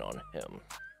start working on him.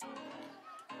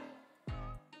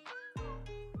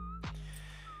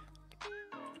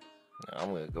 Now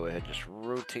I'm going to go ahead and just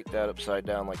rotate that upside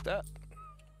down like that.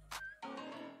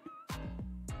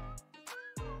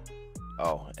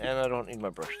 Oh, and I don't need my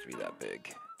brush to be that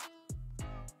big.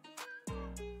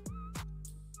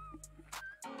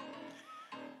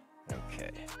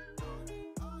 Okay.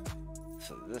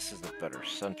 So this is a better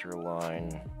center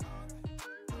line.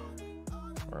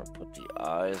 We're gonna put the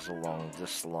eyes along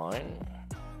this line.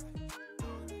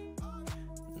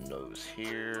 Nose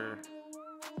here.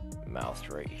 Mouth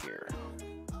right here.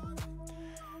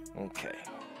 Okay.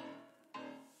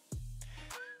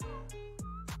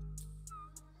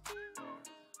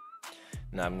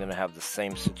 Now I'm gonna have the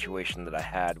same situation that I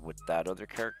had with that other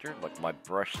character. Like my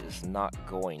brush is not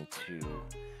going to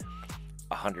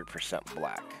 100%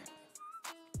 black.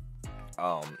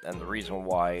 And the reason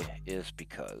why is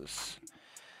because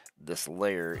this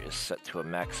layer is set to a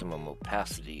maximum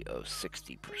opacity of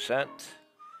 60%.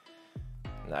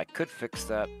 And I could fix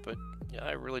that, but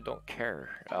I really don't care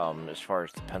as far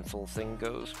as the pencil thing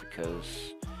goes,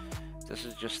 because this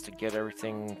is just to get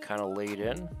everything kind of laid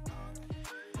in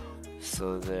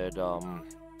so that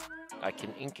I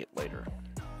can ink it later.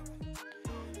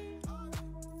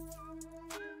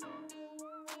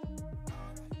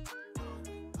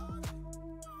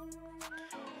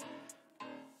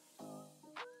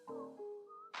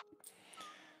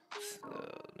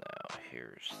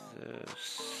 Here's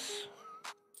this.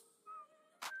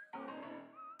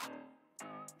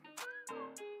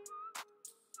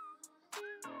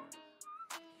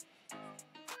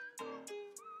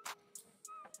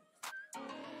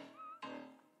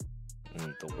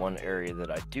 And the one area that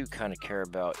I do kind of care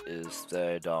about is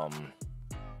that,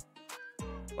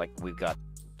 like we've got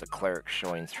the cleric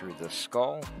showing through the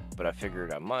skull, but I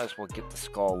figured I might as well get the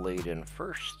skull laid in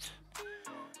first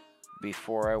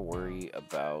before I worry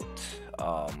about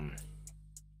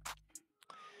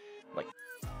like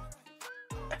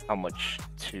how much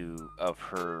of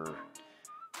her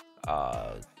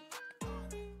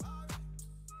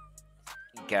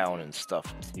gown and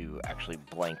stuff to actually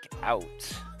blank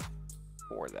out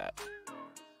for that.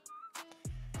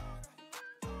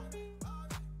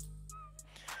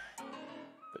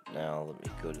 But now let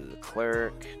me go to the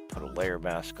cleric, put a layer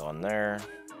mask on there.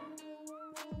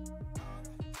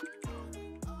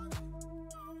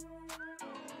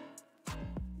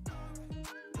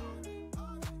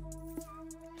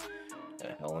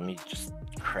 Hell, let me just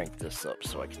crank this up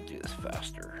so I can do this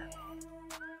faster.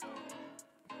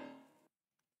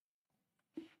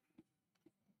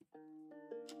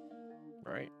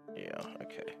 Right? Yeah,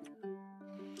 okay.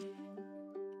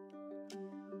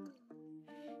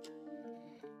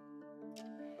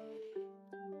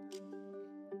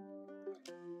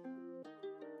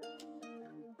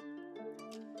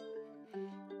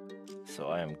 So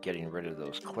I am getting rid of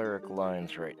those cleric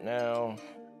lines right now.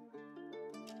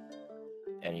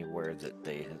 Anywhere that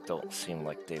they don't seem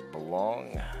like they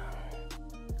belong.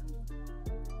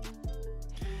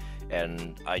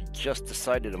 And I just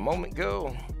decided a moment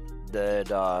ago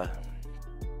that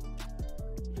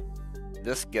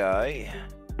this guy,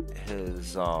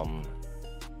 his what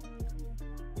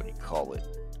do you call it?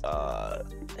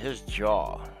 His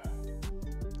jaw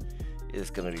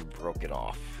is gonna be broken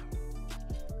off.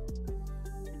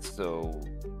 So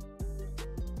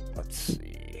let's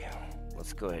see.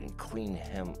 Let's go ahead and clean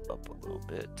him up a little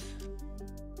bit.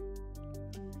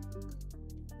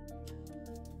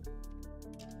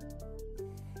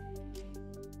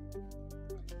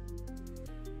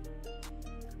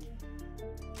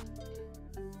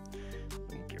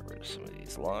 Get rid of some of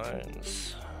these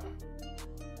lines.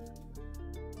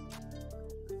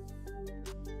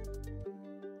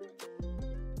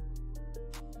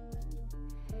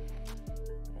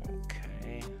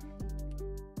 Okay.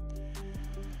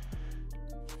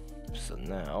 So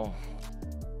now,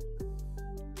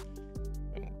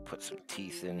 we can put some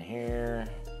teeth in here.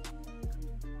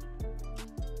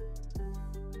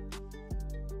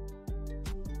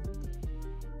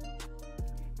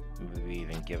 Maybe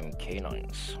even give him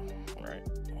canines, right?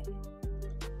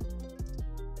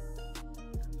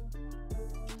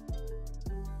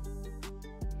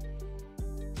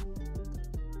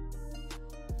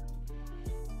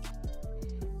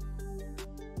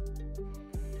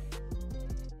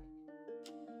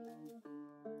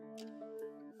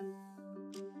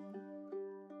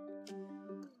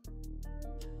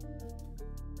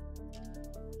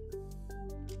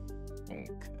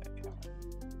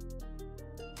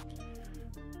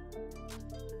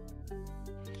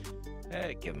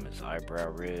 Okay, give him his eyebrow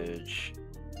ridge.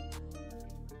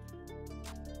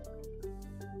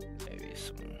 Maybe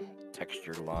some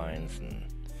texture lines and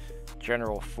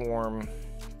general form.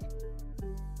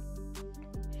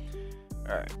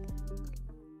 Alright.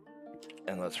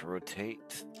 And let's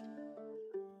rotate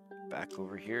back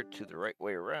over here to the right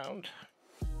way around.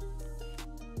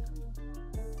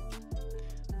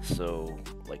 So,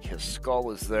 like, his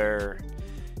skull is there,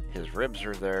 his ribs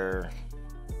are there.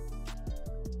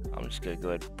 I'm just gonna go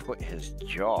ahead and put his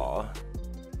jaw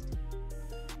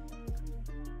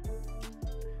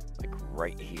like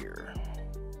right here.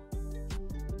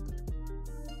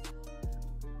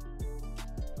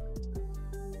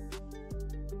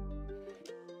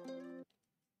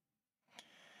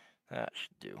 That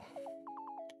should do.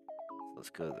 Let's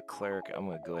go to the cleric. I'm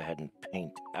gonna go ahead and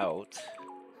paint out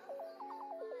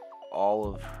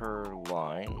all of her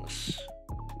lines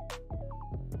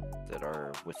that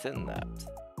are within that.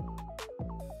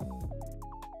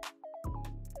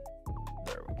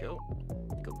 There we go.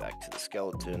 Go back to the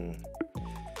skeleton.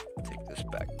 Take this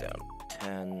back down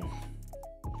 10.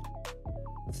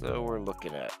 So we're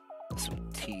looking at some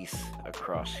teeth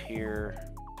across here.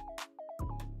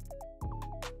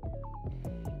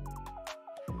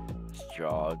 His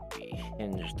jaw would be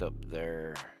hinged up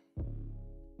there.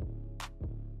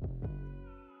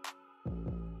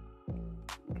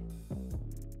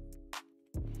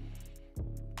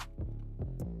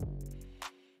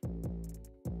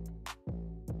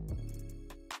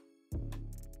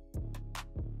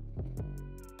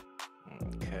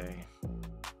 Okay,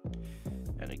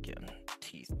 and again,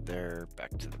 teeth there,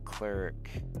 back to the cleric,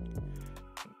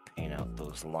 and paint out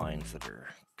those lines that are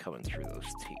coming through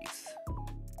those teeth.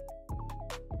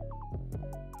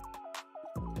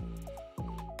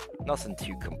 Nothing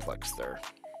too complex there.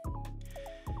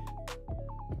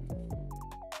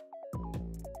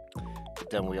 But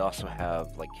then we also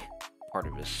have like part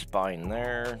of his spine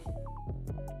there,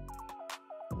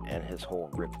 and his whole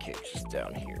rib cage is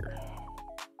down here.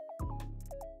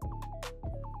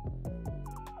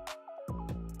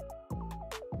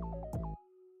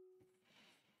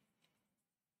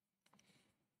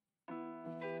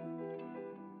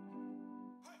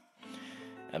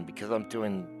 And because I'm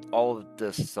doing all of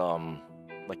this,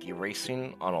 like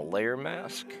erasing on a layer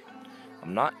mask,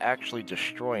 I'm not actually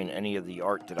destroying any of the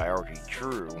art that I already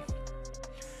drew.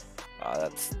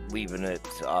 That's leaving it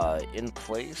in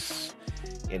place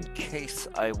in case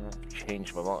I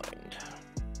change my mind.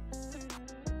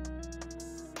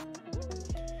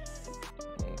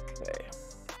 Okay.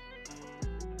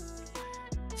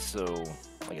 So,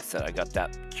 like I said, I got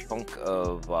that chunk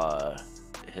of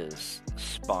his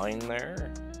spine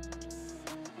there.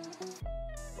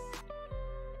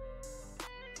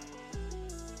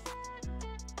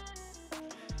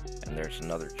 And there's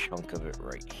another chunk of it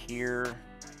right here.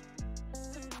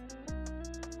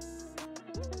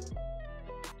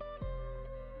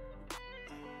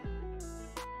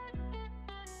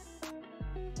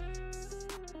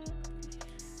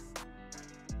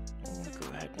 Go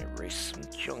ahead and erase some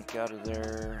junk out of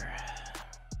there.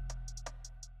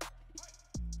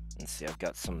 And see, I've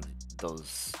got some of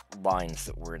those lines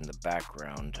that were in the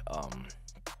background.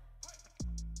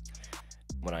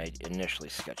 When I initially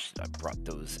sketched it, I brought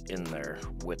those in there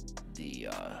with the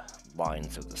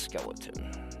lines of the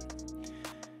skeleton.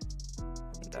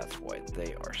 And that's why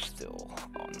they are still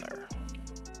on there.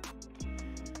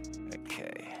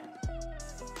 Okay.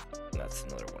 And that's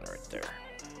another one right there.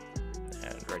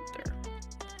 And right there.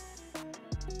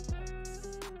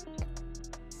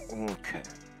 Okay.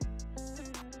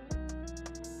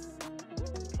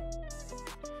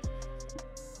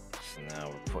 So now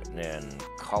we're putting in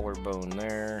collarbone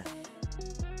there.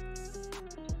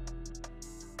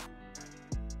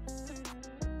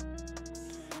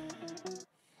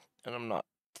 And I'm not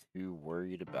too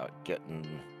worried about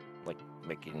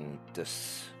making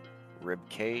this rib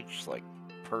cage like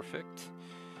perfect.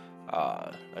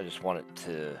 I just want it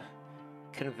to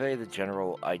convey the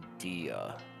general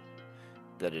idea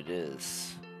that it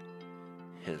is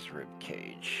his rib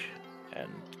cage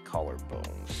and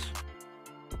collarbones.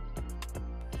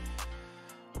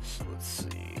 So let's see.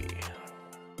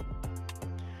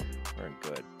 We're gonna go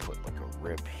ahead and put like a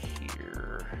rib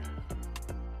here.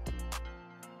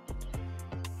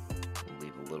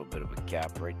 Leave a little bit of a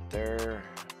gap right there.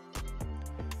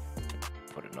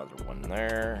 Put another one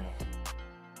there.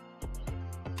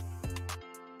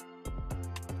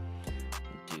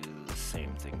 Do the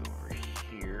same thing over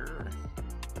here.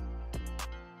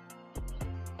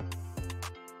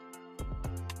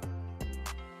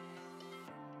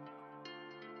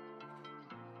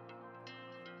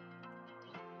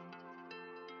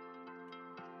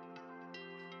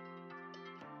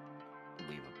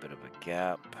 Leave a bit of a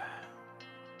gap.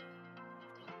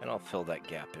 And I'll fill that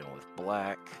gap in with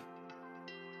black.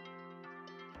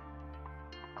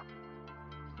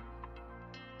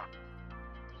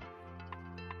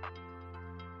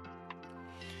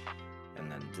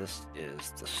 And then this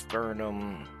is the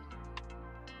sternum,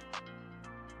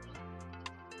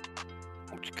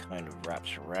 which kind of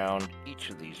wraps around each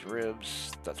of these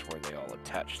ribs. That's where they all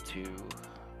attach to.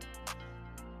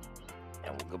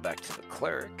 And we'll go back to the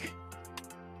cleric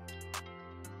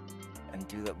and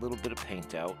do that little bit of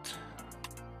paint out.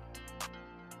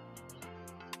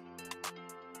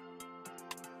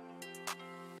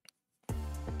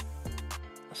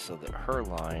 So that her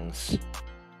lines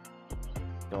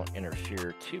don't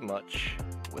interfere too much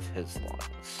with his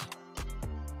lines.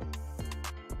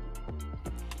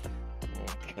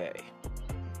 Okay,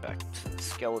 back to the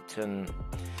skeleton.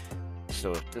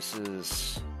 So if this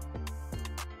is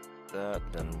that,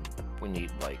 then we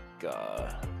need like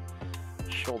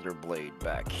shoulder blade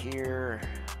back here.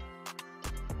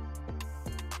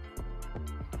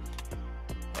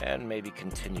 And maybe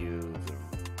continue the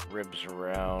ribs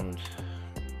around.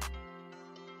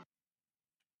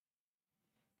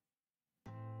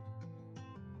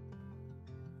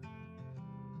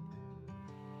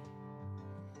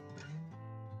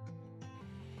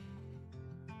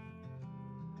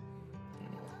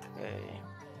 Okay.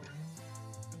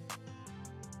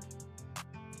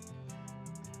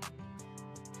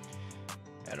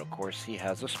 And of course he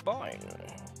has a spine.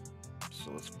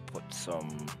 So let's put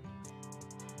some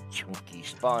chunky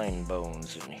spine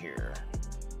bones in here.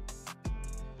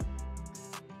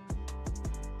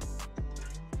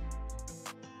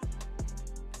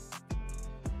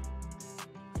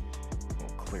 We'll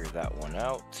clear that one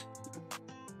out.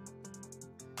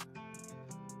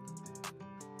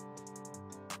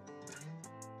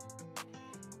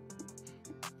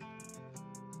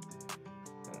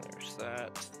 And there's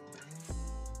that.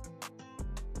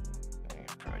 I can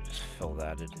probably just fill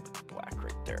that in with black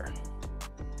right there.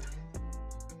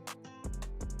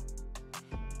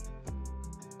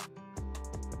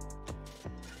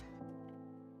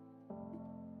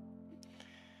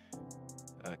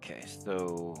 Okay,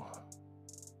 so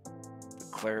the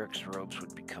cleric's robes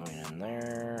would be coming in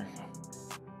there.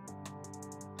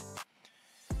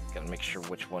 Gotta make sure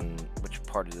which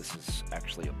part of this is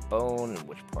actually a bone and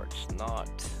which part's not.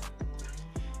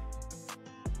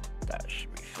 That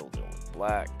should be filled in with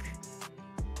black.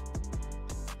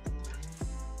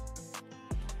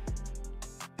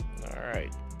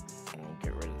 Alright, we'll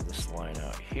get rid of this line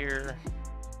out here.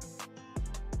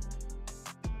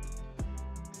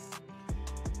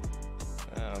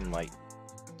 I might,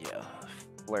 yeah,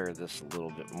 flare this a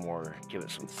little bit more, give it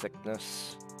some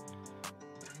thickness.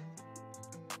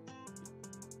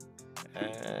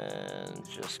 And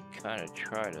just kind of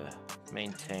try to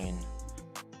maintain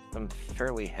some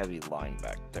fairly heavy line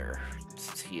back there,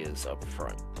 since he is up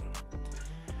front.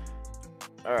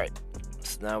 Alright,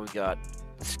 so now we got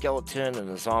the skeleton and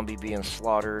the zombie being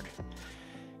slaughtered.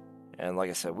 And like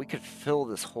I said, we could fill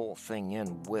this whole thing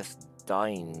in with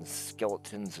dying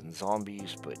skeletons and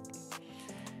zombies, but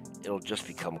it'll just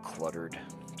become cluttered,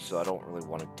 so I don't really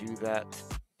want to do that.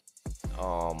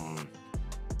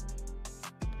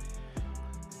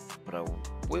 But I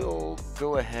will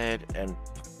go ahead and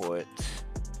put,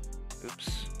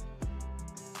 oops,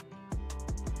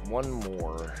 one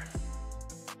more.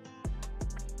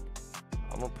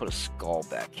 I'm gonna put a skull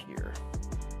back here.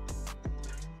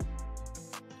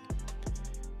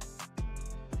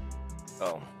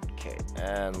 Oh, okay,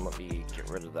 and let me get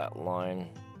rid of that line.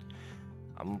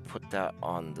 I'm gonna put that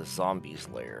on the zombies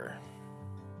layer.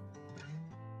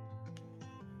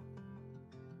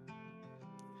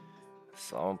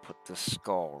 So I'm gonna put this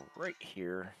skull right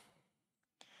here.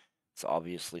 It's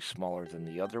obviously smaller than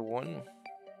the other one.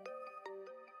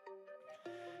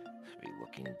 Be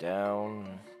looking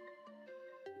down.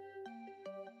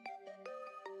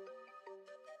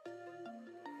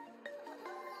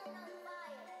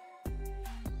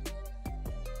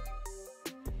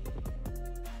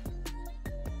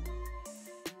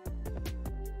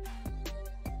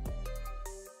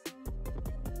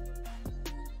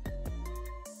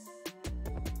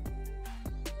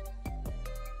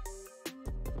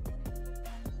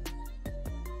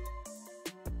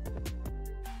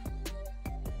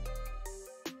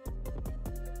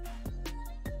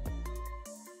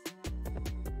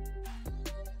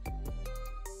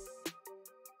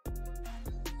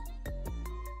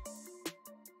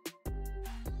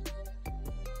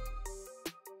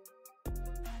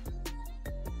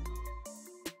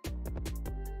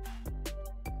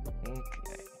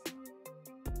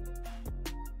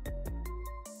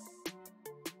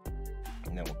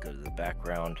 And then we'll go to the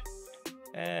background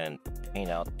and paint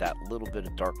out that little bit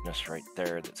of darkness right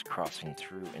there that's crossing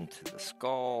through into the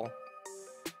skull.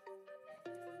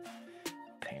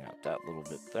 Paint out that little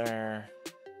bit there.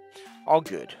 All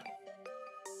good.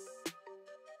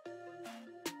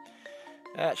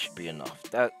 That should be enough.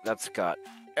 That's got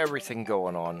everything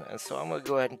going on, and so I'm going to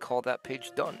go ahead and call that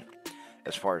page done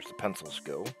as far as the pencils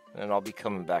go, and I'll be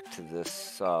coming back to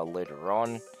this later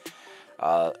on.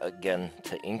 Again,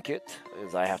 to ink it,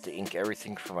 is I have to ink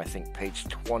everything from, I think, page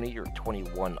 20 or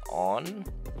 21 on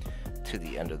to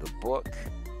the end of the book.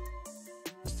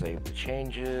 Save the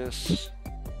changes.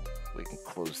 We can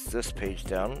close this page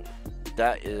down.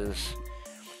 That is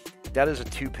a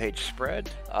 2-page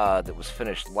spread that was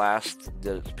finished last.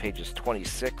 The pages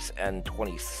 26 and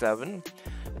 27,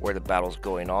 where the battle's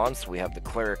going on. So we have the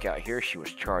cleric out here. She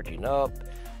was charging up.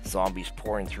 Zombies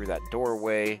pouring through that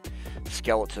doorway,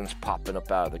 skeletons popping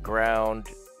up out of the ground,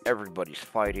 everybody's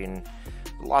fighting,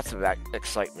 lots of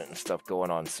excitement and stuff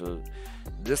going on. So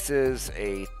this is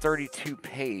a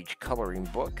 32-page coloring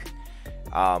book.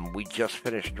 We just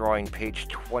finished drawing page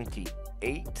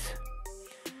 28.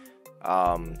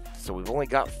 So we've only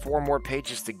got 4 more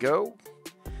pages to go.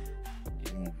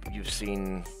 You've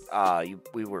seen,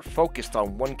 we were focused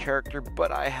on one character,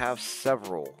 but I have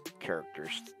several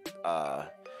characters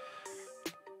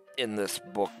in this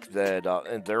book that,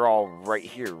 and they're all right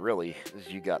here, really.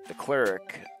 You got the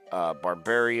cleric,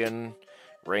 barbarian,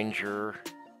 ranger,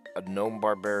 a gnome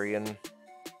barbarian,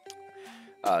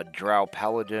 drow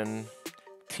paladin,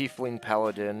 tiefling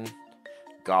paladin,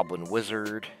 goblin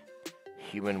wizard,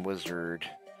 human wizard,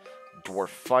 dwarf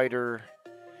fighter,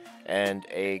 and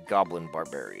a goblin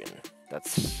barbarian.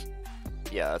 That's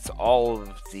all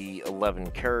of the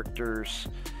 11 characters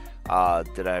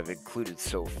that I've included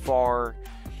so far.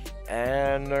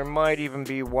 And there might even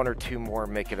be 1 or 2 more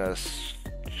making a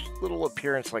little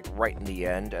appearance like right in the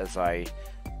end as I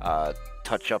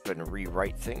touch up and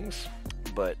rewrite things.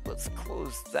 But let's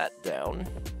close that down.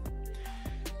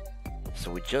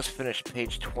 So we just finished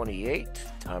page 28.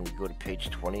 Time to go to page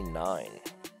 29.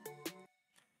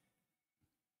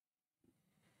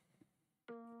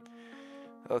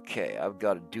 Okay, I've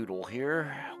got a doodle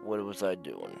here. What was I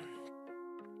doing?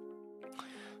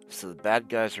 So the bad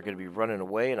guys are going to be running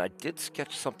away, and I did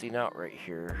sketch something out right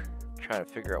here. Trying to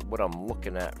figure out what I'm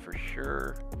looking at for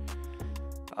sure.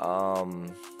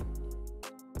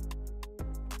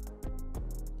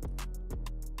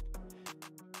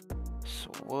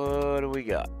 So what do we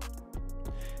got?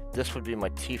 This would be my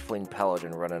tiefling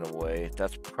paladin running away.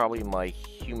 That's probably my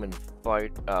human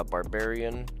fight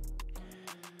barbarian.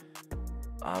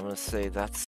 I'm gonna say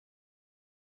that's